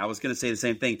got me. I was going to say the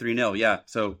same thing, 3-0. Yeah,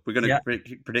 so we're going to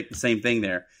predict the same thing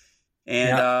there.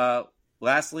 And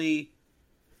lastly,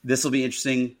 this will be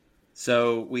interesting.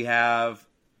 So we have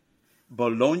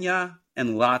Bologna and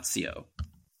Lazio.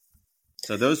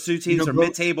 So those two teams are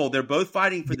mid-table. They're both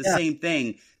fighting for the same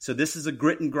thing. So this is a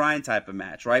grit and grind type of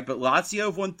match, right? But Lazio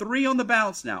have won 3 on the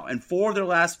bounce now and 4 of their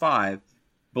last 5.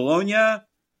 Bologna,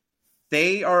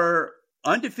 they are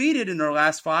undefeated in their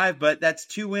last 5, but that's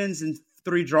 2 wins and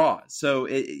 3 draws. So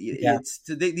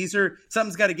these are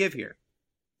something's got to give here.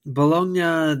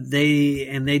 Bologna,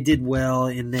 they did well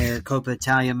in their Coppa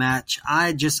Italia match.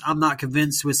 I'm not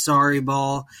convinced with Sarri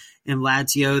ball and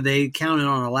Lazio. They counted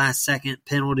on a last-second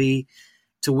penalty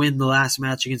to win the last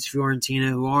match against Fiorentina,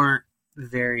 who aren't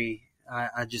very.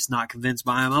 I'm just not convinced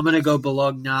by them. I'm going to go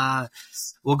Bologna.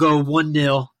 We'll go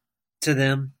 1-0 to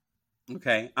them.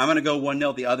 Okay, I'm going to go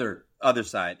 1-0 the other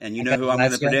side, and you know who I'm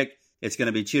going to predict? It's going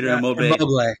to be Ciro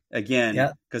Immobile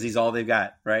again, because he's all they've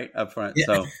got right up front. Yeah.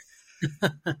 So.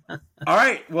 All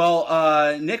right.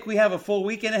 Well, Nick, we have a full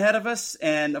weekend ahead of us.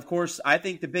 And of course, I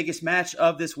think the biggest match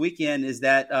of this weekend is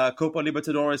that Copa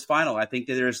Libertadores final. I think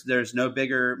that there's no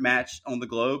bigger match on the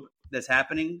globe that's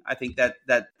happening. I think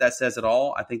that says it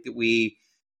all. I think that we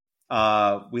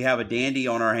have a dandy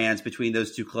on our hands between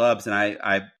those two clubs. And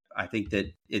I think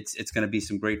that it's going to be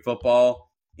some great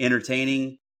football,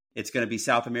 entertaining. It's going to be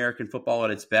South American football at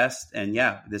its best. And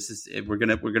we're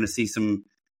going to see some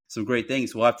great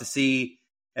things. We'll have to see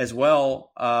as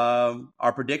well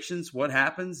our predictions, what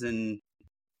happens, and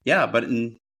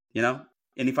any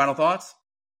final thoughts?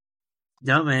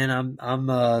 No, man,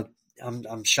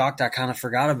 I'm shocked. I kind of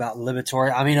forgot about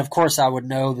Libertadores. I mean, of course, I would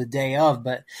know the day of,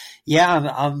 but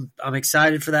I'm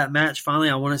excited for that match. Finally,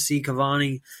 I want to see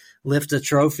Cavani lift a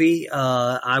trophy.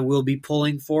 I will be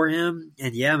pulling for him,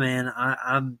 and man,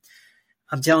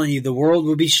 I'm telling you, the world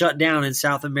will be shut down in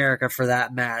South America for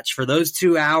that match. For those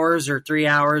 2 hours or 3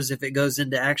 hours, if it goes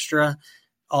into extra,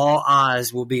 all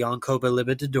eyes will be on Copa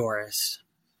Libertadores.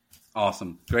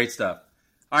 Awesome. Great stuff.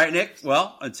 All right, Nick.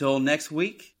 Well, until next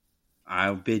week,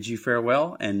 I'll bid you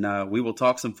farewell, and we will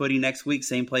talk some footy next week.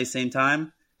 Same place, same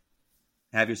time.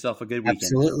 Have yourself a good weekend.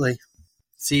 Absolutely.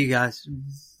 See you guys.